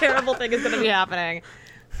 What terrible thing is gonna be happening?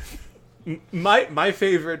 My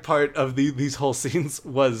favorite part of these whole scenes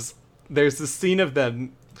was there's this scene of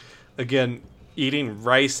them again eating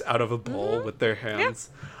rice out of a bowl with their hands.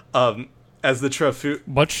 As the trofu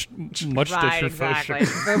much disher exactly.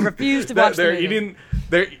 They refuse to watch they're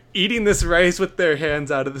eating this rice with their hands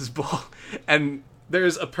out of this bowl, and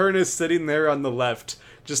there's Aparna sitting there on the left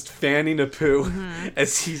just fanning Apu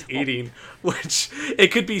as he's eating, which it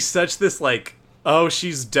could be such this like, oh,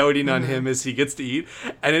 she's doting on him as he gets to eat,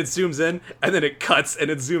 and it zooms in, and then it cuts, and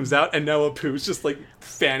it zooms out, and now Apu's just like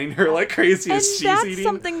fanning her like crazy as she's eating. And that's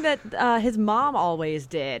something that his mom always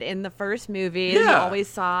did in the first movie. You always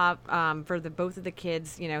saw for both of the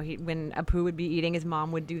kids, you know, when Apu would be eating, his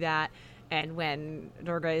mom would do that. And when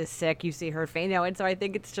Durga is sick, you see her faint. You know, and so I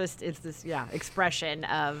think it's this expression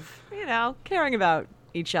of, you know, caring about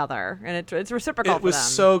each other, and it's reciprocal. It was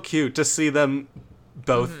so cute to see them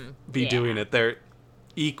both be doing it. They're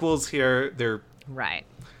equals here. They're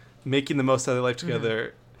making the most out of their life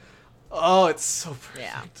together. Oh, it's so perfect.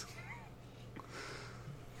 Yeah.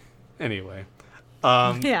 Anyway.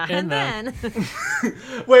 And then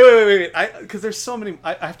wait. Because there's so many.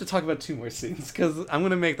 I have to talk about two more scenes because I'm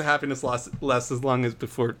going to make the happiness last as long as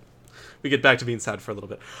before we get back to being sad for a little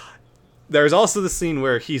bit. There's also the scene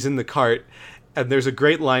where he's in the cart, and there's a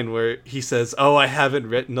great line where he says, "Oh, I haven't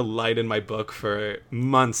written a line in my book for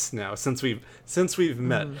months now since we've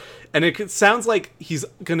met," and it sounds like he's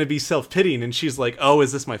gonna be self-pitying, and she's like, "Oh,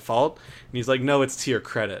 is this my fault?" And he's like, "No, it's to your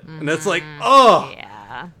credit," and it's like, "Oh,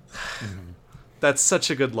 yeah." That's such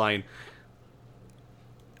a good line.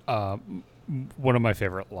 One of my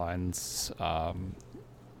favorite lines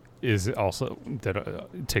is also that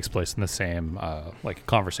it takes place in the same like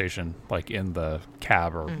conversation, like in the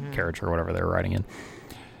cab or carriage or whatever they're riding in.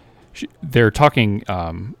 They're talking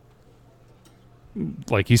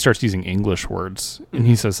like he starts using English words, and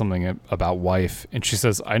he says something about wife, and she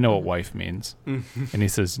says, "I know what wife means," and he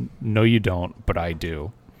says, "No, you don't, but I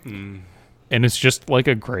do." And it's just like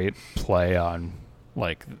a great play on,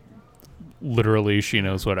 like, literally she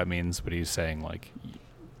knows what it means, but he's saying, like,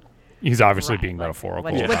 he's obviously being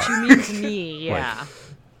metaphorical. What you mean to me, yeah. Like,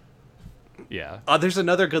 yeah. There's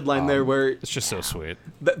another good line there where it's just so sweet.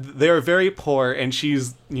 They're very poor, and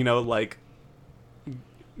she's, you know, like,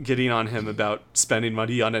 getting on him about spending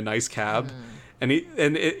money on a nice cab. And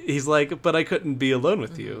he's like, but I couldn't be alone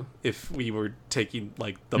with you if we were taking,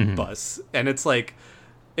 like, the bus. And it's like,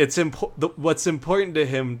 what's important to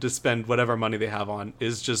him to spend whatever money they have on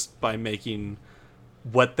is just by making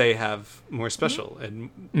what they have more special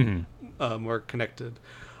and more connected.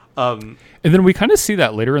 And then we kind of see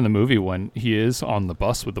that later in the movie when he is on the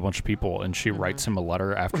bus with a bunch of people, and she writes him a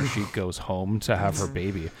letter after she goes home to have her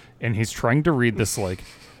baby, and he's trying to read this like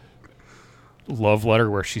love letter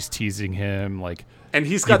where she's teasing him, like, and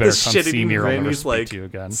he's got this shitty grin. He's like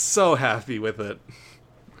so happy with it.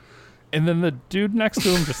 And then the dude next to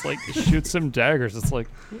him just like shoots him daggers. It's like,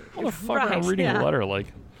 motherfucker, I'm reading a letter. Like,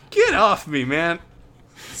 get off me, man.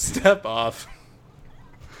 Step off.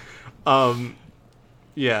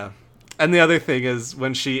 Yeah. And the other thing is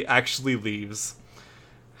when she actually leaves.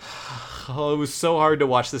 Oh, it was so hard to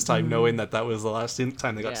watch this time, knowing that was the last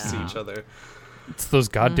time they got to see each other. It's those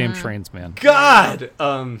goddamn trains, man. God.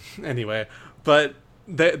 Anyway, but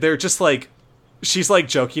they're just like. She's like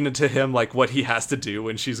joking to him like what he has to do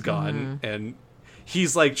when she's gone, and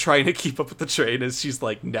he's like trying to keep up with the train as she's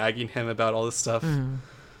like nagging him about all this stuff.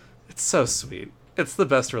 It's so sweet. It's the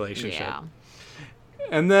best relationship. Yeah.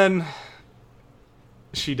 And then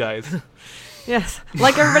she dies. Yes,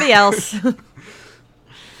 like everybody else.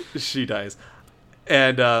 She dies,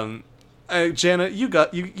 and Jana,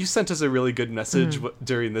 you sent us a really good message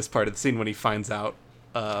during this part of the scene when he finds out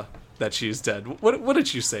that she's dead. What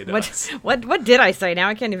did you say to us? What did I say? Now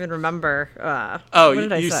I can't even remember.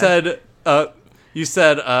 You said,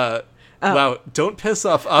 wow, don't piss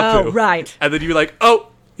off Apu. Oh, right. And then you were like, oh,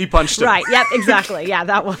 He punched him. Right. Yep. Exactly. Yeah.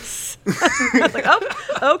 That was. I was like,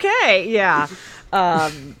 oh, okay. Yeah.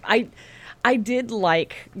 I did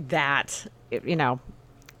like that.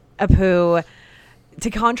 Apu. To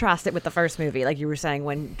contrast it with the first movie, like you were saying,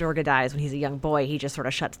 when Durga dies, when he's a young boy, he just sort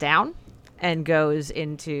of shuts down and goes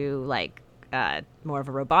into like more of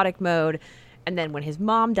a robotic mode. And then when his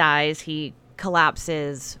mom dies, he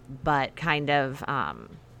collapses, but kind of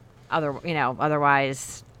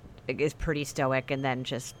otherwise is pretty stoic, and then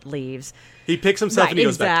just leaves. He picks himself and he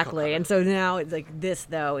goes back. Exactly. And so now it's like this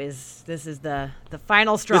is the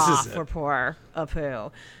final straw for poor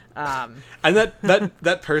Apu. And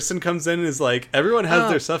that person comes in and is like, everyone has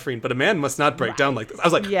their suffering, but a man must not break down like this. I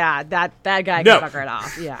was like, yeah, that guy no. can fuck right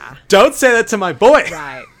off. Yeah. Don't say that to my boy.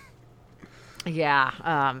 Right. Yeah.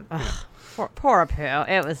 Poor Apu.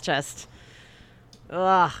 It was just,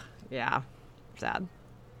 yeah, sad.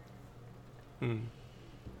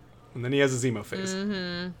 And then he has his emo phase.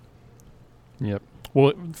 Mm-hmm. Yep.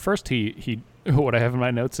 Well, first he what I have in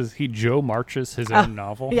my notes is he Joe Marches his own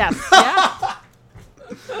novel. Yes. Yeah.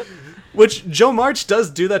 Which Jo March does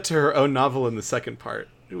do that to her own novel in the second part,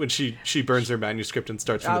 when she burns her manuscript and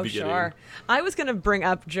starts from the beginning. Sure. I was going to bring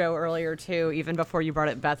up Joe earlier too, even before you brought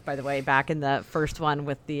it, Beth. By the way, back in the first one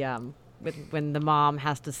with the when the mom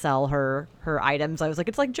has to sell her items, I was like,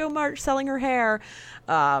 it's like Jo March selling her hair.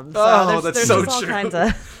 There's so all true. kinds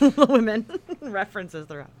of women references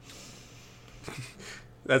throughout.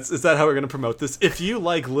 Is that how we're going to promote this? If you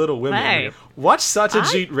like Little Women, Hey. watch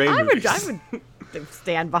Satyajit Ray movies. I would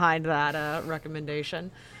stand behind that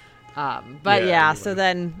recommendation. So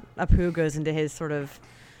then Apu goes into his sort of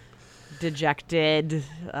dejected,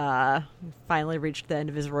 finally reached the end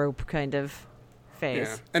of his rope kind of phase.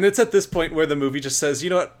 Yeah. And it's at this point where the movie just says,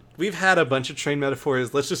 you know what, we've had a bunch of train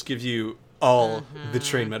metaphors, let's just give you all the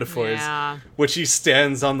train metaphors. Yeah. Which he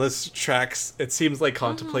stands on this tracks, it seems like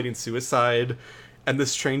contemplating suicide, and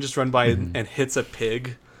this train just runs by and hits a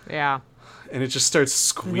pig. Yeah. And it just starts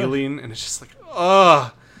squealing, and it's just like,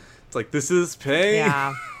 oh, it's like, this is pain.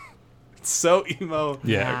 Yeah. It's so emo.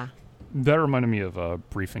 Yeah. That reminded me of a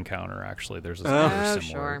Brief Encounter, actually. There's a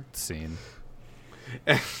similar scene.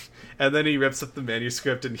 And then he rips up the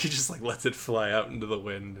manuscript, and he just like lets it fly out into the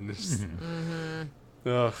wind, and it's just...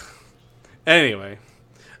 Ugh. Anyway,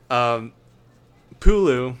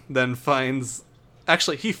 Pulu then finds...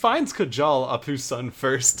 Actually, he finds Kajal, Apu's son,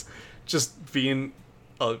 first, just being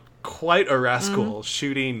quite a rascal,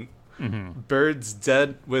 shooting birds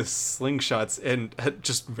dead with slingshots, and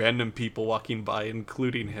just random people walking by,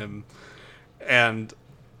 including him. And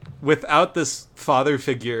without this father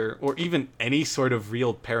figure, or even any sort of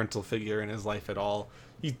real parental figure in his life at all,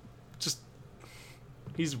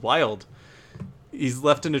 he's wild. He's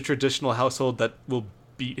left in a traditional household that will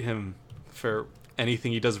beat him for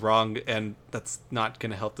anything he does wrong, and that's not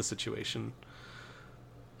going to help the situation.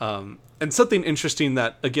 And something interesting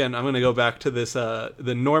that, again, I'm going to go back to this, the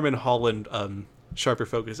Norman Holland Sharper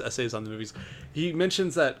Focus essays on the movies. He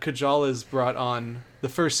mentions that Kajal is brought on, the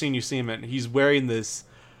first scene you see him in, he's wearing this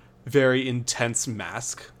very intense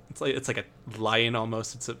mask. It's like a lion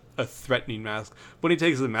almost. It's a threatening mask. When he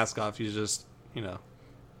takes the mask off, he's just, the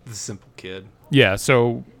simple kid. Yeah,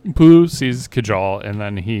 so Pooh sees Kajal, and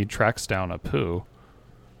then he tracks down Apu,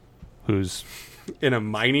 who's... in a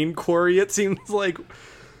mining quarry, it seems like.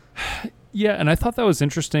 Yeah, and I thought that was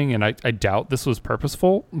interesting, and I doubt this was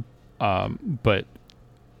purposeful, but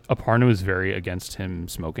Aparna was very against him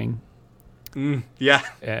smoking. Yeah.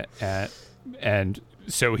 And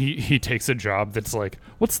so he takes a job that's like,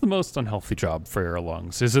 what's the most unhealthy job for your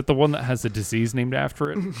lungs? Is it the one that has a disease named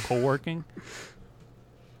after it? Coal working?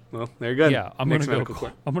 Well, there you go. Yeah, I'm gonna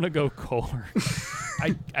go coal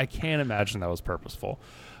working. I can't imagine that was purposeful.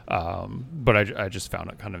 But I just found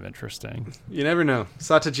it kind of interesting. You never know.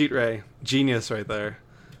 Satyajit Ray, genius right there.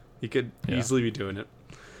 He could easily be doing it.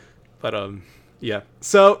 But yeah.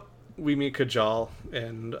 So we meet Kajal,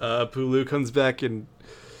 and Pulu comes back and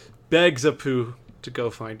begs Apu to go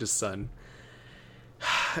find his son.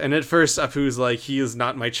 And at first Apu's like, he is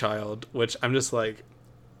not my child, which I'm just like,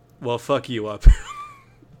 well, fuck you, Apu.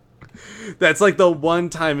 That's like the one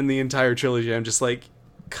time in the entire trilogy I'm just like,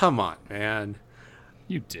 come on, man.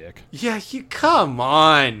 You dick. Yeah, come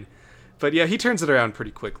on. But yeah, he turns it around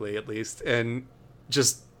pretty quickly, at least. And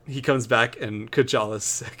just, he comes back and Kajal is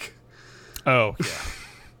sick. Oh,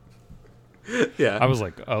 yeah. Yeah. I was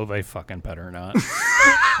like, oh, they fucking better not.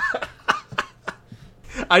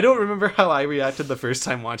 I don't remember how I reacted the first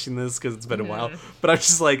time watching this, because it's been a while. But I'm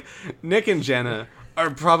just like, Nick and Jana are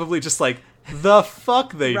probably just like, the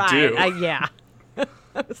fuck they do. Yeah.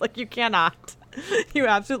 I was like, you cannot. You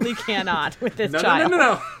absolutely cannot with this child.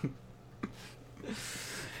 No.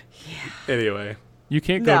 Anyway. You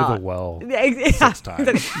can't go to the well 6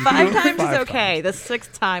 times. 5 times is okay. The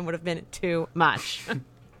 6th time would have been too much.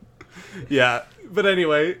 Yeah, but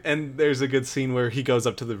anyway, and there's a good scene where he goes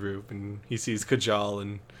up to the roof and he sees Kajal,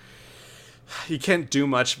 and he can't do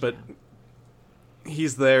much, but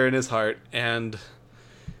he's there in his heart, and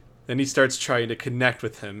then he starts trying to connect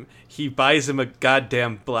with him. He buys him a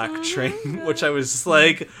goddamn black train, which I was just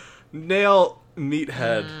like, nail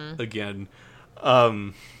meathead again.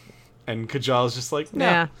 And Kajal's just like,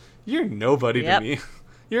 no, you're nobody to me.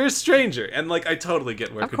 You're a stranger. And like, I totally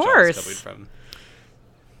get where Kajal's coming from.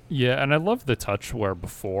 Yeah, and I love the touch where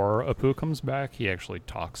before Apu comes back, he actually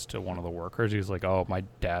talks to one of the workers. He's like, "Oh, my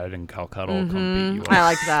dad in Calcutta will come beat you up." I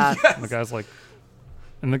like that. Yes. And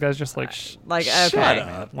the guy's just like, like, shut okay,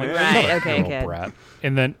 up, like, man. right, okay, kid. Brat.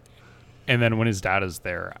 And then when his dad is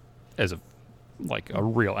there as a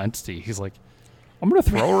real entity, he's like, "I'm gonna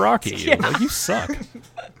throw a rock at you. Like, you suck."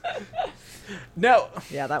 No.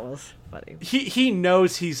 Yeah, that was funny. He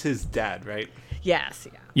knows he's his dad, right? Yes.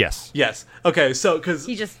 Yeah. Yes. Okay, so because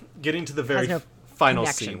He just getting to the very has no final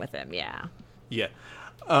connection scene with him. Yeah. Yeah.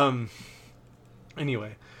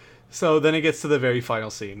 Anyway, so then it gets to the very final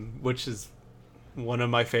scene, which is one of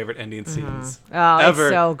my favorite ending scenes Oh, ever.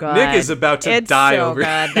 it's so good. Nick is about to die so over good,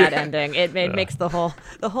 that ending. It makes the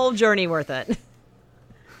whole journey worth it.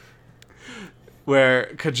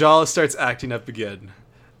 Where Kajal starts acting up again.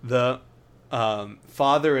 The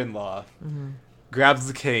father-in-law grabs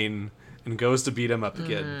the cane and goes to beat him up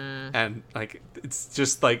again. And like, it's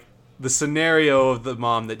just like the scenario of the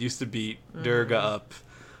mom that used to beat Durga up.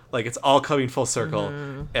 Like, it's all coming full circle.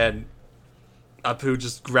 And Apu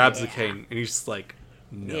just grabs the cane and he's just like,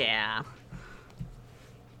 no. Yeah.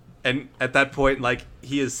 And at that point, like,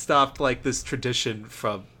 he has stopped like this tradition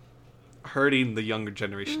from hurting the younger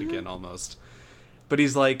generation again, almost. But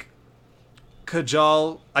he's like,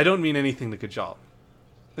 Kajal, I don't mean anything to Kajal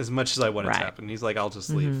as much as I want it to happen. He's like, I'll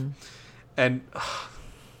just leave. And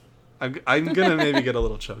I'm gonna maybe get a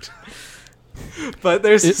little choked. But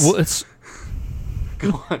there's it's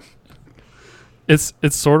go on. It's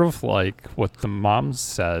sort of like what the mom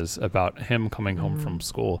says about him coming home from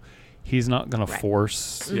school. He's not gonna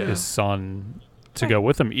force his son to go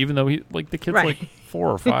with him, even though he the kid's like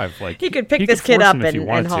 4 or 5. Like, he could pick this kid up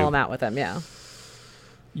and haul to. him out with him. Yeah.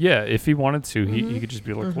 Yeah, if he wanted to, he could just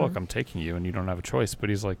be like, "Look, I'm taking you, and you don't have a choice." But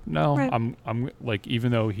he's like, "No, I'm like,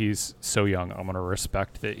 even though he's so young, I'm gonna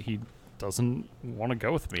respect that he doesn't want to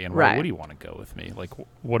go with me. And why would he want to go with me? Like,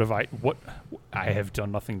 what I have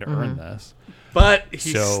done nothing to earn this." But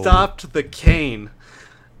he stopped the cane,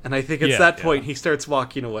 and I think it's that point he starts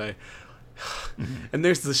walking away. And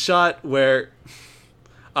there's the shot where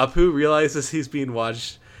Apu realizes he's being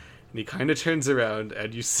watched, and he kind of turns around,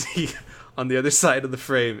 and you see. On the other side of the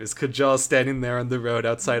frame is Kajal standing there on the road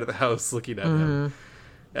outside of the house looking at him.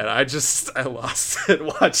 And I lost it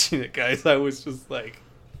watching it, guys. I was just like...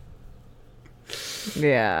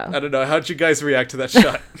 Yeah. I don't know. How'd you guys react to that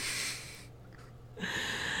shot?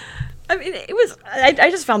 I mean, it was... I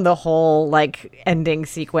just found the whole, like, ending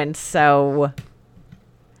sequence so...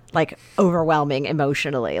 like, overwhelming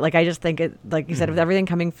emotionally. Like, I just think it... Like you said, with everything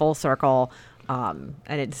coming full circle, and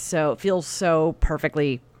it feels so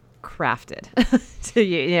perfectly... crafted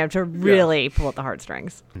to really pull at the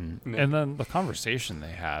heartstrings. And then the conversation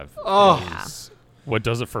they have is what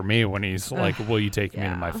does it for me when he's like, "Will you take me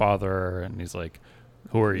to my father?" And he's like,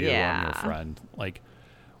 "Who are you? I'm your friend." Like,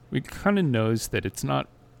 we kind of knows that it's not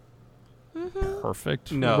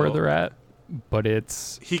perfect where they're at, but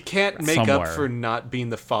he can't make somewhere. up for not being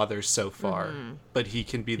the father so far, but he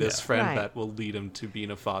can be this friend that will lead him to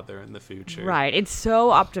being a father in the future. Right. It's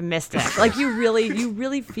so optimistic. Like, you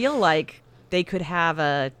really feel like they could have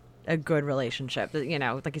a good relationship. You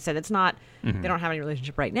know, like you said, it's not, they don't have any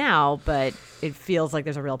relationship right now, but it feels like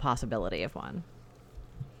there's a real possibility of one.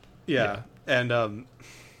 Yeah. And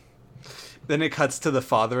then it cuts to the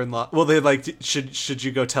father-in-law. Well, they like, should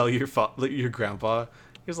you go tell your grandpa?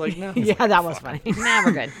 He was like, no. Yeah, that was funny. Nah,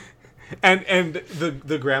 we're good. And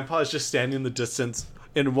the grandpa is just standing in the distance,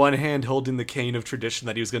 in one hand holding the cane of tradition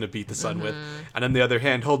that he was going to beat the son with, and in the other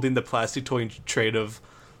hand holding the plastic toy trait of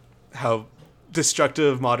how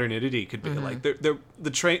destructive modernity could be. Like,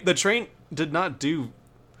 the train did not do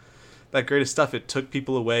that great of stuff. It took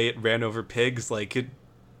people away. It ran over pigs. Like, it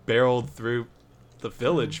barreled through the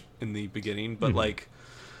village in the beginning, but like.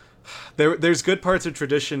 There's good parts of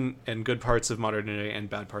tradition and good parts of modernity and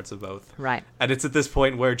bad parts of both. Right. And it's at this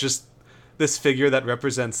point where just this figure that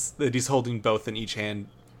represents that he's holding both in each hand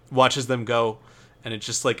watches them go, and it's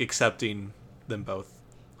just like accepting them both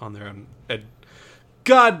on their own. And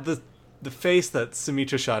God, the face that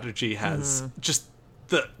Sumitra Chatterjee has, just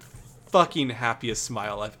the fucking happiest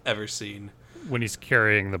smile I've ever seen. When he's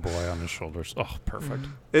carrying the boy on his shoulders. Oh, perfect.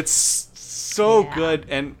 It's so good.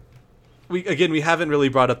 And we haven't really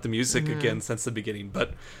brought up the music again since the beginning,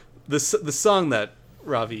 but the song that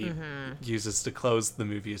Ravi uses to close the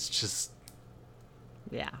movie is just...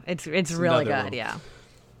 Yeah, it's really good, level. yeah.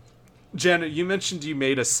 Jana, you mentioned you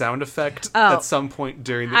made a sound effect at some point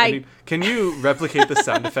during the ending. Can you replicate the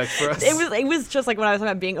sound effect for us? It was just like when I was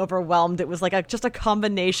talking about being overwhelmed. It was like just a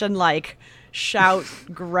combination, like shout,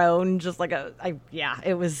 groan, just like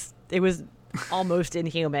it was almost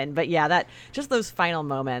inhuman. But yeah, that just those final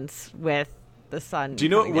moments with the son. Do you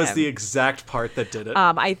know what was the exact part that did it?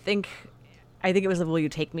 I think it was the "Will you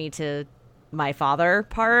take me to my father"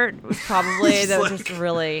 part. Was probably that was just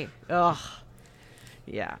really ugh.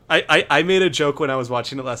 Yeah. I made a joke when I was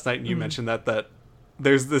watching it last night, and you mentioned that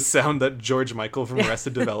there's this sound that George Michael from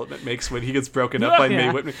Arrested Development makes when he gets broken up by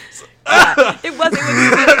Mae Whitney. It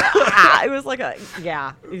was like a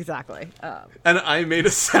exactly. And I made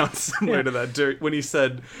a sound similar to that when he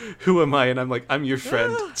said, "Who am I?" and I'm like, "I'm your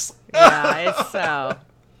friend." It's so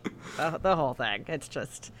the whole thing. It's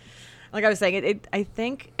just like I was saying. I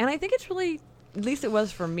think it's really. At least it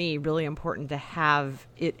was for me, really important to have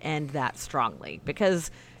it end that strongly because,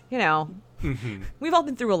 we've all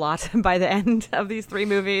been through a lot by the end of these three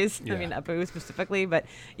movies. Yeah. I mean, Apu specifically, but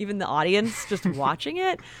even the audience just watching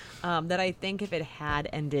it, that I think if it had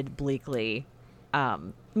ended bleakly,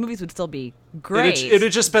 movies would still be great. It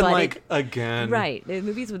had just been again. Right. The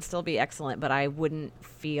movies would still be excellent, but I wouldn't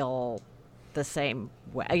feel the same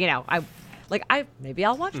way. Maybe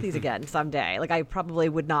I'll watch these again someday. Like, I probably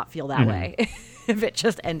would not feel that way if it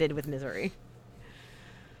just ended with misery.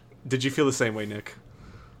 Did you feel the same way, Nick?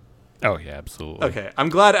 Oh, yeah, absolutely. Okay. I'm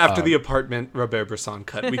glad after the Apartment Robert Bresson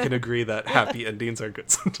cut, we can agree that happy endings are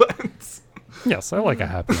good sometimes. Yes, I like a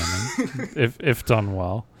happy ending, if done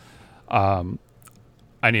well. I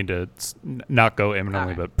need to not go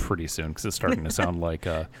imminently, but pretty soon, because it's starting to sound like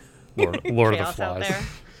Lord of the Flies.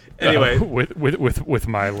 Anyway, with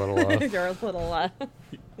my little your little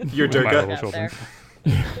your Durga children.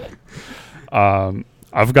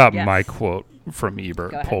 I've got my quote from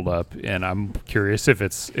Ebert pulled up, and I'm curious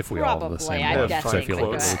if we all have the same one. Because I feel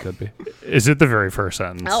like it could be. Is it the very first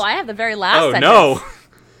sentence? Oh, I have the very last sentence. No.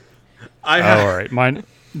 All right. Mine.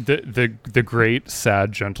 The great,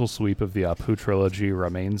 sad, gentle sweep of the Apu Trilogy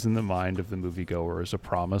remains in the mind of the moviegoer as a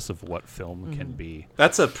promise of what film can be.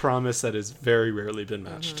 That's a promise that has very rarely been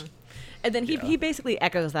matched. And then he basically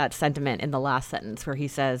echoes that sentiment in the last sentence where he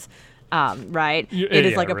says, right, it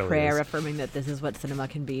is like a prayer affirming that this is what cinema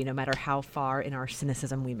can be, no matter how far in our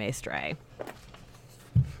cynicism we may stray.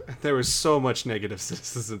 There was so much negative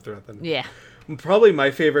cynicism throughout them. Yeah. Probably my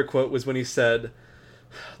favorite quote was when he said,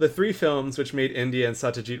 "The three films which made India and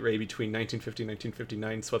Satyajit Ray between 1950 and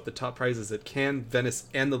 1959 swept the top prizes at Cannes, Venice,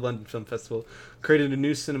 and the London Film Festival, created a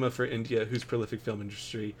new cinema for India, whose prolific film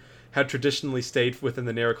industry had traditionally stayed within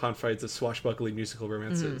the narrow confines of swashbuckling musical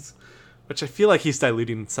romances." Which I feel like he's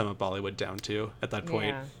diluting some of Bollywood down to at that point.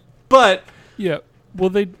 Yeah. But yeah, well,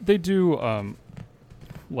 they do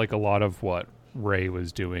like a lot of what Ray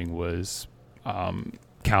was doing was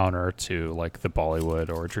counter to like the Bollywood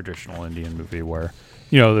or traditional Indian movie where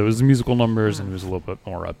there was musical numbers and it was a little bit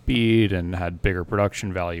more upbeat and had bigger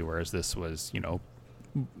production value, whereas this was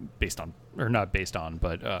based on, or not based on,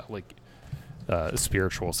 but a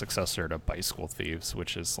spiritual successor to Bicycle Thieves,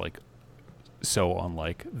 which is like so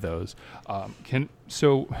unlike those.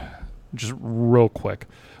 So just real quick,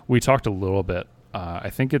 we talked a little bit I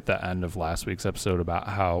think at the end of last week's episode about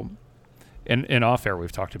how in off air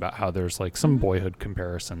we've talked about how there's like some boyhood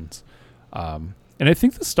comparisons, and I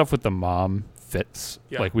think the stuff with the mom fits.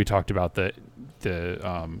 Like we talked about the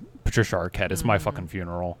Patricia Arquette is My Fucking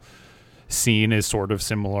Funeral scene is sort of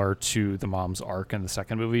similar to the mom's arc in the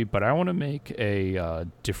second movie, but I want to make a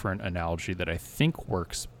different analogy that I think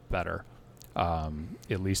works better,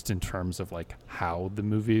 at least in terms of like how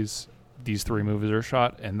these three movies are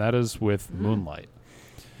shot, and that is with Moonlight.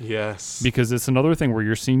 Yes. Because it's another thing where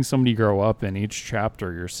you're seeing somebody grow up, and each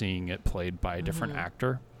chapter you're seeing it played by a different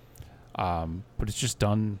actor. But it's just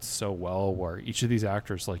done so well where each of these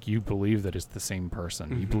actors, like, you believe that it's the same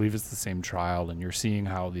person. You believe it's the same child, and you're seeing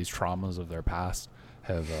how these traumas of their past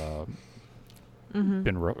have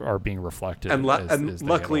are being reflected. And, as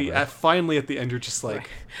luckily, finally at the end, you're just like...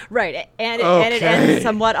 Right. And it ends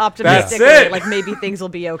somewhat optimistically. Like, maybe things will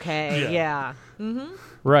be okay. Yeah. Mm-hmm.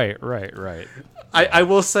 Right. I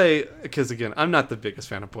will say, because again, I'm not the biggest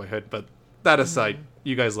fan of Boyhood, but that aside,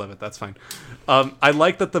 you guys love it. That's fine. I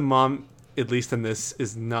like that the mom, at least in this,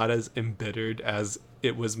 is not as embittered as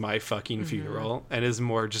it was my fucking funeral, and is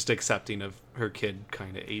more just accepting of her kid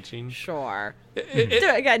kind of aging. Sure.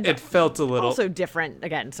 It felt a little... Also different,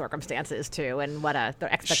 again, circumstances, too, and what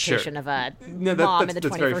the expectation of a No, mom in the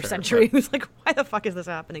that's very 21st fair, century but- who's like, why the fuck is this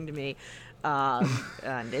happening to me?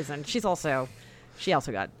 And isn't... She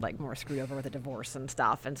also got like more screwed over with a divorce and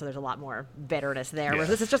stuff, and so there's a lot more bitterness there. Whereas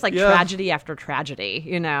this is just like tragedy after tragedy,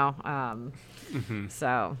 you know.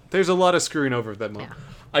 So there's a lot of screwing over with that mom. Yeah.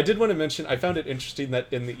 I did want to mention, I found it interesting that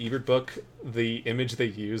in the Ebert book, the image they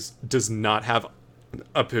use does not have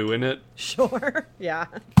Apu in it. sure, yeah,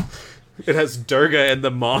 It has Durga and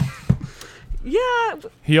the mom. yeah.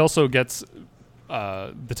 He also gets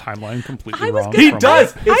the timeline completely I was wrong. gonna- He from-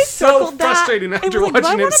 does. I It's so circled that. frustrating And after like, do I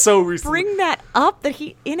watching it wanna so recently. Bring that up that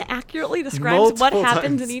he inaccurately describes what Multiple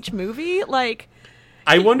happens times. in each movie. Like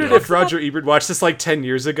I wondered talks if Roger Ebert watched this like 10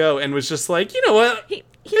 years ago and was just like, you know what?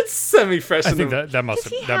 It's semi-fresh. I in think the... that must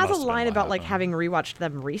Because have. he that has a must have been line what about like happened. having rewatched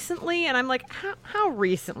them recently, and I'm like, how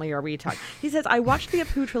recently are we talking? He says, I watched the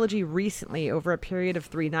Apu trilogy recently over a period of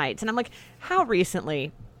 3 nights, and I'm like, how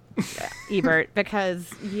recently, Ebert?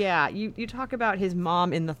 Because you talk about his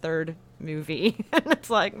mom in the 3rd movie, and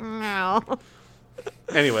it's like, no.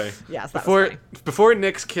 Anyway, Yes, that was funny. before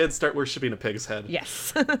Nick's kids start worshipping a pig's head,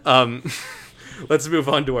 Yes. let's move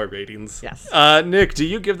on to our ratings. Yes. Nick, do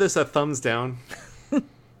you give this a thumbs down?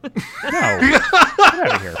 No, get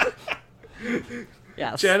out of here.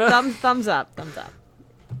 Yes. Jana? Thumbs up. Thumbs up.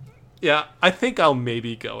 Yeah, I think I'll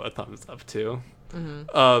maybe go a thumbs up too.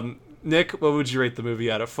 Nick, what would you rate the movie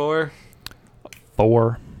out of 4?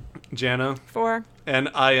 4. Jana? 4. And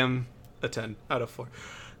I am a 10 out of 4.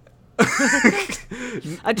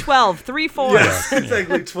 A 12. 3 4s. Yes,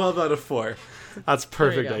 exactly. 12 out of 4. That's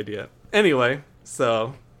perfect go. idea. Anyway,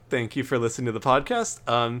 so thank you for listening to the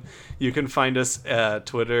podcast. You can find us at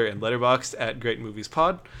Twitter and Letterboxd at Great Movies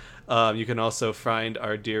Pod. You can also find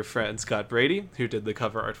our dear friend Scott Brady, who did the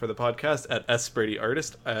cover art for the podcast, at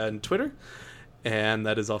sbradyartist on Twitter. And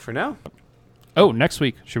that is all for now. Oh, next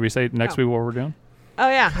week. Should we say next week what we're doing? Oh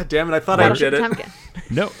yeah. God damn it, I thought I did it.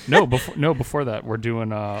 No. Before that, we're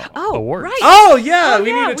doing awards. Right. Oh, yeah, we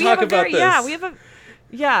yeah, need to talk have a about very,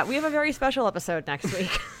 this. we have a very special episode next week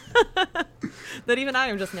that even I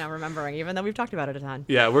am just now remembering, even though we've talked about it a ton.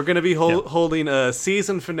 Yeah, we're going to be holding a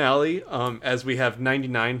season finale as we have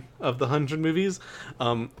 99 of the 100 movies.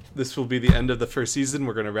 This will be the end of the first season.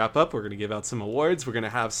 We're going to wrap up. We're going to give out some awards. We're going to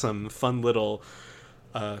have some fun little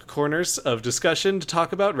corners of discussion to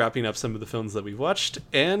talk about, wrapping up some of the films that we've watched,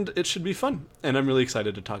 and it should be fun. And I'm really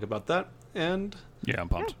excited to talk about that. And Yeah, I'm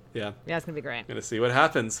pumped. yeah, Yeah, it's gonna be great. gonna see what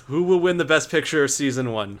happens. Who will win the best picture of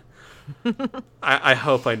season 1? I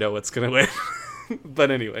hope I know what's gonna win.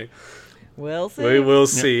 But anyway, We'll see. we will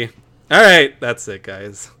see. All right, that's it,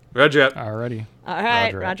 guys. Roger up. Alrighty. All right,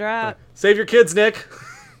 Roger. Roger out. Save your kids, Nick.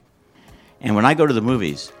 And when I go to the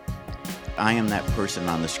movies, I am that person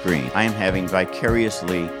on the screen. I am having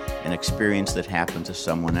vicariously an experience that happened to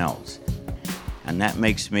someone else. And that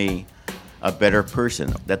makes me a better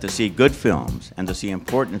person. That to see good films and to see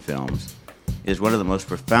important films is one of the most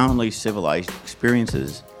profoundly civilized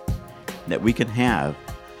experiences that we can have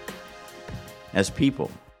as people.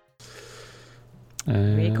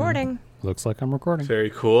 Recording. Looks like I'm recording. Very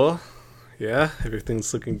cool. Yeah,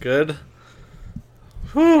 everything's looking good.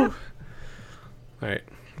 Whew. All right.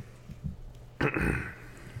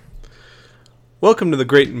 Welcome to the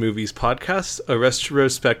Great Movies Podcast, a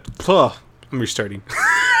retrospect. I'm restarting.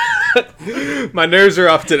 My nerves are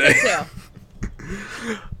off today.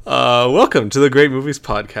 Welcome to the Great Movies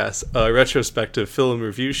Podcast, a retrospective film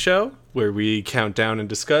review show where we count down and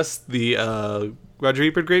discuss the Roger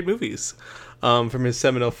Ebert great movies from his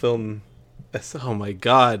seminal film. Oh my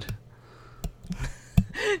god.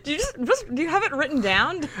 Do you have it written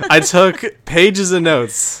down? I took pages of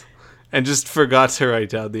notes and just forgot to write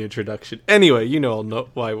down the introduction. Anyway, you all know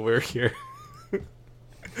why we're here.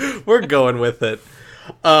 We're going with it.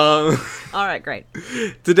 All right, great.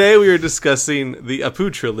 Today we are discussing the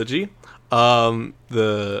Apu Trilogy.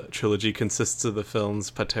 The trilogy consists of the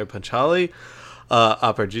films Pater Panchali,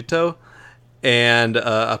 Aparjito, and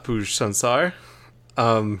Apu Sansar.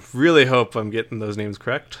 Really hope I'm getting those names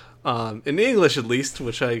correct. In English, at least,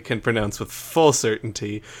 which I can pronounce with full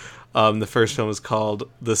certainty. The first film is called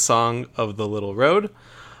The Song of the Little Road.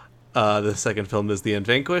 The second film is The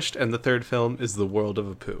Unvanquished, and the third film is The World of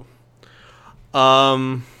Apu.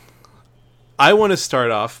 I want to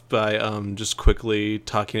start off by just quickly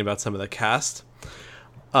talking about some of the cast.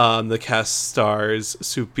 The cast stars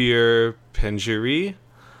Supir Penjuri,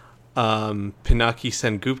 Pinaki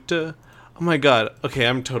Sengupta. Oh my god. Okay,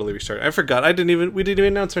 I'm totally restarting. I forgot. We didn't even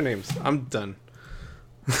announce our names. I'm done.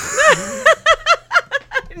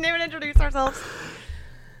 didn't even introduce ourselves.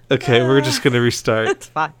 Okay, we're just gonna restart. It's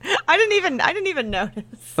fine. I didn't even notice.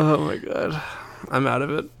 Oh my god, I'm out of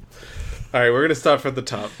it. All right, we're gonna start from the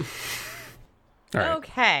top. All right.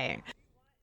 Okay.